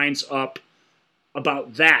their minds up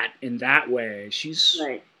about that in that way. She's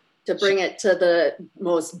right, to bring it to the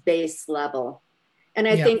most base level. And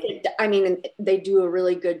I think, they do a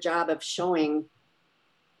really good job of showing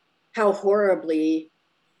how horribly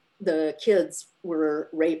the kids were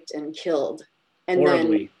raped and killed. And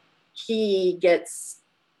horribly. Then he gets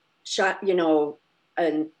shot,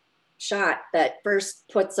 a shot that first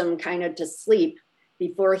puts him kind of to sleep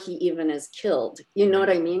before he even is killed. You know what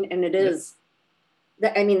I mean? And it is,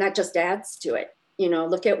 that just adds to it.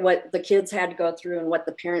 Look at what the kids had to go through and what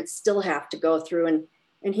the parents still have to go through.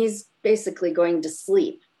 And he's basically going to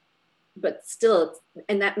sleep. But still,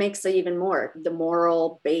 and that makes it even more, the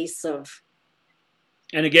moral base of.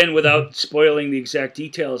 And again, without spoiling the exact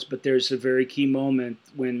details, but there's a very key moment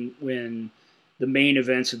when the main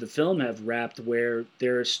events of the film have wrapped, where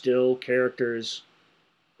there are still characters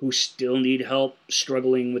who still need help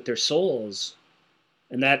struggling with their souls.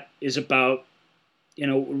 And that is about,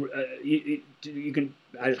 you can,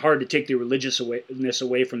 it's hard to take the religiousness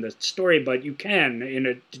away from the story, but you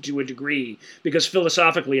can to a degree, because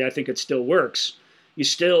philosophically, I think it still works. You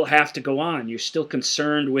still have to go on. You're still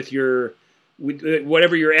concerned with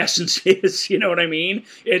whatever your essence is, you know what I mean?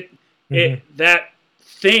 That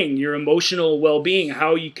thing, your emotional well-being,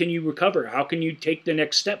 can you recover? How can you take the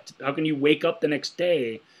next step? How can you wake up the next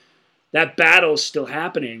day? That battle's still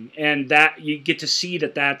happening, and that you get to see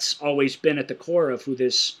that that's always been at the core of who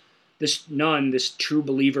this nun, this true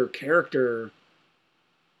believer character,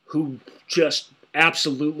 who just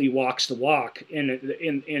absolutely walks the walk in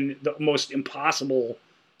the most impossible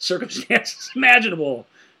circumstances imaginable.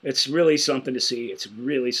 It's really something to see. It's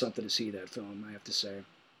really something to see, that film, I have to say.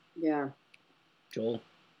 Yeah. Joel?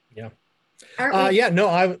 Yeah.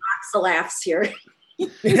 Lots of laughs here.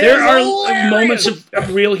 There are moments of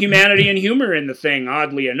real humanity and humor in the thing,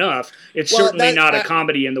 oddly enough. It's certainly not a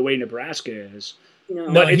comedy in the way Nebraska is.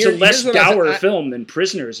 But it's a less dour film than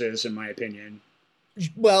Prisoners is, in my opinion.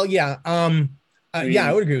 Well, yeah. I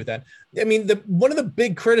would agree with that. I mean, one of the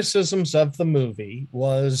big criticisms of the movie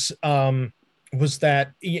was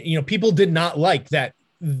that people did not like that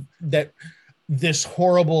this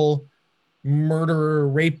horrible murderer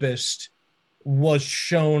rapist was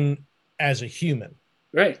shown as a human.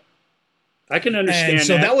 Right. I can understand. And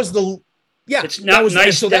so that was it's not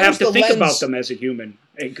nice to have to think about them as a human.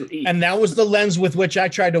 I agree. And that was the lens with which I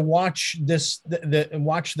tried to watch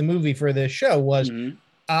watch the movie for this show, was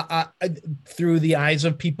through the eyes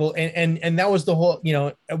of people, and that was the whole.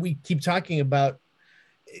 We keep talking about.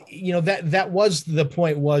 That was the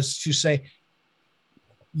point, was to say,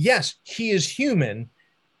 yes, he is human.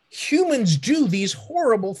 Humans do these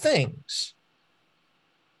horrible things.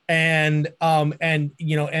 And then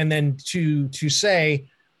to say,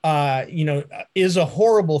 is a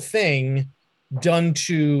horrible thing done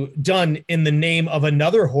in the name of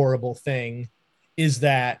another horrible thing, is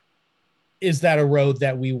that a road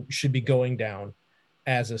that we should be going down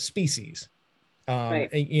as a species? Right.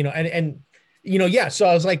 So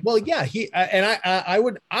I was like, well, yeah, I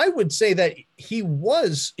would say that he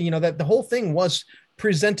was, that the whole thing was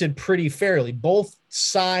presented pretty fairly. Both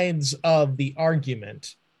sides of the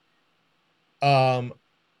argument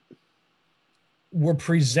were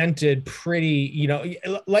presented pretty,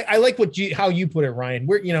 like, I like how you put it, Ryan.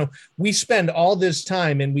 We spend all this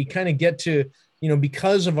time and we kind of get to,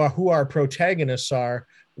 because of who our protagonists are,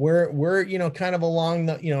 we're kind of along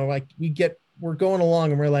the, we're going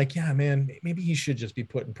along and we're like, yeah, man, maybe he should just be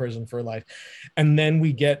put in prison for life. And then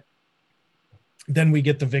we get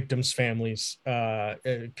the victims' families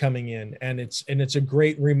coming in, and it's a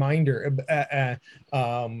great reminder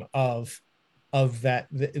of that.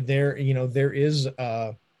 There is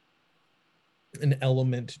an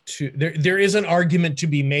element to there is an argument to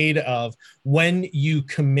be made of when you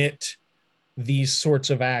commit these sorts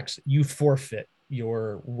of acts, you forfeit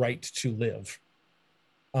your right to live.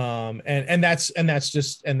 That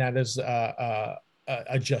is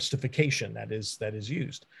a justification that is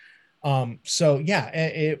used. So yeah,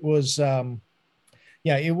 it was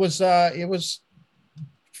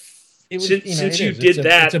Since you did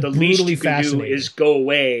that, the least you can do is go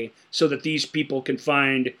away so that these people can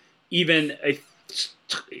find even a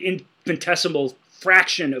infinitesimal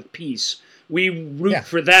fraction of peace. We root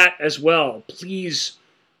for that as well. Please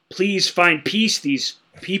find peace, these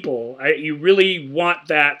people. You really want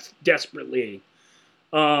that desperately.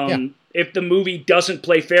 If the movie doesn't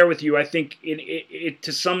play fair with you, I think it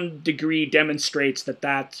to some degree demonstrates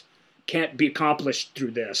that can't be accomplished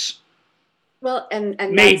through this. Well, and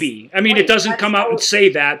maybe. I mean, it doesn't come out and say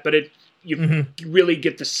that, but you really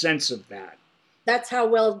get the sense of that. That's how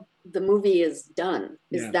well the movie is done.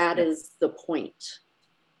 That is the point,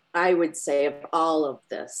 I would say, of all of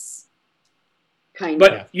this.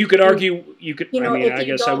 But you could argue, if you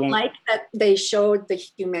don't like that they showed the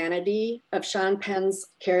humanity of Sean Penn's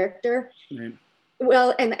character. Right.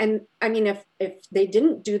 Well, and I mean, if they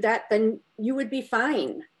didn't do that, then you would be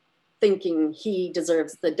fine thinking he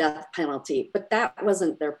deserves the death penalty. But that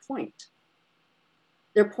wasn't their point.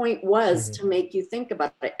 Their point was to make you think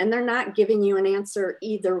about it. And they're not giving you an answer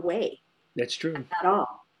either way. That's true. At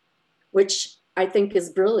all. Which I think is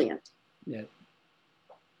brilliant. Yeah.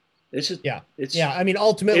 I mean,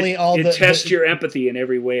 ultimately, it tests your empathy in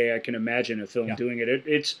every way I can imagine a film doing it.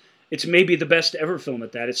 It's maybe the best ever film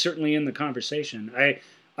at that. It's certainly in the conversation. My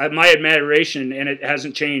admiration, and it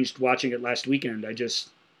hasn't changed watching it last weekend. It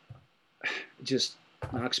just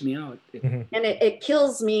knocks me out. And it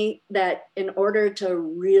kills me that in order to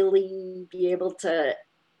really be able to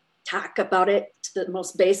talk about it to the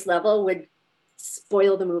most base level would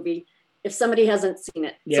spoil the movie if somebody hasn't seen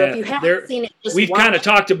it. Yeah, so if you haven't seen it, we've kind of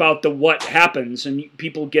talked about the what happens, and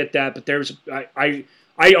people get that, but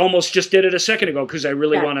I almost just did it a second ago because I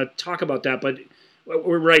really want to talk about that, but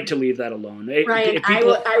we're right to leave that alone. Right.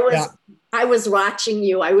 I was watching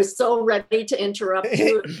you. I was so ready to interrupt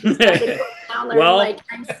you. Well,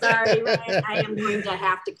 I'm sorry, Ryan. I am going to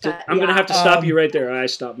have to cut. I'm going to have to stop you right there. I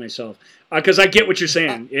stopped myself because I get what you're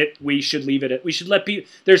saying. We should leave it. We should let people.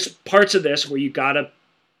 There's parts of this where you gotta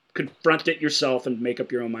confront it yourself and make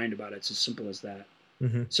up your own mind about it. It's as simple as that.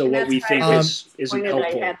 So what we think isn't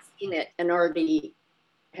helpful. I had seen it and already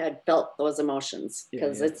had felt those emotions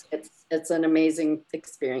because it's an amazing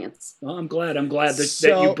experience. Well, I'm glad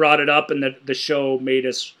that you brought it up and that the show made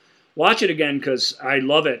us watch it again because I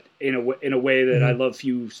love it in a way that I love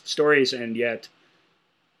few stories, and yet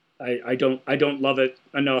I don't love it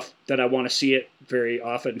enough that I want to see it very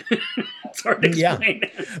often. It's hard to explain.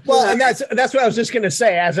 Well, and that's what I was just going to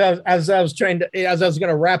say as I was going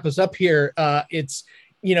to wrap us up here. It's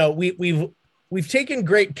we've taken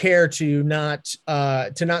great care to not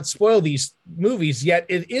spoil these movies, yet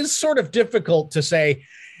it is sort of difficult to say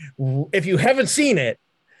if you haven't seen it,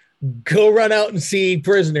 go run out and see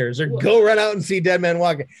Prisoners or go run out and see Dead Man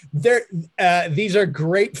Walking. These are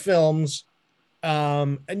great films.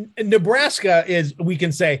 And Nebraska we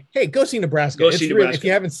can say, hey, go see Nebraska. Nebraska. If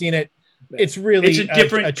you haven't seen it, it's really a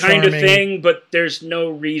different kind of thing, but there's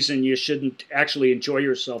no reason you shouldn't actually enjoy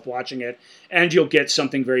yourself watching it, and you'll get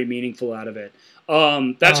something very meaningful out of it.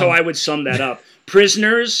 That's how I would sum that up.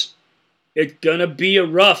 Prisoners, it's gonna be a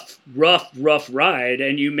rough ride,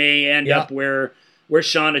 and you may end up where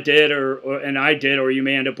Shauna did, and I did, or you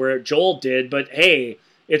may end up where Joel did. But hey,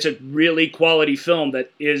 it's a really quality film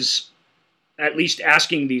that is at least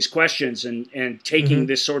asking these questions and taking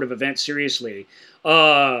this sort of event seriously.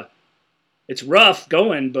 It's rough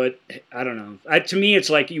going, but I don't know. To me, it's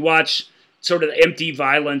like you watch sort of empty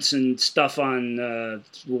violence and stuff on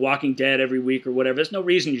Walking Dead every week or whatever. There's no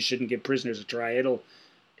reason you shouldn't give Prisoners a try.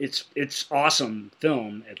 It's awesome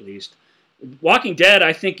film, at least. Walking Dead,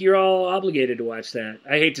 I think you're all obligated to watch that.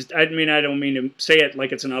 I don't mean to say it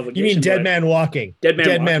like it's an obligation. You mean Dead Man Walking? Dead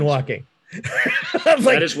Man Walking.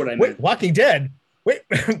 That is what I meant. Wait, Walking Dead? Wait,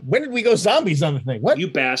 when did we go zombies on the thing? What? You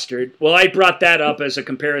bastard. Well, I brought that up as a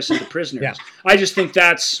comparison to Prisoners. I just think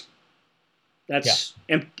that's I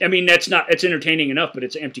mean, it's entertaining enough, but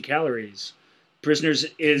it's empty calories. Prisoners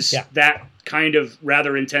is that kind of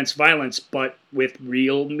rather intense violence, but with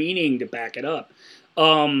real meaning to back it up.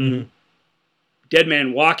 Dead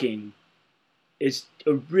Man Walking is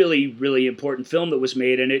a really, really important film that was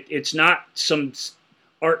made, and it's not some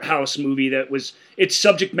art house movie its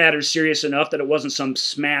subject matter is serious enough that it wasn't some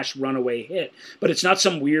smash runaway hit, but it's not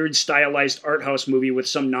some weird stylized art house movie with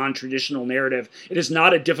some non-traditional narrative. It is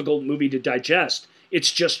not a difficult movie to digest.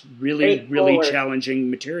 It's just really, really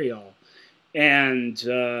challenging material. And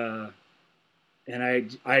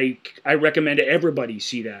And I recommend everybody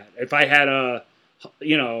see that. If I had a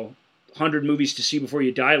 100 movies to see before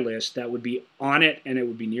you die list, that would be on it, and it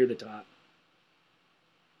would be near the top.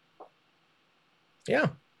 Yeah.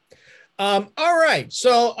 All right.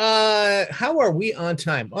 So how are we on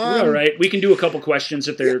time? We're all right. We can do a couple questions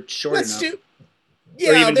if they're short enough.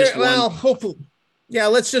 Hopefully. Yeah,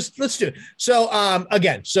 let's do it. So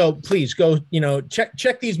again, so please go,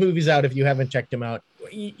 check these movies out if you haven't checked them out.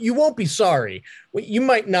 You won't be sorry. You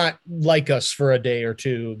might not like us for a day or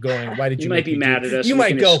two going, why did you might be mad at us. You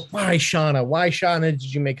might go, why Shauna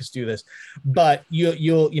did you make us do this? But they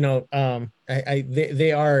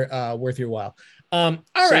are worth your while. All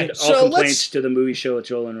right. So complaints to the movie show with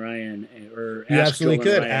Joel and Ryan, or you absolutely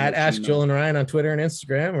could at Ask Joel and Ryan on Twitter and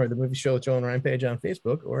Instagram, or the movie show with Joel and Ryan page on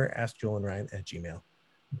Facebook, or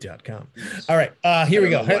askjoelandryan@gmail.com. All right. Here we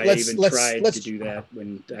go. Let's to do that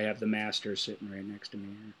when I have the master sitting right next to me.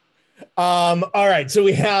 All right. So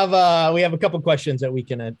we have a couple questions that we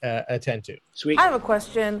can attend to. Sweet. I have a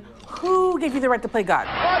question. Who gave you the right to play God?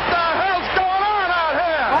 What the hell's going on out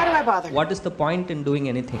here? Why do I bother? What is the point in doing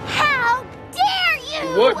anything? How dare you?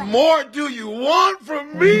 What more do you want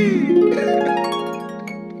from me?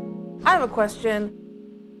 I have a question.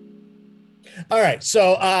 All right.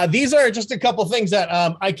 So these are just a couple things that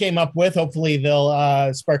I came up with. Hopefully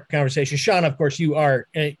they'll spark a conversation. Sean, of course, you are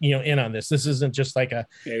in on this. This isn't just like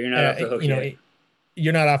you're not off the hook.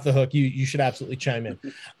 You're not off the hook. You should absolutely chime in.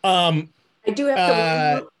 I do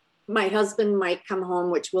have to. My husband might come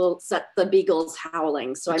home, which will set the beagles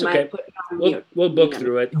howling. So I might put it on mute. We'll book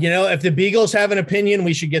through it. If the beagles have an opinion,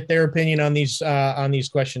 we should get their opinion on these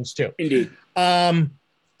questions too. Indeed.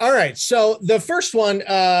 All right. So the first one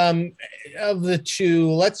of the two,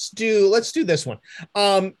 let's do this one.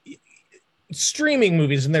 Streaming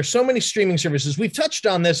movies, and there's so many streaming services. We've touched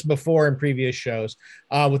on this before in previous shows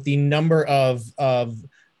with the number of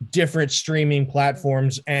different streaming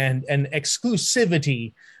platforms and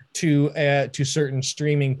exclusivity to certain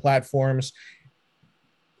streaming platforms,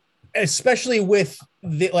 especially with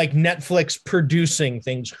like Netflix producing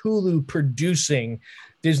things, Hulu producing,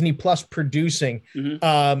 Disney Plus producing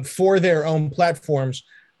for their own platforms.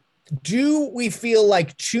 Do we feel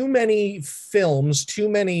like too many films, too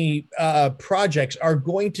many projects are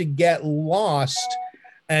going to get lost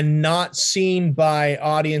and not seen by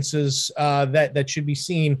audiences that should be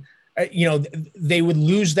seen? They would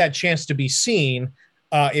lose that chance to be seen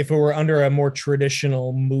if it were under a more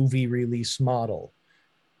traditional movie release model.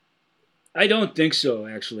 I don't think so,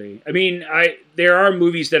 actually. I mean, there are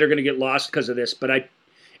movies that are going to get lost because of this,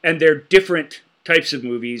 and they're different types of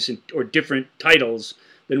movies or different titles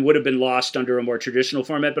than would have been lost under a more traditional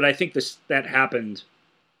format. But I think that happened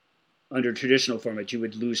under traditional format. You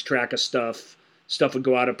would lose track of stuff. Stuff would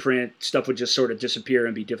go out of print. Stuff would just sort of disappear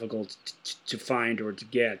and be difficult to find or to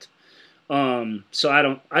get. So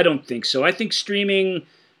I don't think so. I think streaming,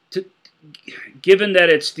 given that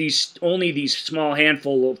it's only these small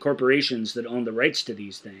handful of corporations that own the rights to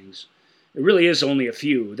these things, it really is only a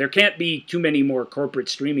few. There can't be too many more corporate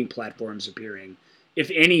streaming platforms appearing, if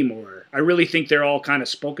any more. I really think they're all kind of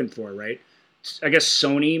spoken for, right? I guess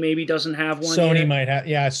Sony maybe doesn't have one. Sony might have.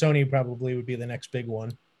 Yeah, Sony probably would be the next big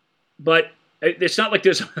one. But it's not like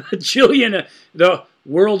there's a jillion. The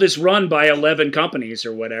world is run by 11 companies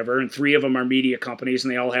or whatever, and 3 of them are media companies,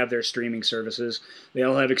 and they all have their streaming services. They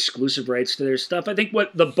all have exclusive rights to their stuff. I think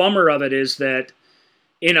what the bummer of it is that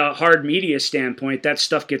in a hard media standpoint, that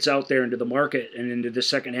stuff gets out there into the market and into the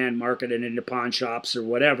secondhand market and into pawn shops or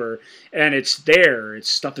whatever, and it's there.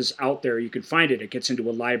 Stuff is out there. You can find it. It gets into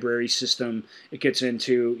a library system. It gets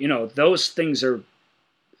into, those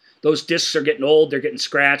discs are getting old. They're getting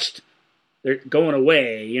scratched. They're going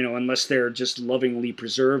away, unless they're just lovingly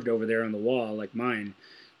preserved over there on the wall like mine.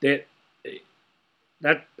 That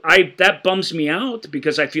bums me out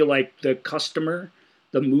because I feel like the customer,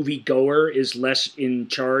 the movie goer, is less in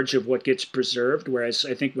charge of what gets preserved. Whereas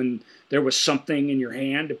I think when there was something in your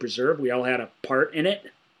hand to preserve, we all had a part in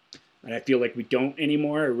it. And I feel like we don't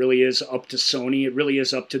anymore. It really is up to Sony. It really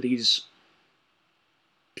is up to these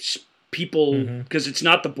people, because it's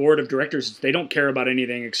not the board of directors. They don't care about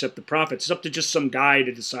anything except the profits. It's up to just some guy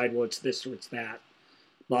to decide, well, it's this or it's that.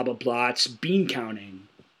 Blah, blah, blah. It's bean counting.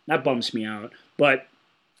 That bums me out. But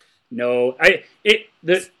no,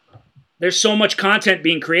 there's so much content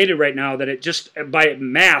being created right now that it just, by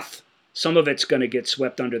math, some of it's going to get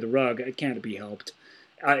swept under the rug. It can't be helped.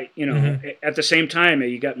 At the same time,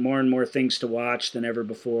 you got more and more things to watch than ever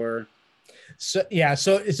before. So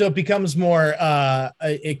it becomes more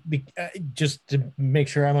just to make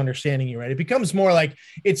sure I'm understanding you right. It becomes more like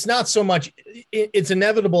it's not so much. It's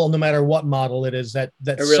inevitable, no matter what model it is, that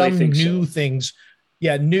really some new so. things,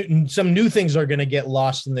 some new things are going to get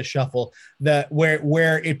lost in the shuffle. That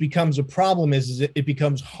where it becomes a problem is it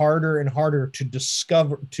becomes harder and harder to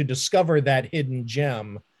discover that hidden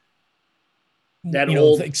gem. That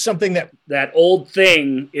old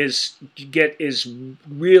thing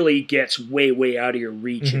really gets way out of your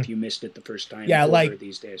reach if you missed it the first time. Yeah, like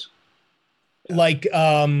these days. Like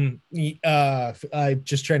I'm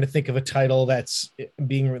just trying to think of a title that's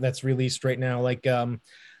released right now. Like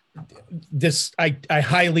this, I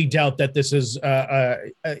highly doubt that this is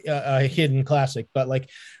a hidden classic, but like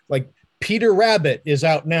Peter Rabbit is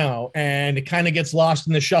out now, and it kind of gets lost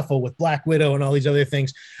in the shuffle with Black Widow and all these other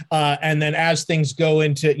things. And then as things go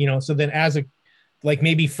into, so then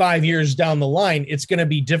maybe 5 years down the line, it's going to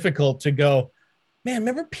be difficult to go, man,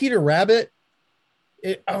 remember Peter Rabbit?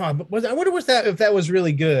 I wonder if that was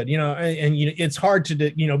really good, and it's hard to,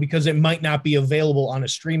 because it might not be available on a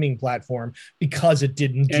streaming platform because it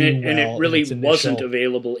didn't do well. And it really wasn't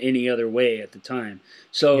available any other way at the time.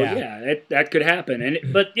 So that could happen.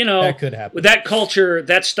 But that could happen. With that culture,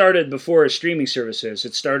 that started before streaming services.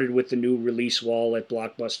 It started with the new release wall at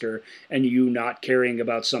Blockbuster and you not caring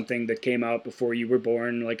about something that came out before you were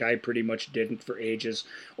born, like I pretty much didn't for ages,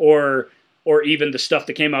 or even the stuff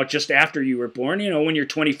that came out just after you were born. When you're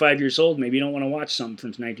 25 years old, maybe you don't want to watch something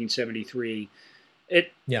from 1973.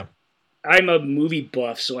 I'm a movie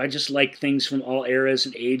buff, so I just like things from all eras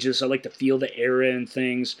and ages. I like to feel the era and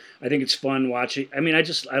things. I think it's fun watching. I mean,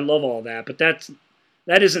 I love all that, but that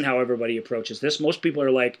isn't how everybody approaches this. Most people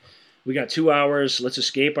are like, we got 2 hours, let's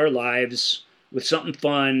escape our lives with something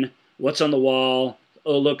fun. What's on the wall?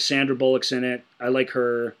 Oh, look, Sandra Bullock's in it. I like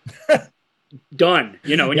her. Done,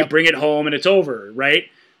 and you bring it home and it's over, right?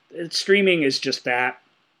 Streaming is just that.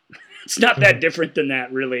 It's not that different than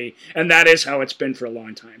that, really. And that is how it's been for a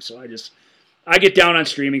long time. So I get down on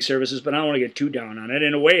streaming services, but I don't want to get too down on it.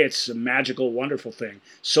 In a way, it's a magical, wonderful thing.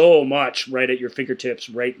 So much right at your fingertips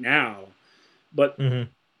right now. But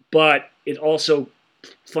it also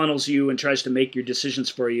funnels you and tries to make your decisions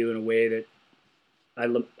for you in a way that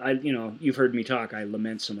I you've heard me talk. I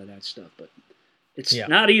lament some of that stuff, but it's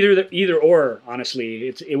not either or. Honestly,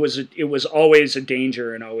 it was always a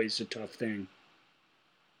danger and always a tough thing.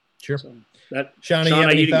 Sure. So that Shauna, you have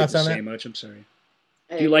any thoughts on that? Say much. I'm sorry.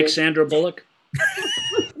 Do you like Sandra Bullock?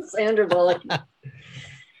 Sandra Bullock.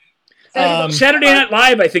 Saturday Night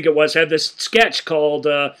Live, I think it was, had this sketch called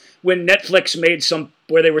when Netflix made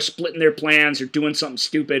where they were splitting their plans or doing something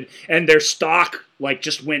stupid, and their stock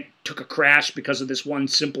just took a crash because of this one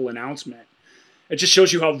simple announcement. It just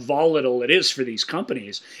shows you how volatile it is for these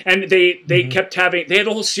companies. And they kept they had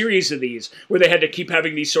a whole series of these where they had to keep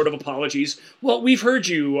having these sort of apologies. Well, we've heard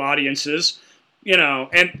you, audiences,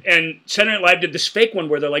 and Saturday Night Live did this fake one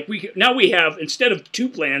where they're like, we have, instead of 2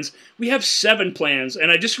 plans, we have 7 plans.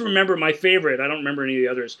 And I just remember my favorite. I don't remember any of the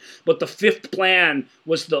others. But the 5th plan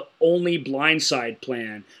was the only Blindside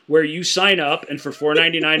plan, where you sign up and for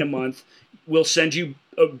 $4.99 a month, we'll send you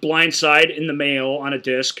a Blindside in the mail on a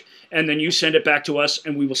disc. And then you send it back to us,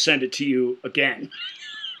 and we will send it to you again.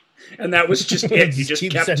 And that was just it. You just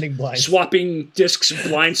kept swapping discs of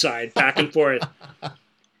Blindside back and forth.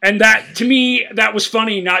 And that, to me, that was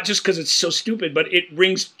funny, not just because it's so stupid, but it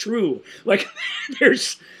rings true. Like,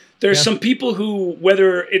 there's some people who,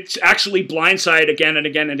 whether it's actually Blindside again and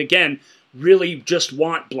again and again, really just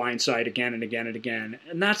want Blindside again and again and again.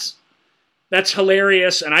 And that's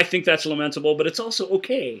hilarious, and I think that's lamentable, but it's also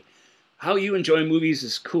okay. How you enjoy movies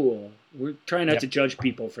is cool. We're trying not to judge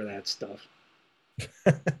people for that stuff.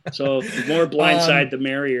 So the more Blindside, the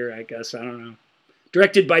merrier, I guess. I don't know.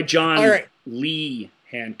 Directed by John Lee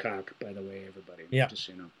Hancock, by the way, everybody. Yeah. Just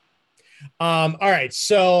so you know. All right.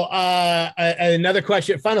 So another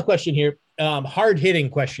question, final question here.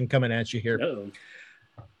 Hard-hitting question coming at you here. Uh-oh.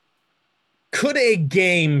 Could a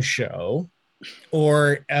game show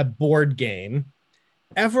or a board game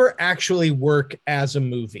ever actually work as a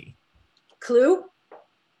movie? Clue?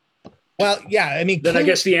 Well, yeah. I mean, then I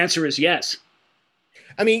guess the answer is yes.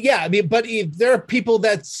 I mean, yeah. I mean, but there are people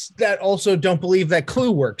that also don't believe that Clue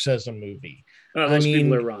works as a movie. Those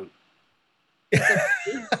people are wrong.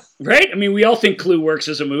 Right? I mean, we all think Clue works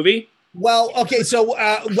as a movie. Well, okay. So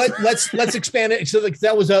let's expand it. So like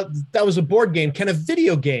that was a board game. Can a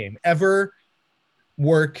video game ever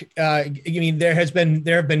work? I mean, there have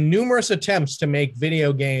been numerous attempts to make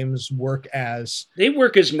video games work as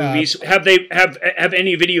movies. Have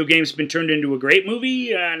any video games been turned into a great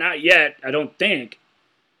movie? Not yet, I don't think.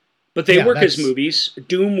 But they work as movies.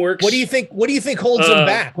 Doom works. What do you think holds them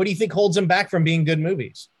back? What do you think holds them back from being good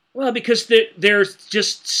movies? Well, because they're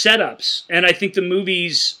just setups, and I think the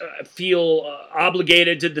movies feel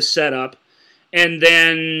obligated to the setup. And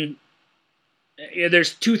then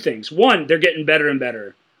there's two things. One, they're getting better and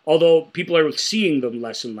better, although people are seeing them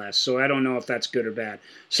less and less, so I don't know if that's good or bad.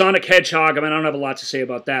 Sonic Hedgehog, I don't have a lot to say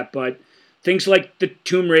about that, but things like the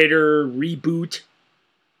Tomb Raider reboot,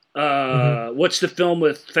 what's the film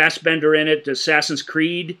with Fassbender in it, Assassin's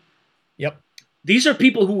Creed? Yep. These are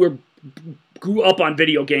people who grew up on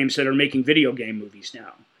video games that are making video game movies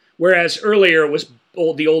now. Whereas earlier it was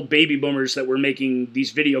the old baby boomers that were making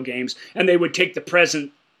these video games, and they would take the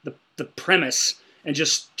premise and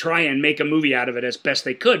just try and make a movie out of it as best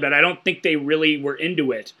they could, but I don't think they really were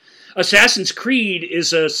into it. Assassin's Creed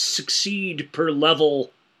is a succeed per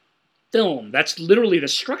level film. That's literally the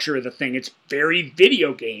structure of the thing. It's very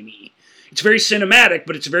video gamey. It's very cinematic,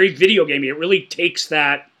 but it's very video gamey. It really takes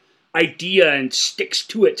that idea and sticks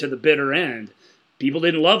to it to the bitter end. People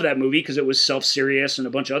didn't love that movie because it was self-serious and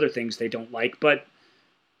a bunch of other things they don't like, but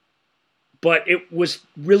it was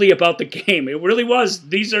really about the game. It really was.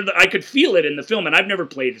 I could feel it in the film, and I've never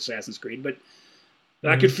played Assassin's Creed, but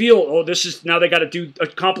I could feel, now they got to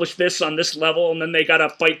accomplish this on this level, and then they got to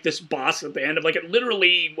fight this boss at the end of, it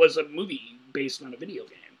literally was a movie based on a video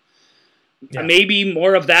game. Yeah. Maybe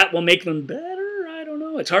more of that will make them better. I don't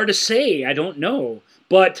know. It's hard to say. I don't know.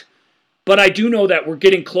 But I do know that we're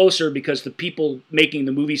getting closer because the people making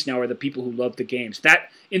the movies now are the people who love the games. That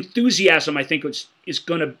enthusiasm, I think, is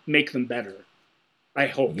going to make them better. I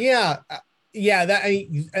hope. Yeah.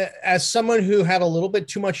 As someone who had a little bit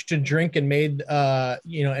too much to drink and made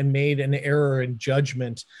an error in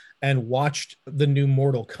judgment and watched the new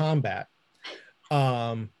Mortal Kombat,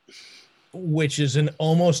 which is an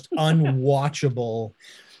almost unwatchable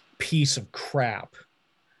piece of crap.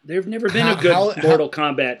 There's never been a good Mortal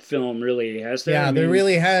Kombat film, really, has there? Yeah, there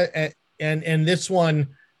really has, and this one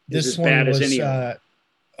was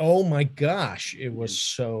oh my gosh, it was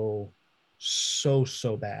so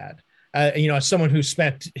bad. As someone who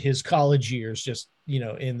spent his college years just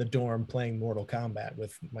in the dorm playing Mortal Kombat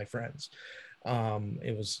with my friends,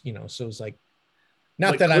 it was so it was like.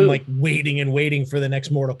 Not that I'm waiting for the next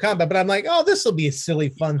Mortal Kombat, but I'm like, oh, this will be a silly,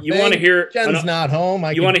 fun thing. You want to hear? Jen's not home.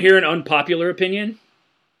 You want to hear an unpopular opinion?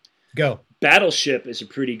 Go. Battleship is a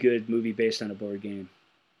pretty good movie based on a board game.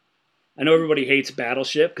 I know everybody hates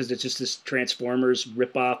Battleship because it's just this Transformers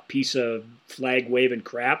ripoff piece of flag-waving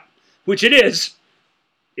crap, which it is.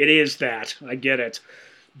 It is that. I get it.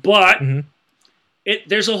 But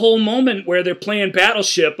there's a whole moment where they're playing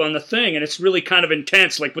Battleship on the thing, and it's really kind of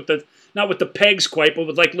intense, not with the pegs quite, but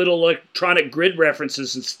with little electronic grid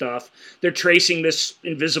references and stuff. They're tracing this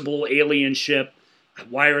invisible alien ship.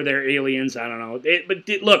 Why are there aliens? I don't know.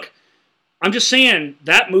 Look, I'm just saying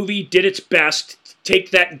that movie did its best to take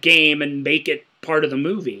that game and make it part of the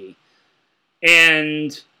movie.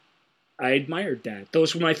 And I admired that.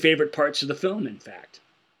 Those were my favorite parts of the film, in fact.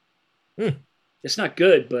 It's not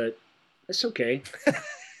good, but that's okay.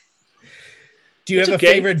 Do you have a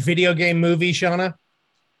favorite video game movie, Shauna?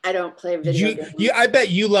 I don't play video games. I bet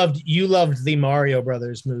you loved the Mario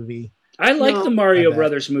Brothers movie. I like the Mario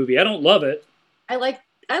Brothers movie. I don't love it. I like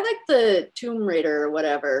the Tomb Raider or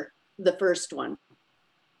whatever, the first one.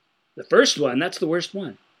 The first one? That's the worst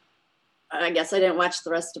one. I guess I didn't watch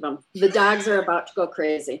the rest of them. The dogs are about to go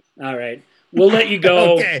crazy. All right. We'll let you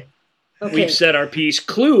go. Okay. We've said our piece.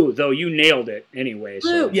 Clue, though, you nailed it anyway.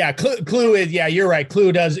 Clue. So. Yeah, Clue is. Yeah, you're right.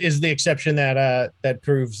 Clue is the exception that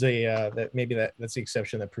proves that's the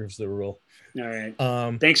exception that proves the rule. All right.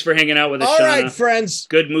 Thanks for hanging out with us, all Shauna. right, friends.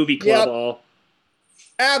 Good movie club, all.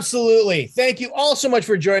 Absolutely. Thank you all so much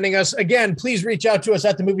for joining us. Again, please reach out to us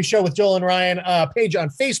at The Movie Show with Joel and Ryan page on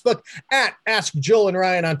Facebook, at Ask Joel and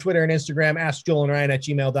Ryan on Twitter and Instagram,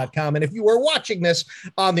 askjoelandryan@gmail.com. And if you are watching this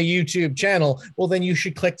on the YouTube channel, well, then you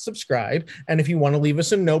should click subscribe. And if you want to leave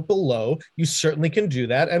us a note below, you certainly can do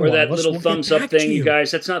that. And or that little thumbs up thing, you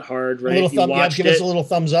guys. That's not hard, right? Give us a little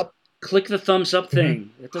thumbs up. Click the thumbs up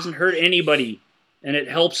thing. It doesn't hurt anybody, and it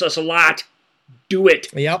helps us a lot. Do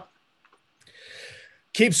it. Yep.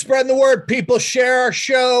 Keep spreading the word, people. Share our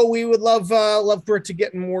show. We would love for it to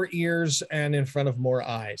get in more ears and in front of more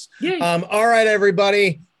eyes. Yay. All right,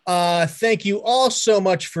 everybody. Thank you all so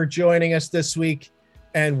much for joining us this week,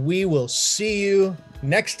 and we will see you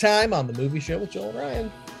next time on The Movie Show with Joel and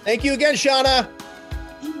Ryan. Thank you again, Shauna.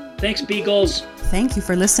 Thanks, Beagles. Thank you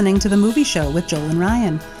for listening to The Movie Show with Joel and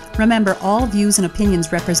Ryan. Remember, all views and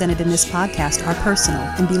opinions represented in this podcast are personal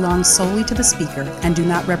and belong solely to the speaker and do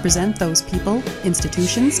not represent those people,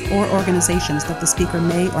 institutions, or organizations that the speaker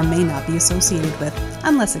may or may not be associated with,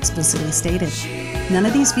 unless explicitly stated. None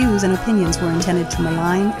of these views and opinions were intended to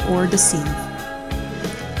malign or deceive.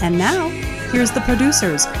 And now, here's the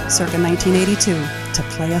producers, circa 1982, to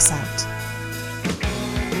play us out.